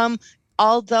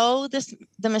 Although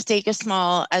the mistake is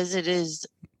small, as it is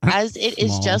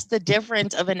just the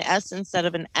difference of an S instead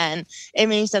of an N, it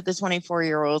means that the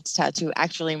 24-year-old's tattoo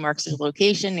actually marks his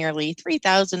location nearly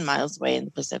 3,000 miles away in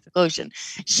the Pacific Ocean.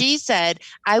 She said,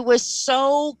 "I was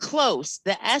so close.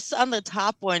 The S on the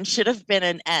top one should have been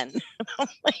an N." I'm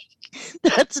like,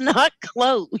 that's not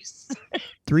close.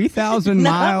 3,000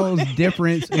 miles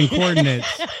difference in coordinates.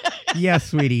 Yes,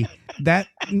 sweetie. That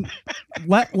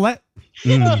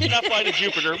You're not flying to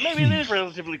Jupiter. Maybe it is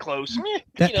relatively close.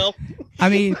 That- You know. I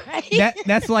mean,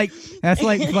 that's like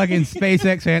fucking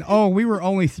SpaceX saying, "Oh, we were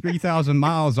only 3,000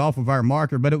 miles off of our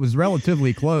marker, but it was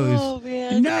relatively close." Oh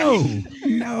man. No.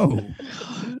 No.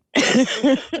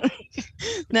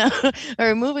 All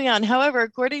right, moving on. However,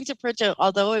 according to Pritchett,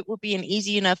 although it will be an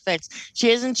easy enough fix, she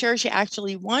isn't sure she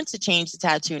actually wants to change the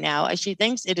tattoo now, as she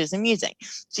thinks it is amusing.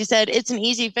 She said, "It's an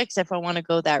easy fix if I want to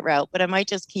go that route, but I might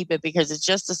just keep it because it's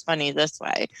just as funny this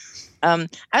way."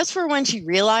 As for when she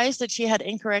realized that she had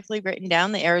incorrectly written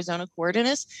down the Arizona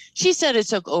coordinates, she said it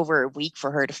took over a week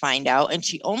for her to find out, and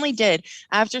she only did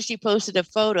after she posted a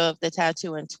photo of the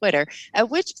tattoo on Twitter, at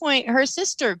which point her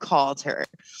sister called her.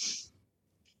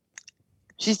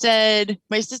 She said,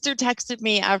 "My sister texted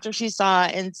me after she saw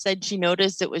it and said she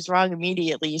noticed it was wrong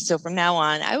immediately. So from now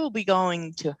on, I will be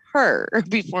going to her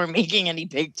before making any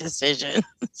big decisions."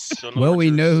 So Well, we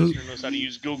know. Sister knows how to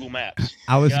use Google Maps.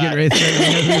 I was Got getting ready to it.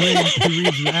 say, we know who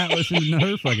reads the atlas in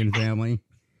her fucking family.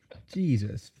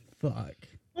 Jesus fuck.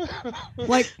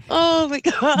 Like, oh my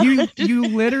god, you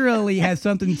literally had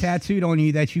something tattooed on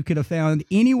you that you could have found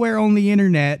anywhere on the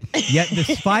internet, yet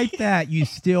despite that, you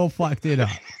still fucked it up.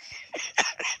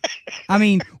 I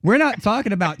mean, we're not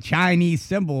talking about Chinese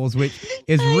symbols, which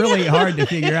is really hard to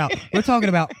figure out. We're talking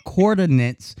about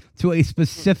coordinates to a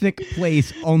specific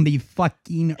place on the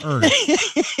fucking earth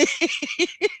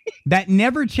that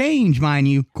never change, mind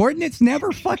you. Coordinates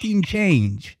never fucking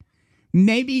change.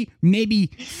 Maybe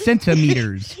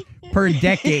centimeters per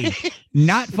decade,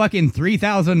 not fucking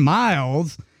 3,000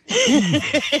 miles. Jesus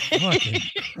fucking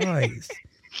Christ.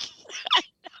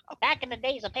 Back in the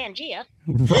days of Pangea.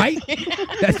 Right?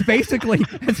 That's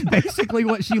basically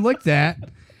what she looked at.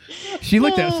 She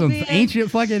looked at some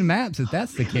ancient fucking maps, if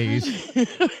that's the case.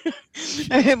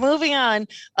 All right, moving on.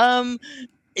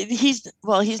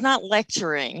 He's not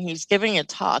lecturing, he's giving a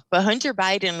talk, but Hunter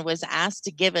Biden was asked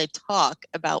to give a talk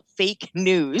about fake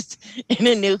news in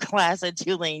a new class at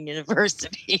Tulane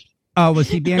University. Was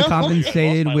he being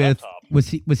compensated with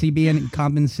was he being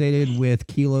compensated with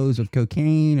kilos of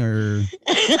cocaine or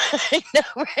I know,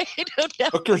 right? I don't know.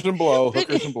 Hookers and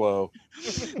blow.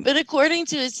 But according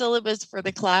to his syllabus for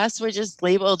the class, which is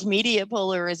labeled Media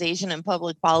Polarization and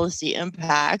Public Policy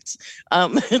Impacts,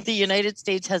 the United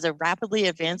States has a rapidly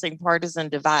advancing partisan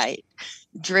divide,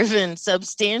 driven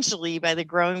substantially by the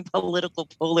growing political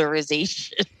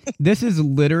polarization. This is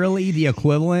literally the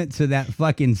equivalent to that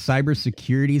fucking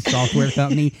cybersecurity software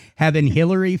company having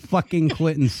Hillary fucking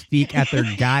Clinton speak at their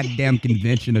goddamn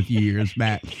convention a few years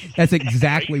back. That's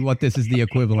exactly what this is the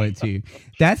equivalent to.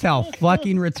 That's how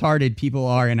fucking retarded people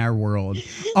are in our world.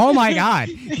 Oh my God,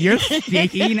 you're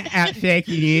speaking at fake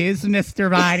news,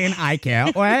 Mr. Biden. I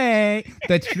can't wait.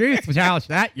 The truth shall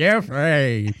set you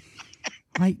free.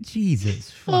 Like, Jesus.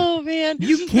 Fuck. Oh, man.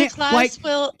 You can't,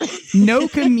 no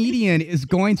comedian is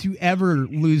going to ever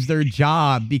lose their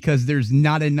job because there's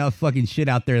not enough fucking shit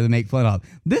out there to make fun of.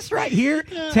 This right here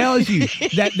tells you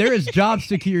that there is job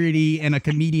security in a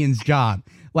comedian's job.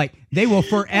 Like, they will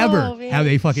forever have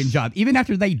a fucking job. Even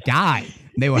after they die,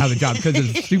 they will have a job because of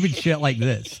stupid shit like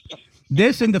this.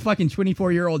 This and the fucking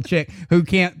 24-year-old chick who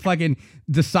can't fucking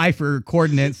decipher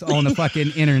coordinates on the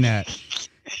fucking internet.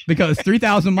 Because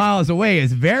 3,000 miles away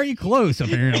is very close,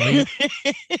 apparently.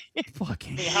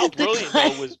 Fucking. I mean, how brilliant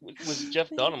though was Jeff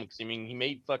Dunham? Because I mean, he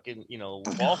made fucking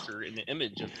Walter in the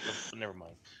image of never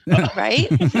mind. Right?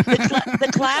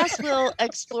 The class will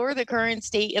explore the current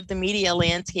state of the media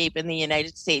landscape in the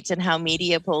United States and how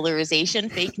media polarization,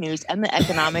 fake news, and the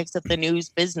economics of the news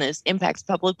business impacts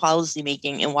public policy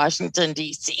making in Washington,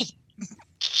 D.C.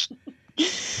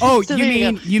 Oh, So you there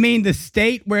you mean you mean the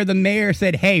state where the mayor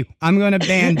said, "Hey, I'm going to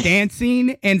ban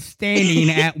dancing and standing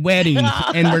at weddings,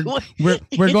 and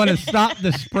we're going to stop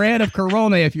the spread of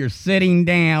corona if you're sitting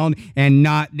down and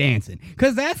not dancing."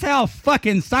 Because that's how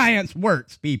fucking science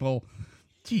works, people.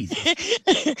 Jesus.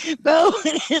 Bo,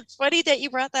 it's funny that you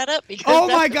brought that up because Oh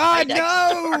that's my God, next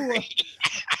no! story.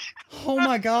 Oh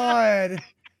my God.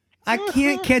 I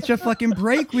can't catch a fucking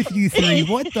break with you three.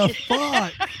 What the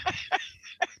fuck?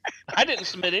 I didn't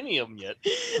submit any of them yet.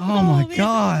 Oh my man.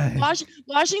 God.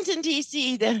 Washington,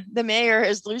 D.C., the mayor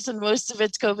has loosened most of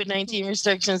its COVID-19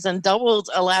 restrictions and doubled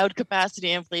allowed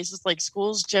capacity in places like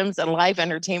schools, gyms, and live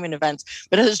entertainment events,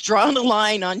 but has drawn a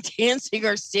line on dancing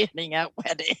or standing at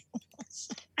weddings.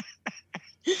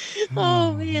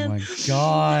 Oh man. My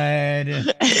God.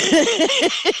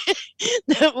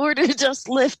 The order just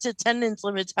lifts attendance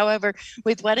limits. However,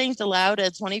 with weddings allowed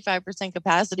at 25%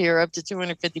 capacity or up to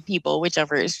 250 people,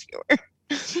 whichever is fewer.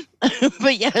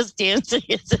 But yes, dancing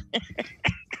is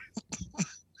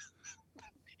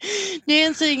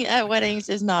dancing at weddings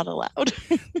is not allowed.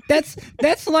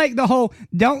 That's like the whole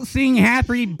don't sing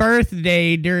happy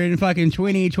birthday during fucking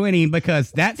 2020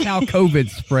 because that's how COVID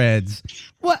spreads.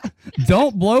 What?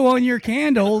 Don't blow on your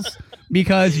candles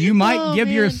because you might give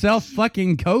yourself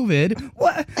fucking COVID.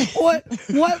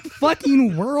 What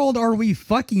fucking world are we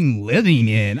fucking living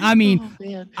in? I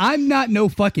mean, I'm not no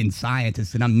fucking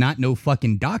scientist and I'm not no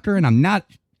fucking doctor and I'm not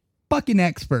fucking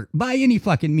expert by any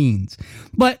fucking means.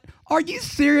 But are you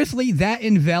seriously that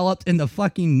enveloped in the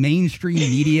fucking mainstream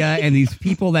media and these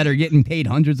people that are getting paid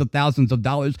hundreds of thousands of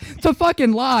dollars to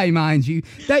fucking lie, mind you,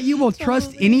 that you will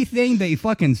trust anything they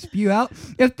fucking spew out?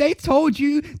 If they told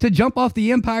you to jump off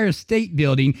the Empire State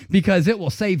Building because it will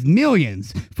save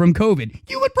millions from COVID,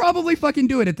 you would probably fucking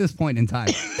do it at this point in time.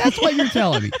 That's what you're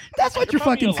telling me. That's what you're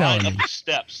fucking telling me. Up the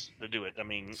steps to do it. I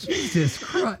mean, Jesus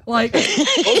Christ! Like,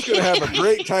 Bo's gonna have a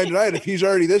great time tonight if he's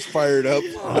already this fired up.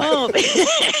 Oh.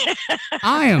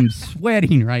 I am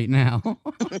sweating right now.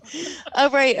 All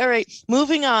right.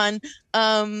 Moving on.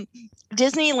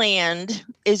 Disneyland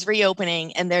is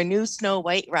reopening, and their new Snow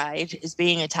White ride is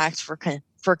being attacked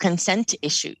for consent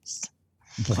issues.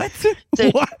 What? So,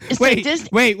 what? so Wait.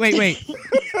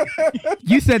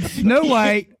 You said Snow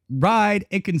White ride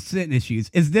and consent issues.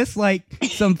 Is this like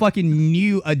some fucking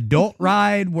new adult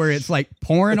ride where it's like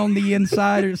porn on the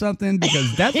inside or something?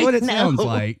 Because that's what it sounds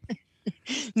like.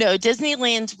 No,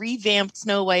 Disneyland's revamped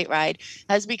Snow White ride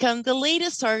has become the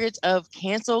latest target of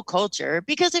cancel culture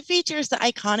because it features the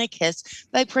iconic kiss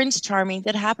by Prince Charming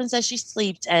that happens as she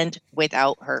sleeps and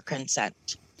without her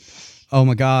consent. Oh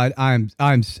my God, I'm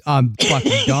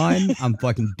fucking done. I'm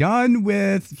fucking done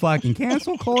with fucking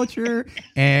cancel culture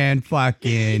and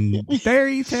fucking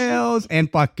fairy tales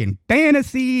and fucking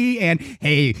fantasy and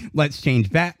hey, let's change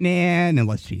Batman and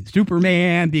let's change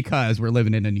Superman because we're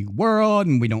living in a new world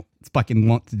and we don't fucking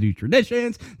want to do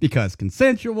traditions because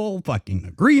consensual fucking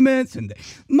agreements and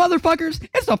motherfuckers,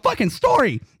 it's a fucking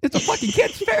story. It's a fucking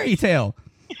kid's fairy tale.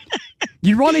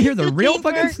 You want to hear the real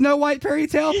fucking Snow White fairy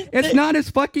tale? It's not as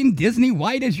fucking Disney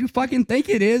white as you fucking think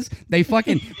it is. They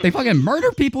fucking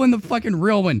murder people in the fucking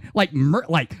real one. Like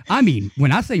I mean,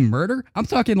 when I say murder, I'm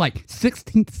talking like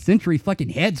 16th century fucking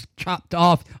heads chopped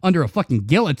off under a fucking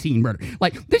guillotine murder.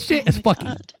 Like this shit is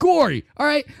fucking gory. All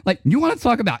right, like you want to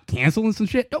talk about canceling some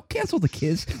shit? Don't cancel the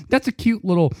kids. That's a cute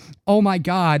little. Oh my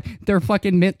God, they're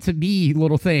fucking meant to be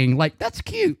little thing. Like that's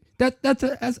cute.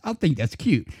 I think that's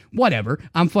cute. Whatever.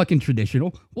 I'm fucking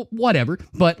traditional. Whatever.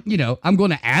 But, you know, I'm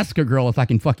going to ask a girl if I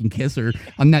can fucking kiss her.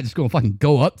 I'm not just going to fucking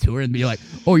go up to her and be like,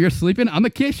 oh, you're sleeping? I'm going to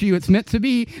kiss you. It's meant to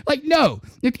be. Like, no.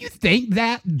 If you think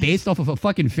that based off of a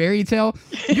fucking fairy tale,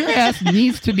 your ass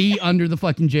needs to be under the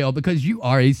fucking jail because you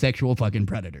are a sexual fucking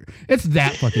predator. It's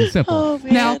that fucking simple. Oh,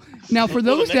 man. Now, for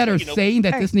those that are saying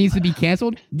that this needs to be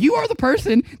canceled, you are the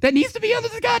person that needs to be under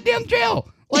the goddamn jail.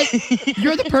 Like,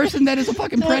 you're the person that is a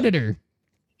fucking predator.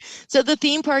 So the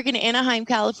theme park in Anaheim,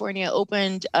 California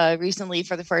opened recently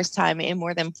for the first time in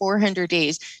more than 400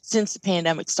 days since the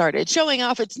pandemic started, showing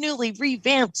off its newly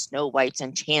revamped Snow White's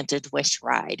Enchanted Wish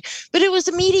ride. But it was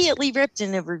immediately ripped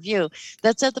in a review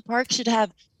that said the park should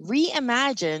have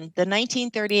reimagined the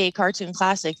 1938 cartoon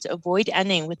classic to avoid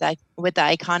ending with the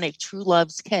iconic True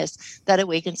Love's kiss that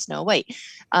awakened Snow White.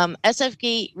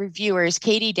 SFGate reviewers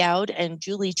Katie Dowd and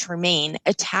Julie Tremaine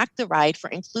attacked the ride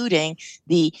for including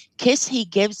the kiss he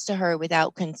gives to her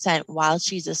without consent while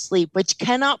she's asleep, which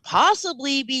cannot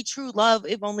possibly be true love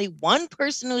if only one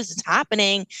person knows it's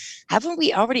happening. Haven't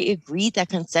we already agreed that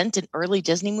consent in early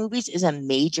Disney movies is a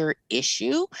major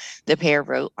issue? The pair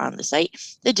wrote on the site,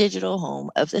 the digital home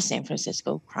of the San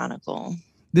Francisco Chronicle.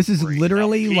 This is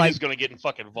literally Pete like, is gonna get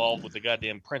fucking involved with the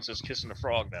goddamn princess kissing the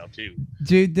frog now too.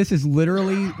 dude, this is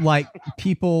literally like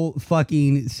people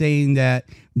fucking saying that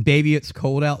Baby It's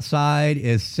Cold Outside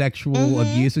is sexual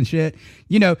abuse and shit.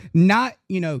 Not,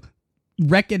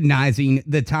 recognizing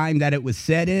the time that it was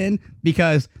set in,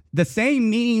 because the same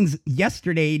means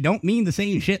yesterday don't mean the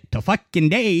same shit to fucking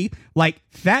day. Like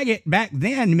faggot back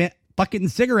then meant fucking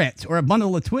cigarettes or a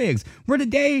bundle of twigs, where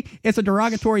today it's a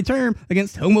derogatory term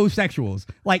against homosexuals.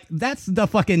 Like, that's the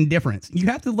fucking difference. You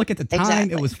have to look at the time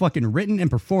it was fucking written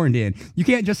and performed in. You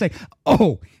can't just say,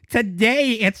 oh,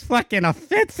 today it's fucking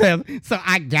offensive, so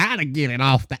I gotta get it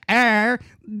off the air.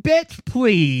 Bitch,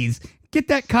 please get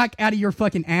that cock out of your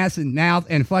fucking ass and mouth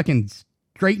and fucking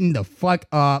straighten the fuck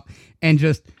up and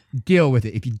just deal with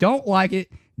it. If you don't like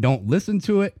it, don't listen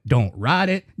to it. Don't write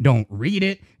it. Don't read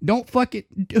it. Don't fuck it.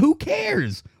 Who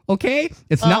cares? Okay?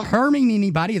 It's not harming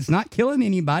anybody. It's not killing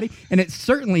anybody. And it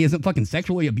certainly isn't fucking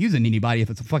sexually abusing anybody if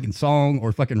it's a fucking song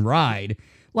or fucking ride.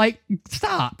 Like,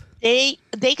 stop. They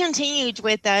continued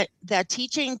with that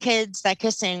teaching kids that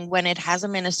kissing when it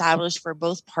hasn't been established for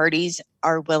both parties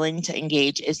are willing to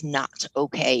engage is not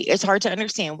okay. It's hard to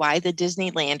understand why the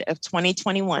Disneyland of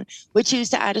 2021 would choose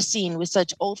to add a scene with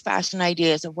such old-fashioned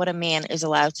ideas of what a man is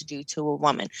allowed to do to a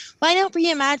woman. Why not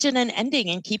reimagine an ending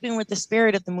in keeping with the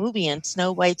spirit of the movie and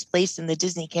Snow White's place in the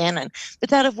Disney canon? But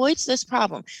that avoids this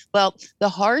problem. Well, the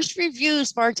harsh review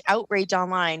sparked outrage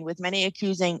online, with many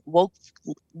accusing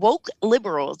woke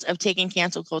liberals of taking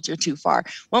cancel culture too far.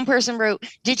 One person wrote,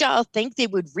 "Did y'all think they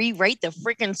would rewrite the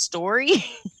freaking story?"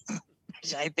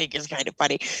 Which I think is kind of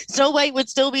funny. Snow White would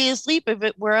still be asleep if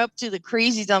it were up to the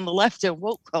crazies on the left of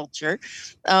woke culture.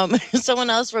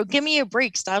 Someone else wrote, "Give me a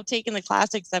break. Stop taking the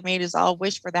classics that made us all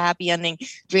wish for the happy ending,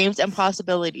 dreams and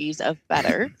possibilities of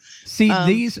better." See,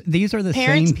 these are the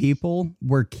same people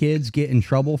where kids get in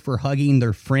trouble for hugging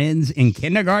their friends in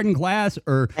kindergarten class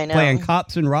or playing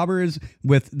cops and robbers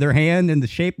with their hand in the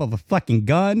shape of a fucking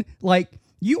gun. Like,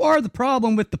 you are the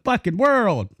problem with the fucking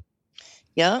world.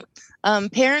 Yep.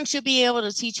 Parents should be able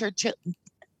to teach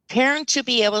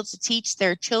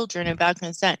their children about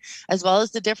consent, as well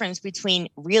as the difference between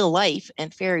real life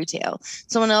and fairy tale.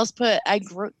 Someone else put,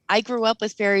 I grew up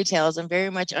with fairy tales and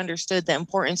very much understood the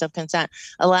importance of consent.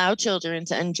 Allow children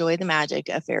to enjoy the magic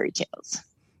of fairy tales.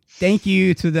 Thank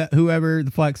you to whoever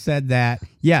the fuck said that.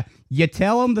 Yeah, you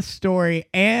tell them the story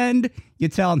and you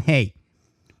tell them, hey,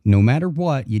 no matter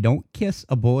what, you don't kiss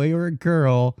a boy or a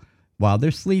girl while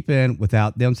they're sleeping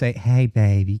without them saying, hey,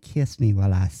 baby, kiss me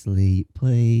while I sleep,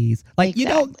 please. Like, you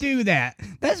don't do that.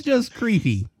 That's just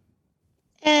creepy.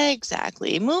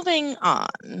 Exactly. Moving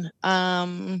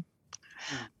on.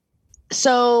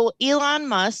 So Elon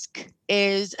Musk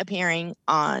is appearing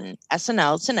on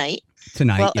SNL tonight.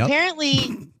 Well, yep.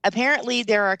 apparently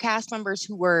there are cast members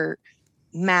who were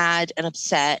mad and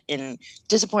upset and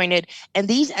disappointed, and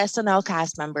these SNL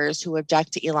cast members who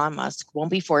object to Elon Musk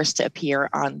won't be forced to appear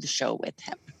on the show with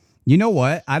him. You know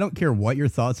what? I don't care what your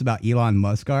thoughts about Elon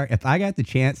Musk are. If I got the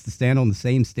chance to stand on the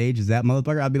same stage as that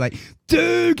motherfucker, I'd be like,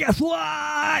 dude, guess what?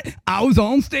 I was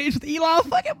on stage with Elon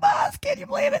fucking Musk. Can you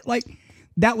believe it? Like,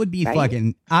 that would be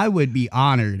fucking, I would be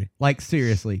honored. Like,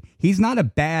 seriously. He's not a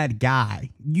bad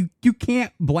guy. You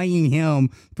can't blame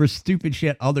him for stupid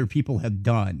shit other people have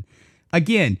done.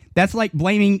 Again, that's like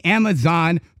blaming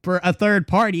Amazon for a third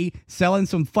party selling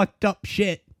some fucked up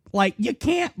shit. Like, you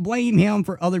can't blame him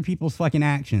for other people's fucking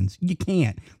actions. You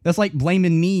can't. That's like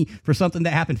blaming me for something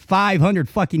that happened 500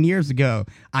 fucking years ago.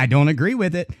 I don't agree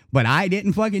with it, but I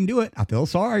didn't fucking do it. I feel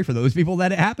sorry for those people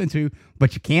that it happened to,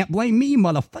 but you can't blame me,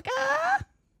 motherfucker.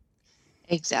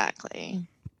 Exactly.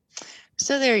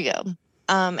 So there you go.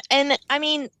 And I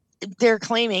mean, they're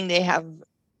claiming they have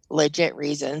legit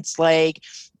reasons. Like,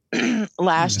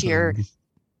 last year,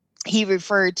 he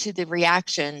referred to the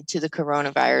reaction to the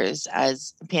coronavirus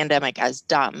as pandemic as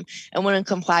dumb and wouldn't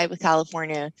comply with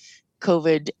California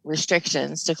COVID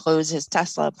restrictions to close his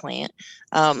Tesla plant.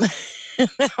 I'm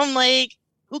like,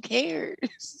 who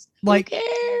cares? Like, who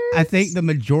cares? I think the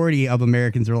majority of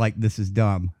Americans are like, this is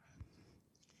dumb.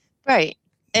 Right.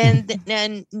 And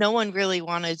then no one really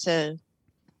wanted to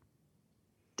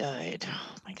died.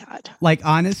 Oh my God. Like,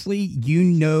 honestly, you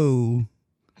know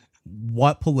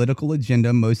what political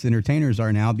agenda most entertainers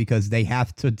are now because they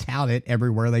have to tout it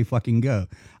everywhere they fucking go.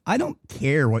 I don't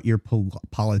care what your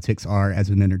politics are as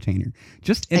an entertainer.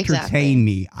 Just entertain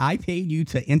me. I paid you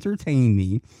to entertain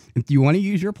me. If you want to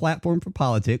use your platform for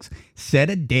politics, set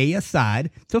a day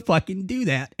aside to fucking do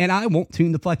that. And I won't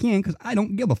tune the fuck in because I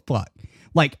don't give a fuck.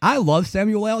 Like, I love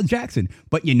Samuel L. Jackson,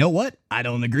 but you know what? I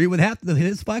don't agree with half of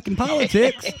his fucking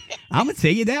politics. I'm going to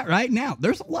tell you that right now.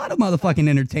 There's a lot of motherfucking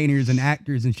entertainers and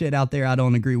actors and shit out there I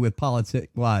don't agree with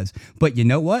politic-wise. But you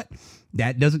know what?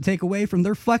 That doesn't take away from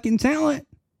their fucking talent.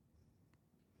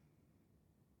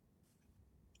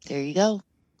 There you go.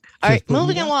 All right,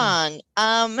 moving along.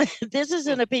 This is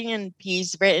an opinion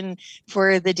piece written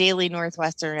for the Daily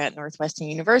Northwestern at Northwestern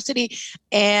University,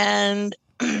 and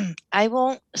I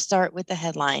won't start with the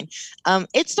headline.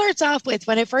 It starts off with,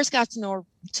 when I first got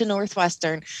to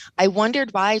Northwestern, I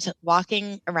wondered why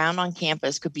walking around on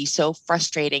campus could be so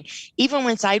frustrating. Even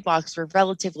when sidewalks were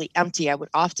relatively empty, I would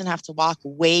often have to walk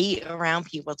way around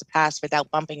people to pass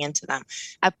without bumping into them.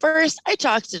 At first, I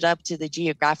chalked it up to the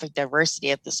geographic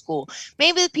diversity of the school.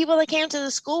 Maybe the people that came to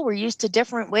the school were used to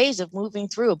different ways of moving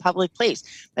through a public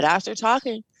place. But after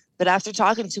talking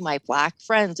to my Black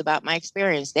friends about my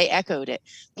experience, they echoed it.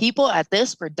 People at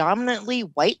this predominantly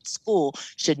white school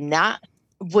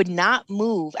would not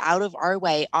move out of our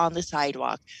way on the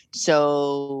sidewalk.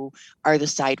 So are the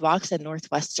sidewalks at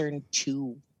Northwestern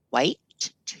too white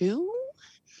too?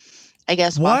 I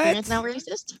guess walking is now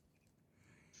racist.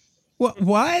 What?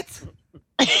 What?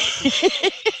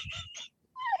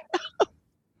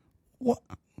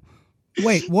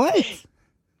 Wait, what?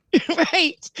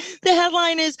 Right. The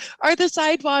headline is, are the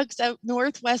sidewalks at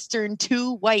Northwestern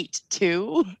too white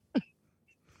too?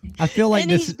 I feel like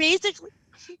and he's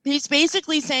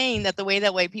basically saying that the way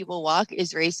that white people walk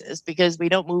is racist because we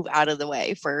don't move out of the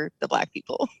way for the Black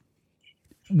people.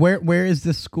 Where is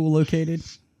this school located?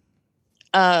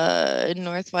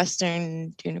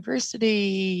 Northwestern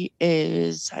University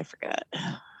is, I forgot.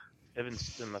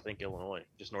 Evanston, I think, Illinois,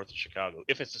 just north of Chicago,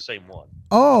 if it's the same one.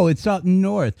 Oh, it's up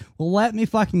north. Well, let me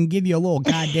fucking give you a little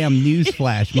goddamn news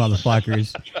flash,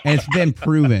 motherfuckers. And it's been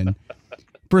proven.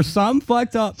 For some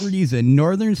fucked up reason,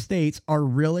 northern states are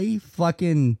really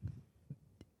fucking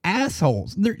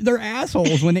assholes. They're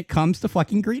assholes when it comes to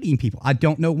fucking greeting people. I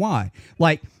don't know why.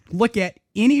 Like, look at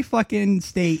any fucking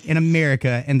state in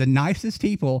America and the nicest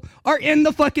people are in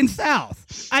the fucking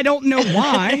South. I don't know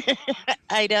why.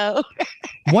 I know.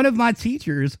 One of my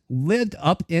teachers lived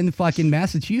up in fucking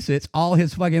Massachusetts all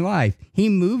his fucking life. He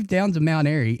moved down to Mount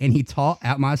Airy and he taught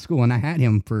at my school, and I had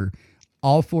him for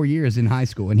all 4 years in high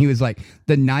school. And he was like,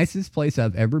 the nicest place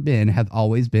I've ever been have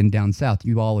always been down south.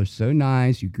 You all are so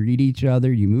nice. You greet each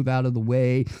other. You move out of the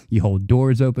way. You hold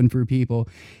doors open for people.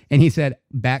 And he said,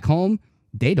 back home,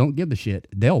 they don't give a shit.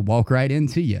 They'll walk right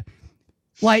into you.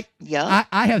 Like, yeah.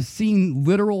 I have seen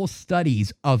literal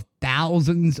studies of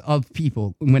thousands of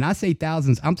people. When I say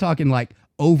thousands, I'm talking like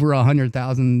over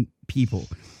 100,000 people.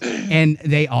 And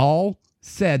they all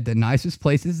said the nicest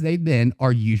places they've been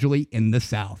are usually in the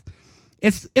South.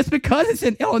 It's because it's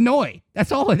in Illinois.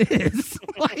 That's all it is.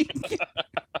 Like,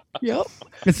 yep.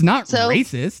 It's not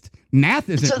racist. Math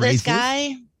isn't racist. So this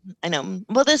guy, I know.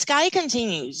 Well, this guy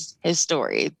continues his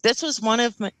story. This was one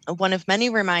of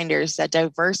many reminders that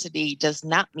diversity does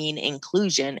not mean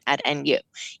inclusion at NU.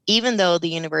 Even though the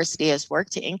university has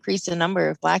worked to increase the number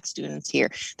of Black students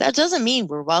here, that doesn't mean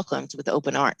we're welcomed with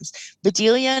open arms.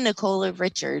 Bedelia Nicola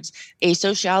Richards, a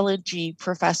sociology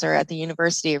professor at the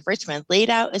University of Richmond,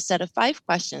 laid out a set of 5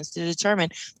 questions to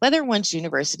determine whether one's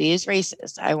university is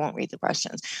racist. I won't read the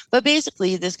questions, but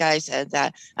basically this guy said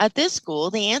that at this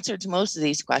school, the answer to most of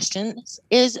these questions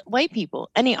is white people.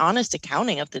 Any honest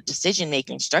accounting of the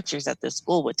decision-making structures at this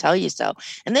school would tell you so.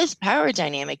 And this power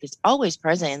dynamic is always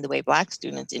present in the way Black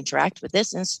students interact with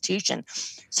this institution.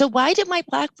 So why did my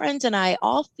Black friends and I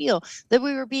all feel that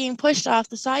we were being pushed off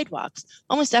the sidewalks?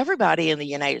 Almost everybody in the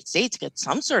United States gets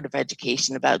some sort of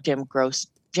education about Jim Crow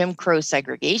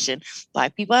segregation.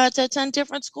 Black people had to attend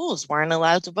different schools, weren't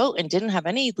allowed to vote, and didn't have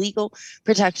any legal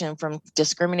protection from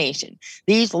discrimination.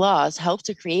 These laws helped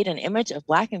to create an image of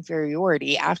Black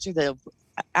inferiority after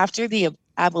the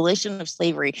abolition of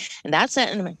slavery, and that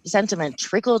sentiment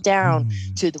trickled down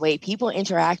to the way people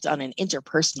interact on an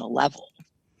interpersonal level.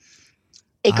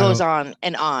 It goes on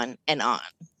and on and on.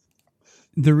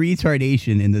 The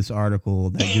retardation in this article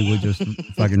that Google just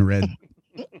fucking read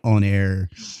on air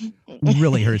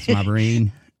really hurts my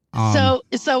brain.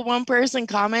 So one person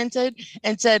commented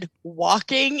and said,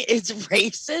 walking is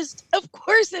racist? Of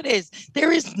course it is.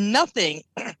 There is nothing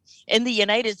in the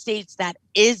United States that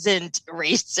isn't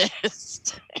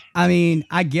racist. I mean,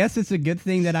 I guess it's a good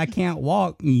thing that I can't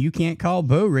walk and you can't call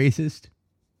Bo racist.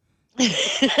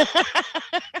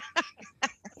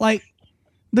 Like,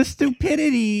 the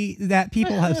stupidity that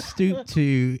people have stooped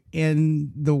to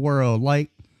in the world, like,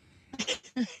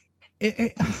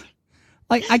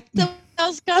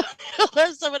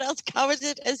 someone else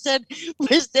commented and said,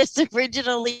 "Was this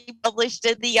originally published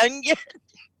in The Onion?"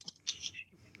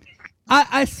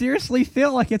 I seriously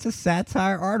feel like it's a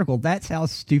satire article. That's how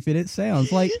stupid it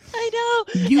sounds. Like I know.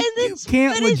 You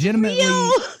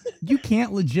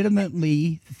can't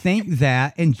legitimately think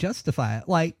that and justify it.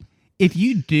 Like, if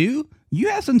you do, you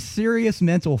have some serious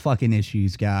mental fucking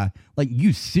issues, guy. Like,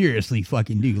 you seriously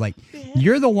fucking do. Like,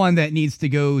 you're the one that needs to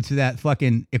go to that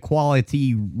fucking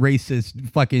equality,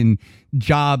 racist fucking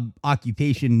job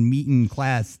occupation meeting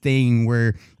class thing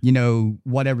where, you know,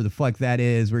 whatever the fuck that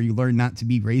is, where you learn not to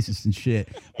be racist and shit.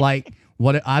 Like,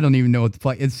 what, I don't even know what the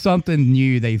fuck. It's something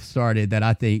new they've started that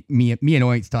I think me and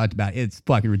Oinks talked about. It's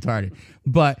fucking retarded.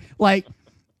 But, like,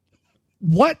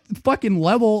 what fucking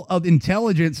level of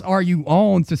intelligence are you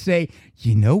on to say,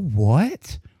 you know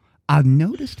what? I've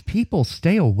noticed people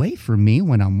stay away from me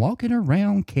when I'm walking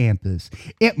around campus.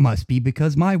 It must be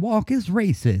because my walk is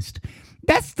racist.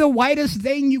 That's the whitest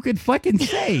thing you could fucking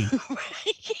say.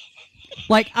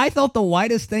 Like, I thought the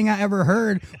whitest thing I ever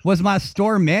heard was my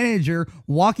store manager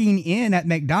walking in at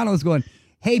McDonald's going,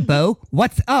 "Hey, Bo,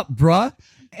 what's up, bruh?"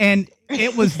 And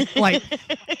it was like,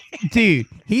 dude,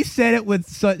 he said it with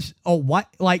such a what?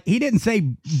 Like, he didn't say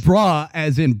bruh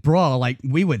as in bruh like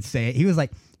we would say it. He was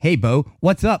like, "Hey, Bo,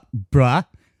 what's up, bruh?"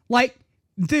 Like,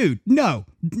 dude, no,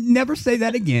 never say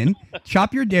that again.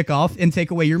 Chop your dick off and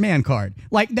take away your man card.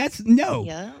 Like, that's no.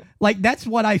 Yeah. Like, that's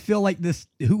what I feel like this,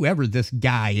 whoever this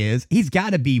guy is, he's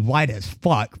got to be white as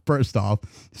fuck, first off.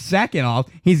 Second off,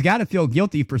 he's got to feel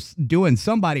guilty for doing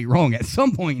somebody wrong at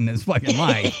some point in his fucking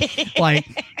life. Like,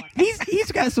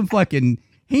 he's got some fucking,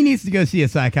 he needs to go see a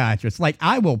psychiatrist. Like,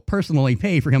 I will personally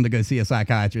pay for him to go see a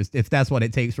psychiatrist if that's what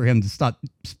it takes for him to stop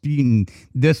spewing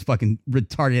this fucking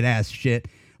retarded ass shit.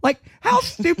 Like, how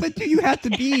stupid do you have to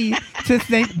be to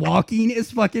think walking is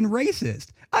fucking racist?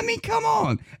 I mean, come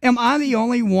on. Am I the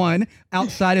only one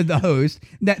outside of the host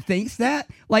that thinks that?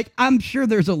 Like, I'm sure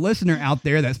there's a listener out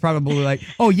there that's probably like,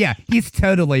 "Oh, yeah, he's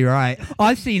totally right.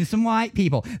 I've seen some white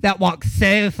people that walk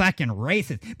so fucking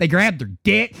racist. They grab their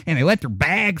dick and they let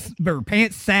their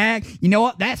pants sag. You know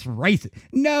what? That's racist."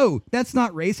 No, that's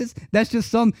not racist. That's just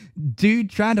some dude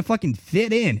trying to fucking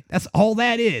fit in. That's all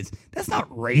that is. That's not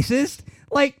racist.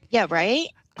 Like, yeah, right?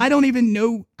 I don't even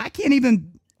know. I can't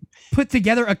even put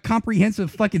together a comprehensive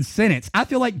fucking sentence. I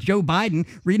feel like Joe Biden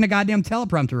reading a goddamn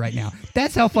teleprompter right now.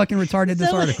 That's how fucking retarded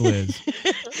this article is.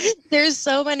 There's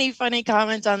so many funny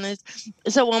comments on this.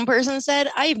 So one person said,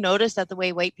 "I've noticed that the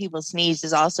way white people sneeze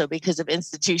is also because of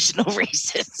institutional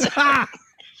racism."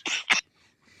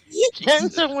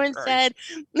 And someone said,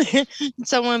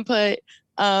 someone put,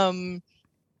 I'm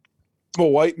a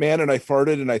white man and I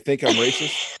farted and I think I'm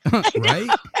racist. Right?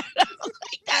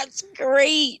 "That's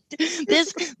great."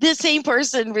 This same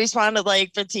person responded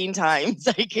like 15 times.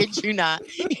 I kid you not.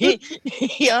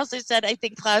 He also said, "I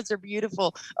think clouds are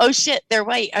beautiful. Oh shit, they're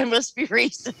white. I must be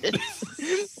racist."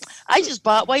 "I just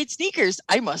bought white sneakers.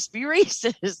 I must be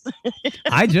racist."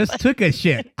 "I just took a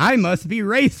shit. I must be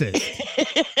racist."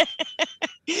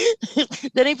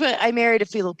 Then he put, "I married a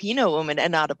Filipino woman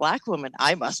and not a black woman.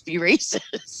 I must be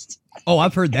racist." Oh,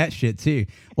 I've heard that shit too.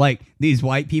 Like, these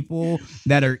white people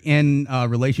that are in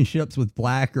relationships with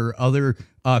black or other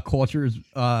cultures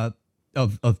of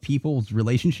people's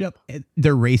relationship,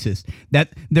 they're racist.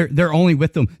 That they're only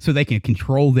with them so they can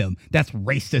control them. That's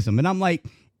racism. And I'm like,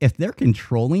 if they're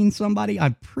controlling somebody,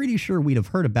 I'm pretty sure we'd have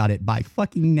heard about it by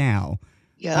fucking now.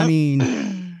 Yeah. I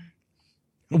mean,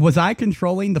 was I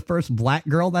controlling the first black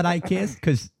girl that I kissed?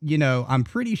 Because, you know, I'm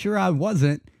pretty sure I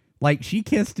wasn't. Like, she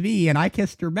kissed me and I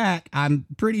kissed her back. I'm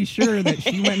pretty sure that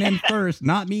she went in first,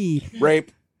 not me.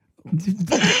 Rape.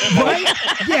 Right?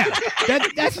 Yeah.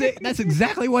 That's it. That's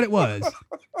exactly what it was.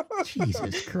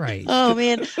 Jesus Christ. Oh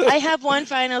man. I have one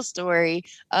final story.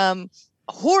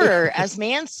 Horror as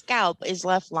man's scalp is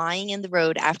left lying in the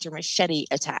road after machete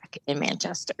attack in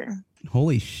Manchester.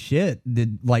 Holy shit.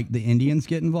 Did, like, the Indians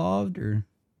get involved or?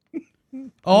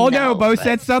 Oh no, Bo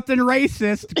said something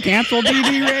racist. Cancel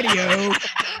DV radio.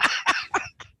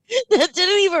 That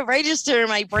didn't even register in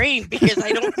my brain because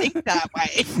I don't think that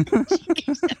way.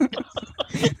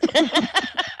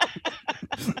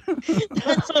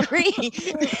 That's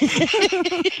great.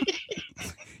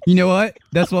 You know what?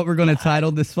 That's what we're going to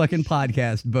title this fucking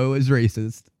podcast. Bo is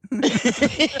racist.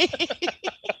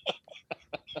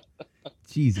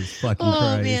 Jesus fucking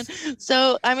Christ. Man.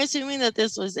 So I'm assuming that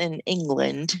this was in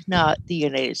England, not the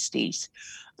United States.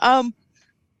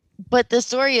 But the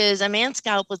story is a man's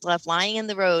scalp was left lying in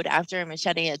the road after a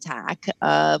machete attack.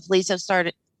 Police had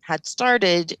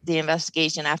started the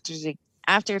investigation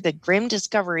after the grim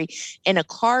discovery in a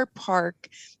car park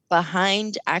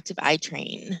behind active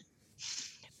iTrain.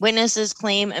 Witnesses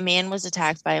claim a man was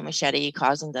attacked by a machete,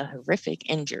 causing the horrific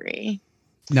injury.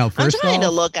 No, I'm first trying to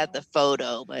off, look at the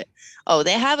photo, but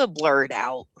they have it blurred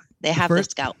out. They have the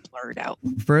scalp blurred out.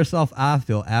 first off, I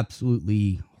feel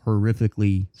absolutely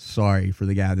horrifically sorry for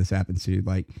the guy this happened to.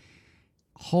 Like,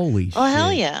 holy shit. Oh,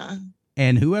 hell yeah.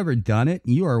 And whoever done it,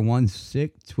 you are one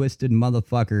sick, twisted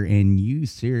motherfucker, and you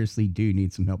seriously do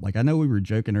need some help. Like, I know we were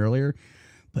joking earlier,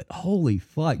 but holy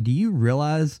fuck, do you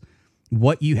realize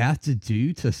what you have to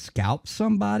do to scalp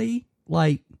somebody?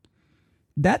 Like,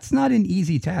 that's not an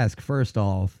easy task, first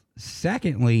off.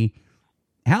 Secondly,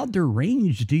 how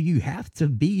deranged do you have to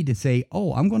be to say,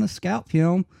 oh, I'm going to scalp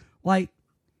him? Like,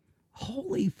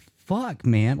 holy fuck,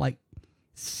 man. Like,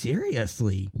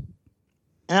 seriously.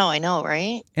 Oh, I know,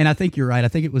 right? And I think you're right. I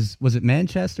think it was it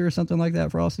Manchester or something like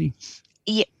that, Frosty?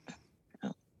 Yeah.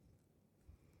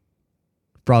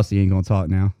 Frosty ain't going to talk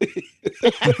now. It's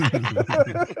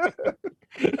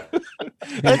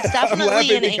I'm definitely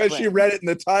laughing in because England. she read it in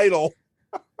the title.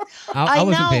 I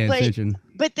wasn't know, paying attention.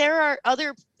 But there are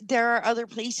other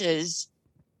places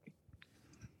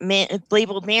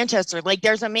labeled Manchester. Like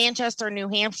there's a Manchester, New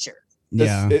Hampshire.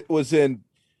 Yeah. It was in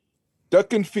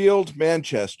Duckenfield,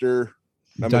 Manchester.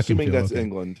 I'm assuming that's okay.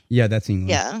 England. Yeah, that's England.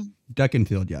 Yeah.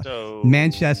 Duckenfield, yeah. So-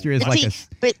 Manchester is But like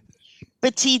see,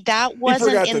 but see, that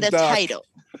wasn't forgot in the the duck. title.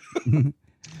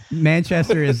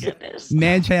 Manchester is Goodness.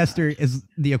 Manchester is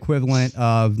the equivalent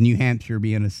of New Hampshire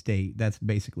being a state. That's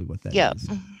basically what that is. Yep.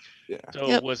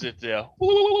 So was it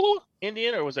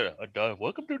Indian or was it a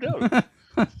welcome to Dover?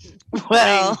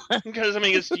 Well, because I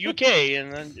mean it's UK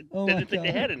and I Oh my didn't think they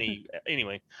God. had any.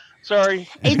 Anyway, sorry.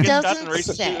 It I guess doesn't Scott's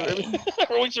racist say. too.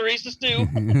 Everyone's a racist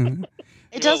too.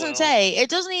 It doesn't say. It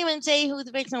doesn't even say who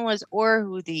the victim was or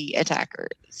who the attacker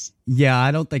is. Yeah,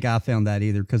 I don't think I found that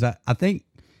either because I think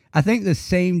the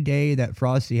same day that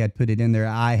Frosty had put it in there,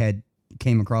 I had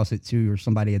came across it too, or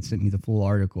somebody had sent me the full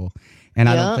article, and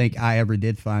I don't Yep. think I ever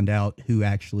did find out who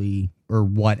actually or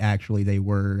what actually they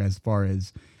were as far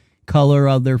as color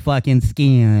of their fucking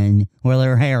skin or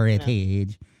their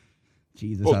heritage.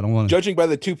 Jesus, Well, I don't want to. Judging by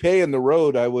the toupee in the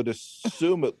road, I would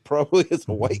assume it probably is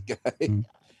a white guy,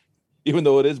 even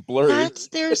though it is blurry. That's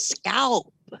their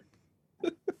scalp.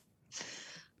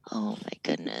 Oh my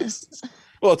goodness.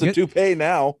 Well, it's a toupee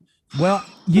now. Well,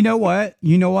 you know what?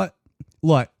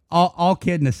 Look, all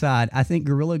kidding aside, I think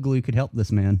Gorilla Glue could help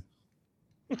this man.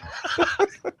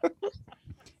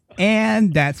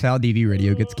 And that's how DV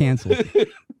Radio gets canceled.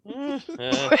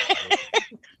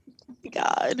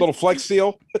 God. Little Flex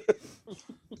Seal.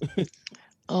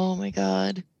 Oh my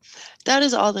God. That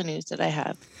is all the news that I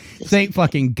have. Thank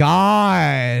fucking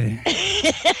God.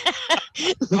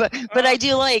 But I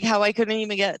do like how I couldn't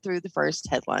even get through the first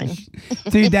headline.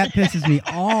 Dude, that pisses me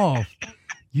off.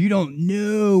 You don't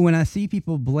know when I see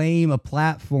people blame a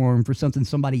platform for something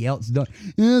somebody else done.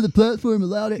 Yeah, the platform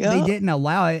allowed it. Yeah. They didn't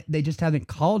allow it. They just haven't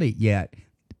called it yet.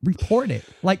 Report it.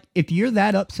 Like, if you're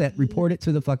that upset, report it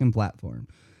to the fucking platform.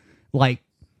 Like,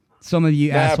 some of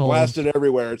you assholes. Blast it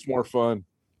everywhere. It's more fun.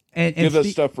 And Give us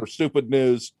stuff for stupid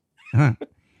news. Huh.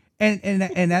 And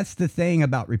that's the thing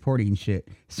about reporting shit.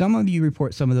 Some of you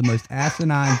report some of the most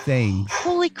asinine things.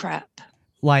 Holy crap.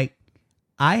 Like,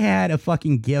 I had a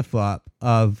fucking gif up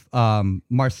of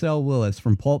Marcel Willis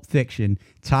from Pulp Fiction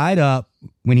tied up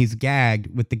when he's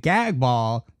gagged with the gag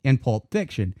ball in Pulp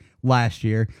Fiction last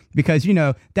year. Because, you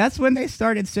know, that's when they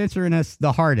started censoring us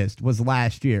the hardest, was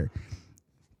last year.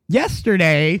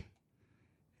 Yesterday,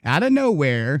 out of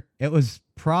nowhere, it was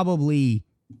probably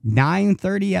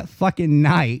 9:30 at fucking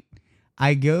night.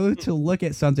 I go to look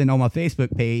at something on my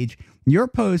Facebook page. Your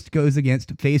post goes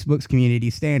against Facebook's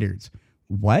community standards.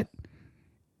 What?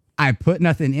 I put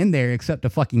nothing in there except a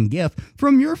fucking GIF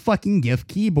from your fucking GIF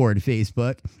keyboard,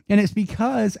 Facebook. And it's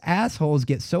because assholes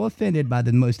get so offended by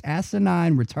the most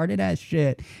asinine, retarded ass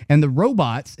shit. And the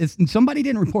robots, somebody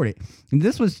didn't report it. And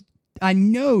this was, I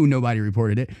know nobody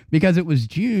reported it because it was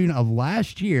June of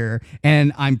last year.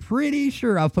 And I'm pretty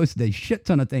sure I've posted a shit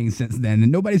ton of things since then.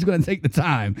 And nobody's going to take the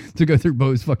time to go through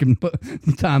Bo's fucking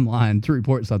timeline to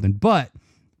report something. But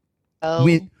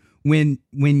when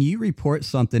you report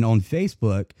something on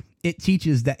Facebook, it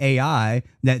teaches the AI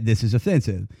that this is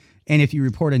offensive. And if you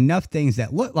report enough things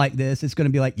that look like this, it's going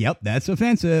to be like, yep, that's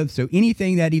offensive. So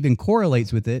anything that even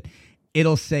correlates with it,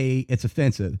 it'll say it's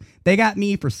offensive. They got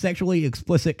me for sexually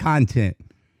explicit content.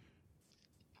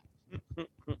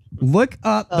 Look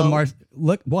up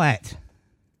look what?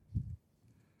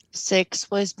 Six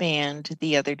was banned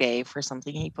the other day for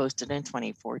something he posted in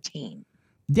 2014.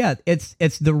 Yeah, it's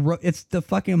the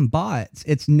fucking bots.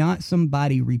 It's not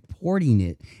somebody reporting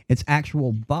it. It's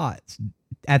actual bots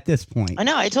at this point. I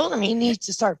know. I told him he needs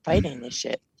to start fighting this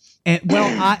shit. And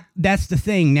well, that's the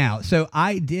thing now. So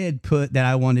I did put that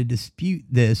I want to dispute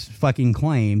this fucking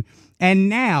claim. And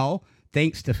now,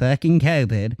 thanks to fucking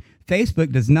COVID,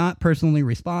 Facebook does not personally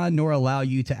respond nor allow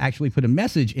you to actually put a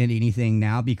message in anything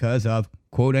now because of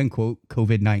quote unquote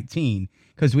COVID-19.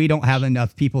 Because we don't have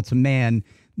enough people to man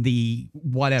the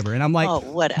whatever. And I'm like, oh,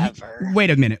 whatever.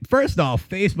 Wait a minute. First off,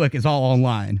 Facebook is all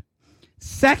online.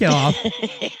 Second off,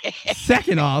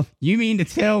 you mean to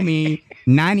tell me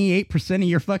 98% of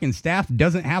your fucking staff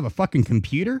doesn't have a fucking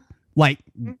computer? Like,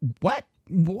 what?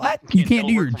 You can't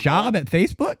do your job at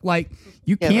Facebook? Like,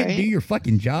 you can't do your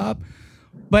fucking job?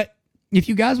 But if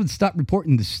you guys would stop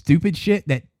reporting the stupid shit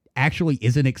that actually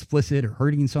isn't explicit or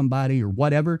hurting somebody or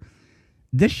whatever,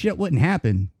 this shit wouldn't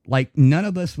happen. Like, none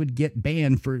of us would get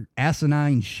banned for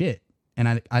asinine shit.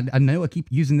 And I know I keep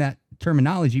using that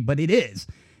terminology, but it is.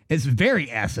 It's very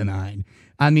asinine.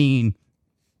 I mean,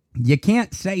 you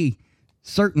can't say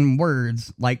certain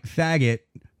words like faggot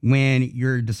when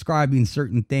you're describing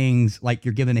certain things like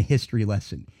you're giving a history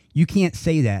lesson. You can't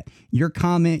say that. Your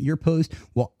comment, your post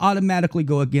will automatically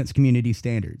go against community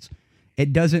standards.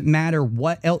 It doesn't matter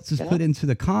what else is put into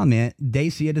the comment. They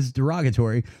see it as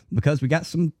derogatory because we got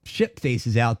some shit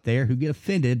faces out there who get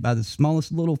offended by the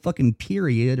smallest little fucking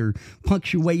period or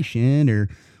punctuation or...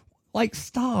 Like,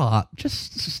 stop.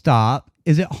 Just stop.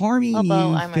 Is it harming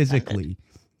you physically?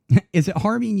 Is it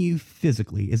harming you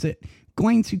physically? Is it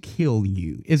going to kill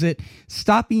you? Is it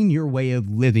stopping your way of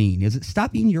living? Is it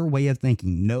stopping your way of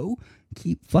thinking? No.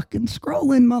 Keep fucking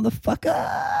scrolling,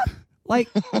 motherfucker.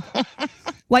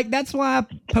 Like that's why I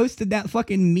posted that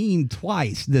fucking meme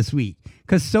twice this week.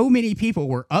 Because so many people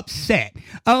were upset.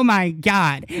 Oh my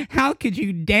God, how could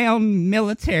you down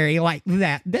military like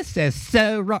that? This is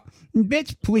so wrong.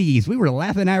 Bitch, please. We were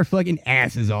laughing our fucking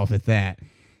asses off at that.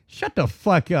 Shut the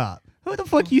fuck up. Who the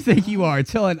fuck you think you are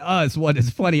telling us what is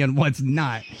funny and what's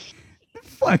not?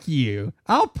 Fuck you.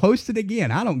 I'll post it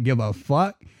again. I don't give a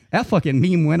fuck. That fucking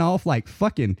meme went off like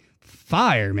fucking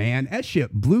fire, man. That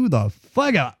shit blew the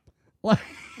fuck up.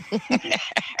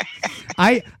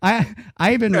 I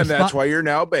even and that's why you're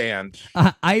now banned.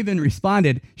 I even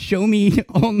responded, show me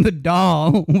on the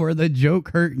doll where the joke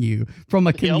hurt you from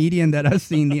a comedian that I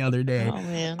seen the other day. Oh,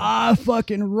 man. I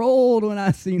fucking rolled when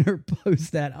I seen her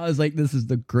post that. I was like, this is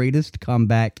the greatest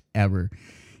comeback ever.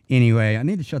 Anyway, I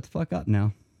need to shut the fuck up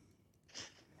now.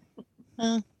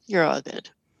 You're all good.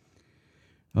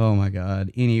 Oh my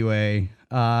God. Anyway,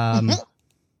 fuck.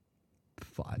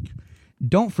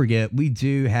 Don't forget, we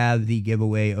do have the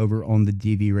giveaway over on the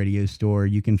DV Radio store.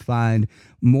 You can find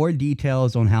more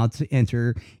details on how to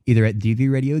enter either at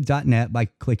dvradio.net by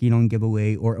clicking on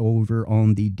giveaway or over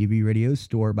on the DV Radio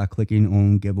store by clicking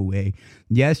on giveaway.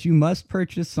 Yes, you must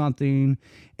purchase something.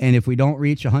 And if we don't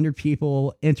reach 100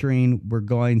 people entering, we're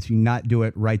going to not do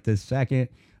it right this second.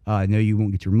 No, you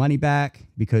won't get your money back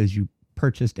because you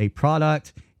purchased a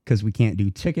product, because we can't do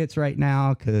tickets right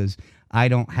now because I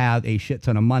don't have a shit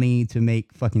ton of money to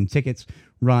make fucking tickets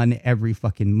run every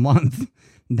fucking month.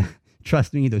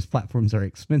 Trust me, those platforms are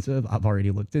expensive. I've already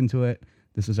looked into it.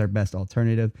 This is our best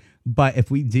alternative. But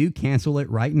if we do cancel it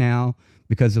right now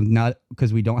because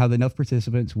we don't have enough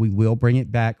participants, we will bring it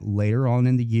back later on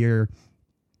in the year.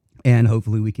 And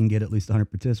hopefully we can get at least 100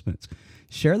 participants.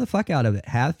 Share the fuck out of it.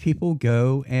 Have people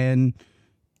go and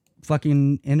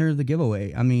fucking enter the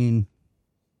giveaway. I mean,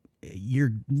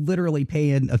 you're literally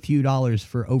paying a few dollars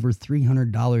for over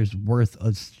 $300 worth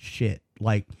of shit.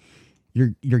 Like,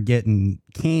 you're getting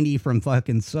candy from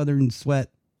fucking Southern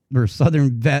Sweat or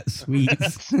Southern Vet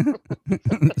Sweets,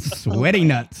 Sweaty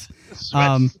Nuts.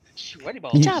 Sweaty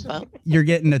balls. You're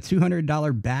getting a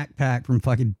 $200 backpack from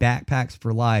fucking Backpacks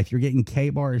for Life. You're getting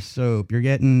K-Bar soap. You're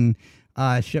getting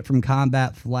shit from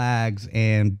Combat Flags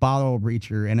and Bottle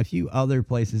Reacher and a few other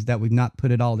places that we've not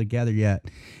put it all together yet.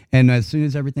 And as soon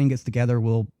as everything gets together,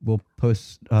 we'll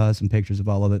post some pictures of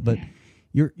all of it. But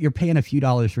you're paying a few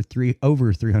dollars for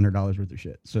over $300 worth of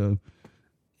shit. So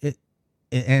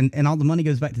and all the money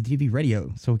goes back to TV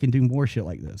Radio, so we can do more shit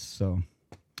like this. So,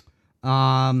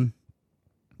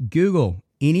 Google,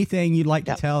 anything you'd like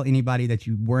to tell anybody that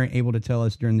you weren't able to tell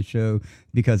us during the show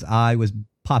because I was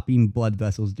popping blood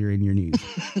vessels during your news.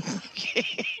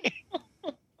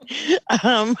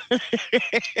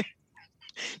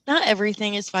 Not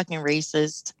everything is fucking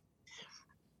racist.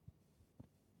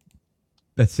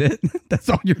 That's it? That's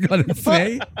all you're going to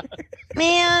say?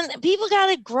 Man, people got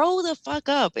to grow the fuck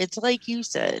up. It's like you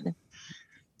said.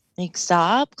 Like,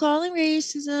 stop calling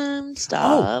racism.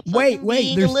 Stop. Oh, wait.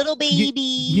 Being a little baby.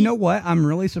 You know what? I'm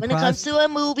really surprised. When it comes to a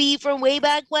movie from way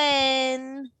back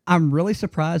when. I'm really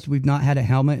surprised we've not had a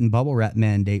helmet and bubble wrap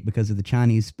mandate because of the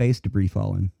Chinese space debris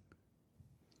falling.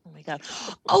 Oh my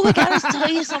breakdown. Oh, I gotta tell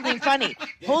you something funny.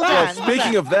 Hold Well, on.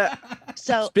 speaking of that,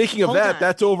 hold on.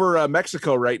 that's over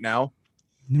Mexico right now.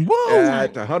 Whoa!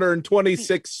 At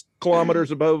 126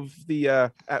 kilometers above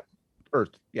the Earth.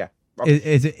 Yeah.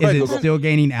 Is it Go. still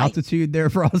gaining altitude there,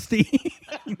 Frosty?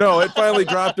 No, it finally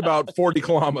dropped about 40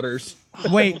 kilometers.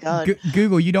 Wait,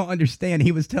 Google, you don't understand.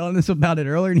 He was telling us about it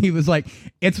earlier, and he was like,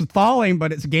 "It's falling,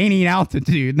 but it's gaining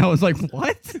altitude." And I was like,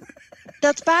 "What?"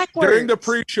 That's backwards. During the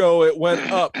pre-show, it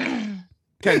went up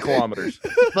 10 kilometers.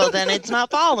 Well, then it's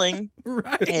not falling.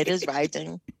 Right. It is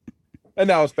rising. And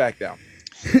now it's back down.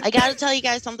 I got to tell you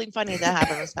guys something funny that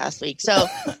happened this past week. So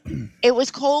it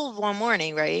was cold one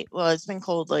morning, right? Well, it's been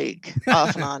cold like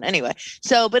off and on anyway.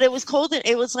 So, but it was cold and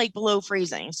it was like below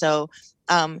freezing. So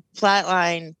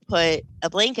Flatline put a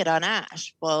blanket on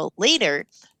Ash. Well, later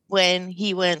when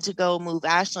he went to go move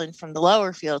Ashlyn from the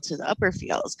lower field to the upper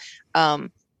fields,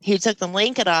 he took the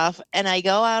blanket off and I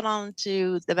go out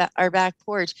onto our back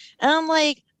porch and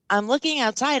I'm looking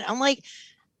outside. I'm like,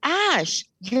 Ash,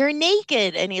 you're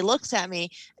naked. And he looks at me.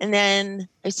 And then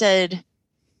I said,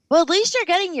 well, at least you're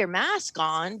getting your mask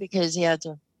on, because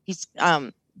the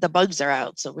bugs are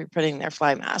out. So we're putting their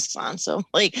fly masks on. So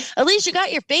like, at least you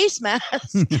got your face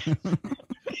mask.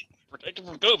 Protected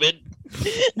from COVID.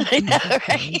 I know,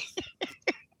 right?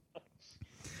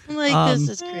 I'm like, this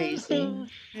is crazy.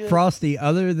 Frosty,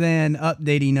 other than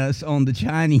updating us on the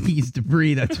Chinese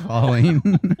debris that's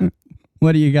falling,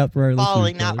 what do you got for our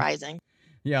Falling, listeners, not Kelly? rising.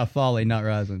 Yeah, falling, not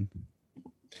rising.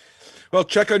 Well,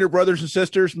 check on your brothers and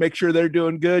sisters. Make sure they're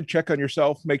doing good. Check on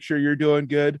yourself. Make sure you're doing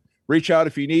good. Reach out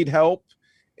if you need help.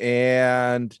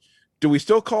 And do we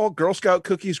still call Girl Scout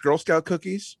cookies Girl Scout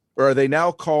cookies? Or are they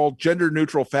now called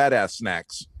gender-neutral fat-ass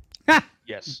snacks?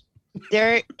 Yes.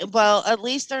 Well, at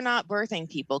least they're not birthing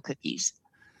people cookies.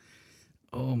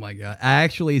 Oh my God. I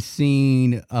actually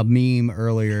seen a meme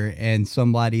earlier and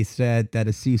somebody said that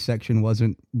a C-section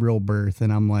wasn't real birth.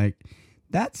 And I'm like,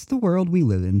 that's the world we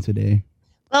live in today.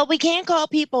 Well, we can't call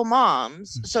people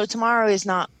moms. So tomorrow is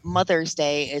not Mother's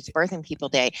Day. It's Birthing People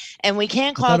Day. And we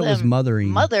can't I call thought it was them mothering.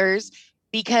 mothers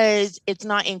because it's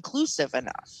not inclusive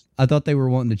enough. I thought they were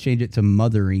wanting to change it to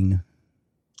mothering.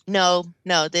 No,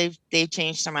 they've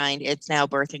changed their mind. It's now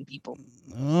Birthing People.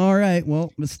 All right.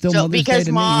 Well, it's still So Mother's Day because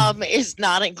to mom me. is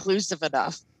not inclusive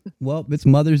enough. Well, it's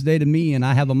Mother's Day to me and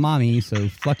I have a mommy, so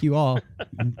fuck you all.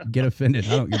 Get offended.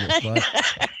 I don't give a fuck.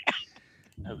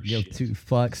 Give two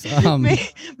fucks.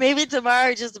 Maybe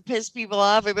tomorrow, just to piss people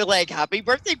off, and be like, "Happy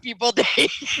Birthday, People Day."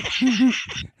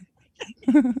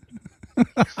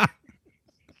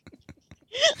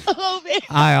 Oh man!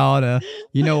 I oughta.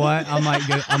 You know what? I might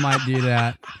do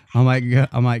that. I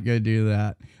might go do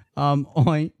that.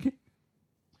 Oink.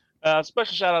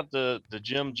 Special shout out to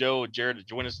Jim, Joe, and Jared to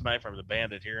join us tonight from the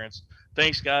band Adherence.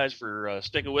 Thanks, guys, for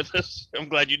sticking with us. I'm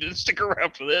glad you didn't stick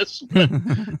around for this.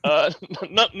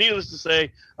 Needless to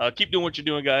say, keep doing what you're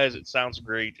doing, guys. It sounds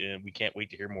great, and we can't wait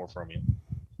to hear more from you.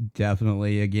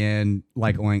 Definitely. Again,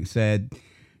 like Oink said,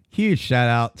 huge shout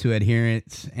out to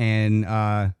Adherence and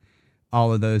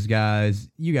all of those guys.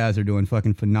 You guys are doing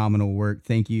fucking phenomenal work.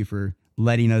 Thank you for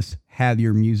letting us have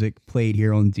your music played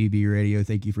here on DB Radio.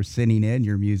 Thank you for sending in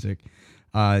your music.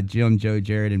 Jim, Joe,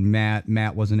 Jared, and Matt.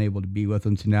 Matt wasn't able to be with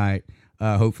them tonight.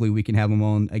 Hopefully we can have them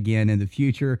on again in the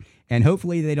future. And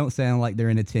hopefully they don't sound like they're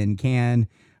in a tin can.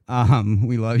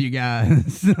 We love you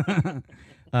guys.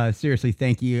 Seriously,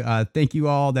 thank you. Thank you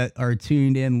all that are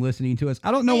tuned in listening to us.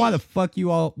 I don't know why the fuck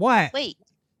you all... What? Wait.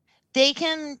 They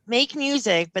can make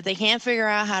music, but they can't figure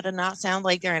out how to not sound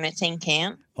like they're in a tin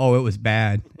can. Oh, it was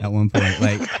bad at one point.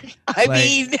 Like, I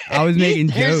mean, I was making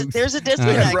jokes. There's a We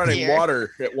disconnect had running here.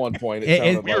 water at one point. We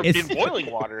were in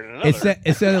boiling water in another.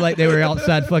 It sounded like they were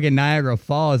outside fucking Niagara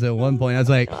Falls at one point. I was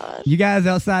like, you guys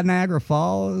outside Niagara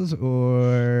Falls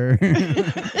or...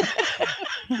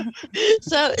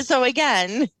 So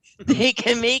again, they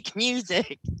can make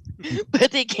music,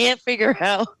 but they can't figure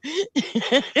out...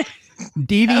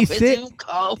 DV6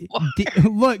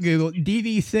 look, Google,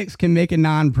 DV6 can make a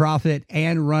nonprofit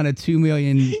and run a 2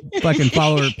 million fucking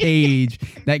follower page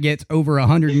that gets over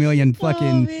 100 million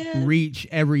fucking reach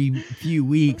every few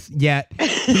weeks, yet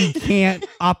he can't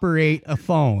operate a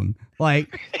phone.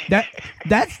 Like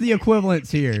that's the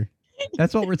equivalence here.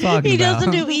 That's what we're talking about. He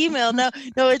doesn't do email. No,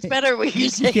 it's better when you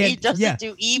say he doesn't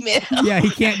do email. Yeah,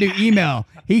 he can't do email.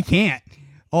 He can't.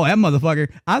 Oh, that motherfucker.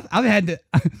 I've had to...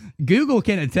 Google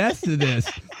can attest to this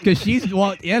because she's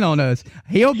walked in on us.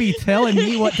 He'll be telling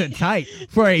me what to type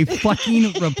for a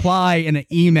fucking reply in an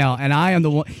email, and I am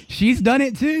the one... She's done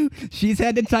it, too. She's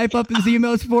had to type up his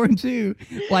emails for him, too.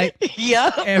 Like,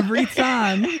 every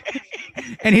time.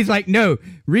 And he's like, no,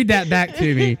 read that back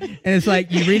to me. And it's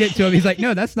like, you read it to him. He's like,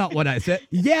 no, that's not what I said.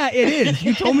 Yeah, it is.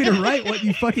 You told me to write what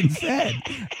you fucking said.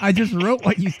 I just wrote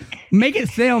what you... Make it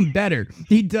sound better.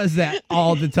 He does that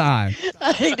all the time.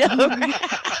 I know.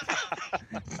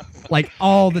 Like,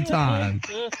 all the time.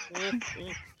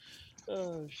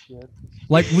 Oh, shit.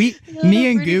 Like, me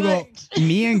and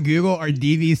pretty Google are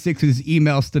DV6's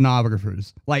email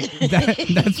stenographers. Like,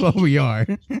 that's what we are.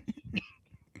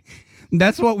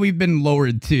 That's what we've been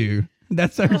lowered to.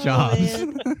 That's our jobs.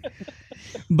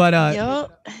 But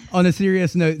on a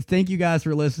serious note, thank you guys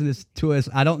for listening to us.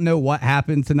 I don't know what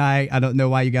happened tonight. I don't know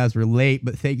why you guys were late,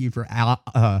 but thank you for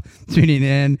tuning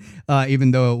in,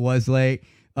 even though it was late.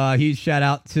 Huge shout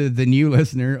out to the new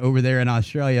listener over there in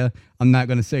Australia. I'm not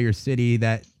going to say your city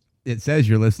that it says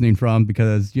you're listening from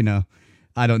because, you know,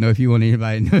 I don't know if you want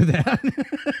anybody to know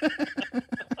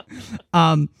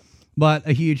that. But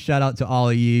a huge shout out to all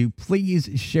of you. Please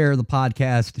share the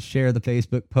podcast, share the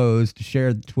Facebook post,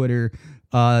 share the Twitter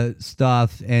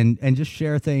stuff, and just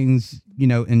share things, you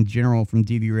know, in general from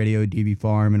DV Radio, DV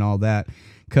Farm, and all that.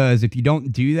 Because if you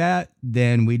don't do that,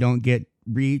 then we don't get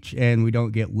reach, and we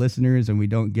don't get listeners, and we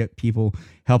don't get people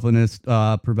helping us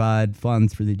provide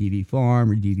funds for the DV Farm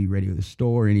or DV Radio the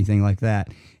store or anything like that.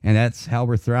 And that's how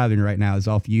we're thriving right now, is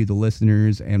off you, the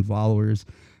listeners and followers.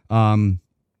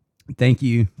 Thank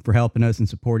you for helping us and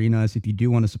supporting us. If you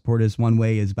do want to support us, one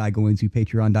way is by going to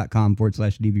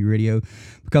patreon.com/DV Radio.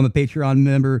 Become a Patreon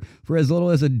member for as little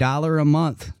as $1 a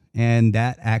month. And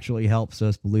that actually helps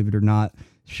us, believe it or not.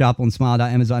 Shop on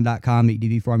smile.amazon.com. Make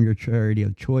DV Farm your charity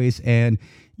of choice. And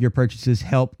your purchases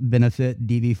help benefit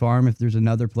DV Farm. If there's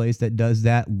another place that does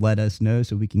that, let us know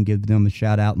so we can give them a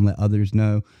shout out and let others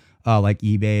know, like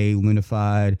eBay,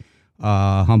 Lunified,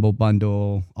 Humble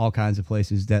Bundle, all kinds of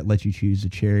places that let you choose a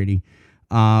charity.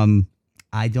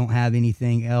 I don't have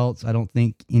anything else. I don't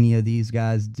think any of these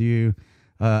guys do.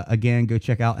 Again, go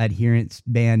check out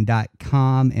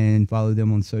adherenceband.com and follow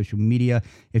them on social media.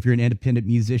 If you're an independent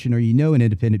musician or you know an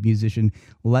independent musician,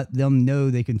 let them know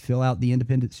they can fill out the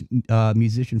independent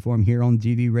musician form here on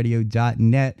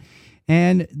dvradio.net,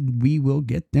 and we will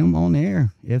get them on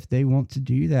air if they want to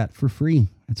do that for free.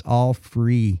 It's all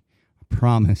free.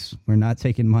 Promise. We're not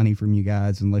taking money from you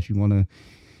guys unless you want to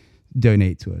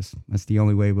donate to us. That's the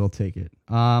only way we'll take it.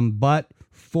 But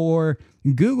for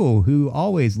Google, who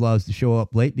always loves to show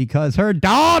up late because her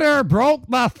daughter broke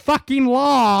the fucking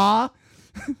law.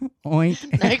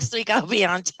 Oink. Next week I'll be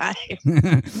on time.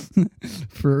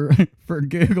 For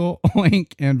Google,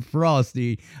 Oink, and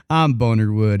Frosty, I'm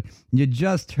Boner Wood. You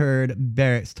just heard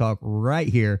Barrett's Talk right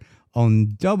here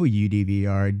on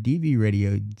WDVR,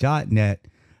 dvradio.net.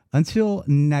 Until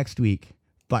next week,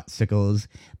 buttsickles.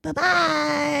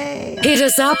 Bye-bye. Hit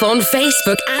us up on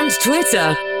Facebook and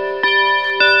Twitter.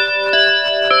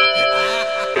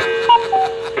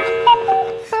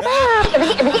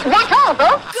 That's all,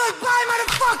 folks. Goodbye,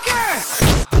 motherfucker!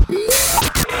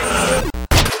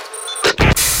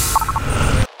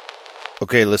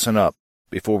 Okay, listen up.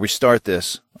 Before we start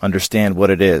this, understand what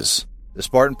it is. The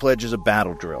Spartan Pledge is a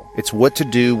battle drill. It's what to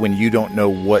do when you don't know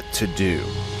what to do.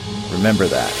 Remember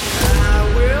that. I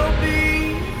will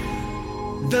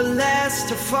be the last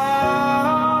to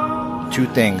fall. 2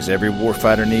 things every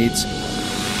warfighter needs.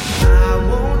 I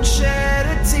won't shed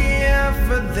a tear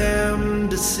for them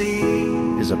to see.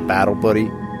 Is a battle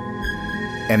buddy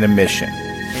and a mission. I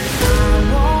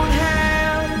won't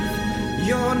have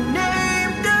your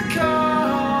name to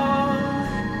call.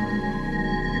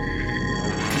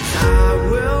 'Cause I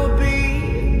will be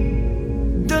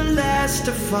the last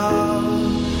to fall.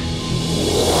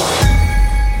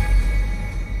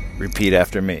 Repeat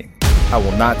after me. I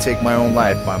will not take my own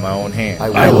life by my own hand.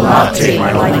 I will not take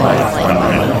my own life by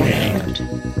my own hand.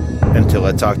 Until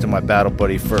I talk to my battle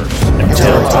buddy first.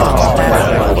 Until I talk to my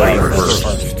battle buddy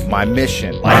first. My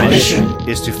mission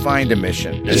is to find a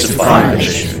mission.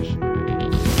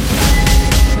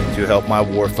 To help my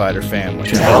warfighter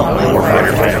family.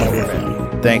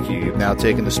 Thank you. You've now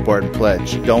taken the Spartan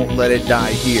Pledge. Don't let it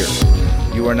die here.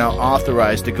 You are now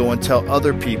authorized to go and tell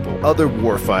other people, other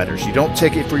warfighters. You don't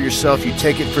take it for yourself, you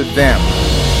take it for them.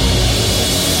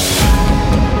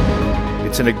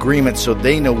 It's an agreement so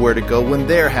they know where to go when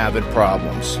they're having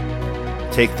problems.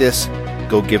 Take this,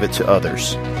 go give it to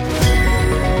others.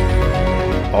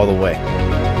 All the way.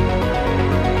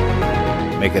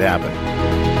 Make it happen.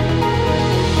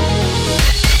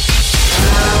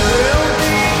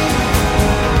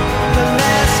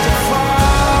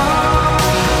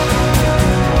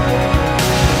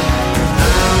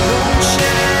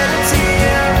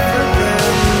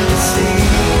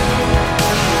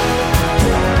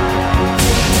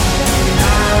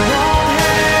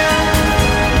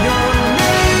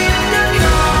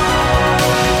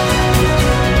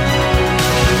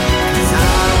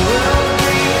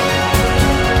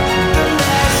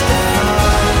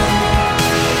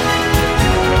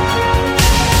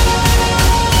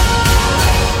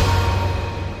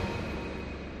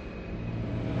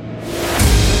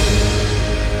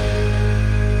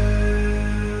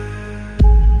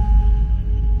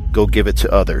 go give it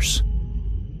to others.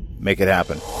 Make it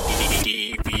happen.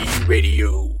 DV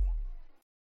Radio.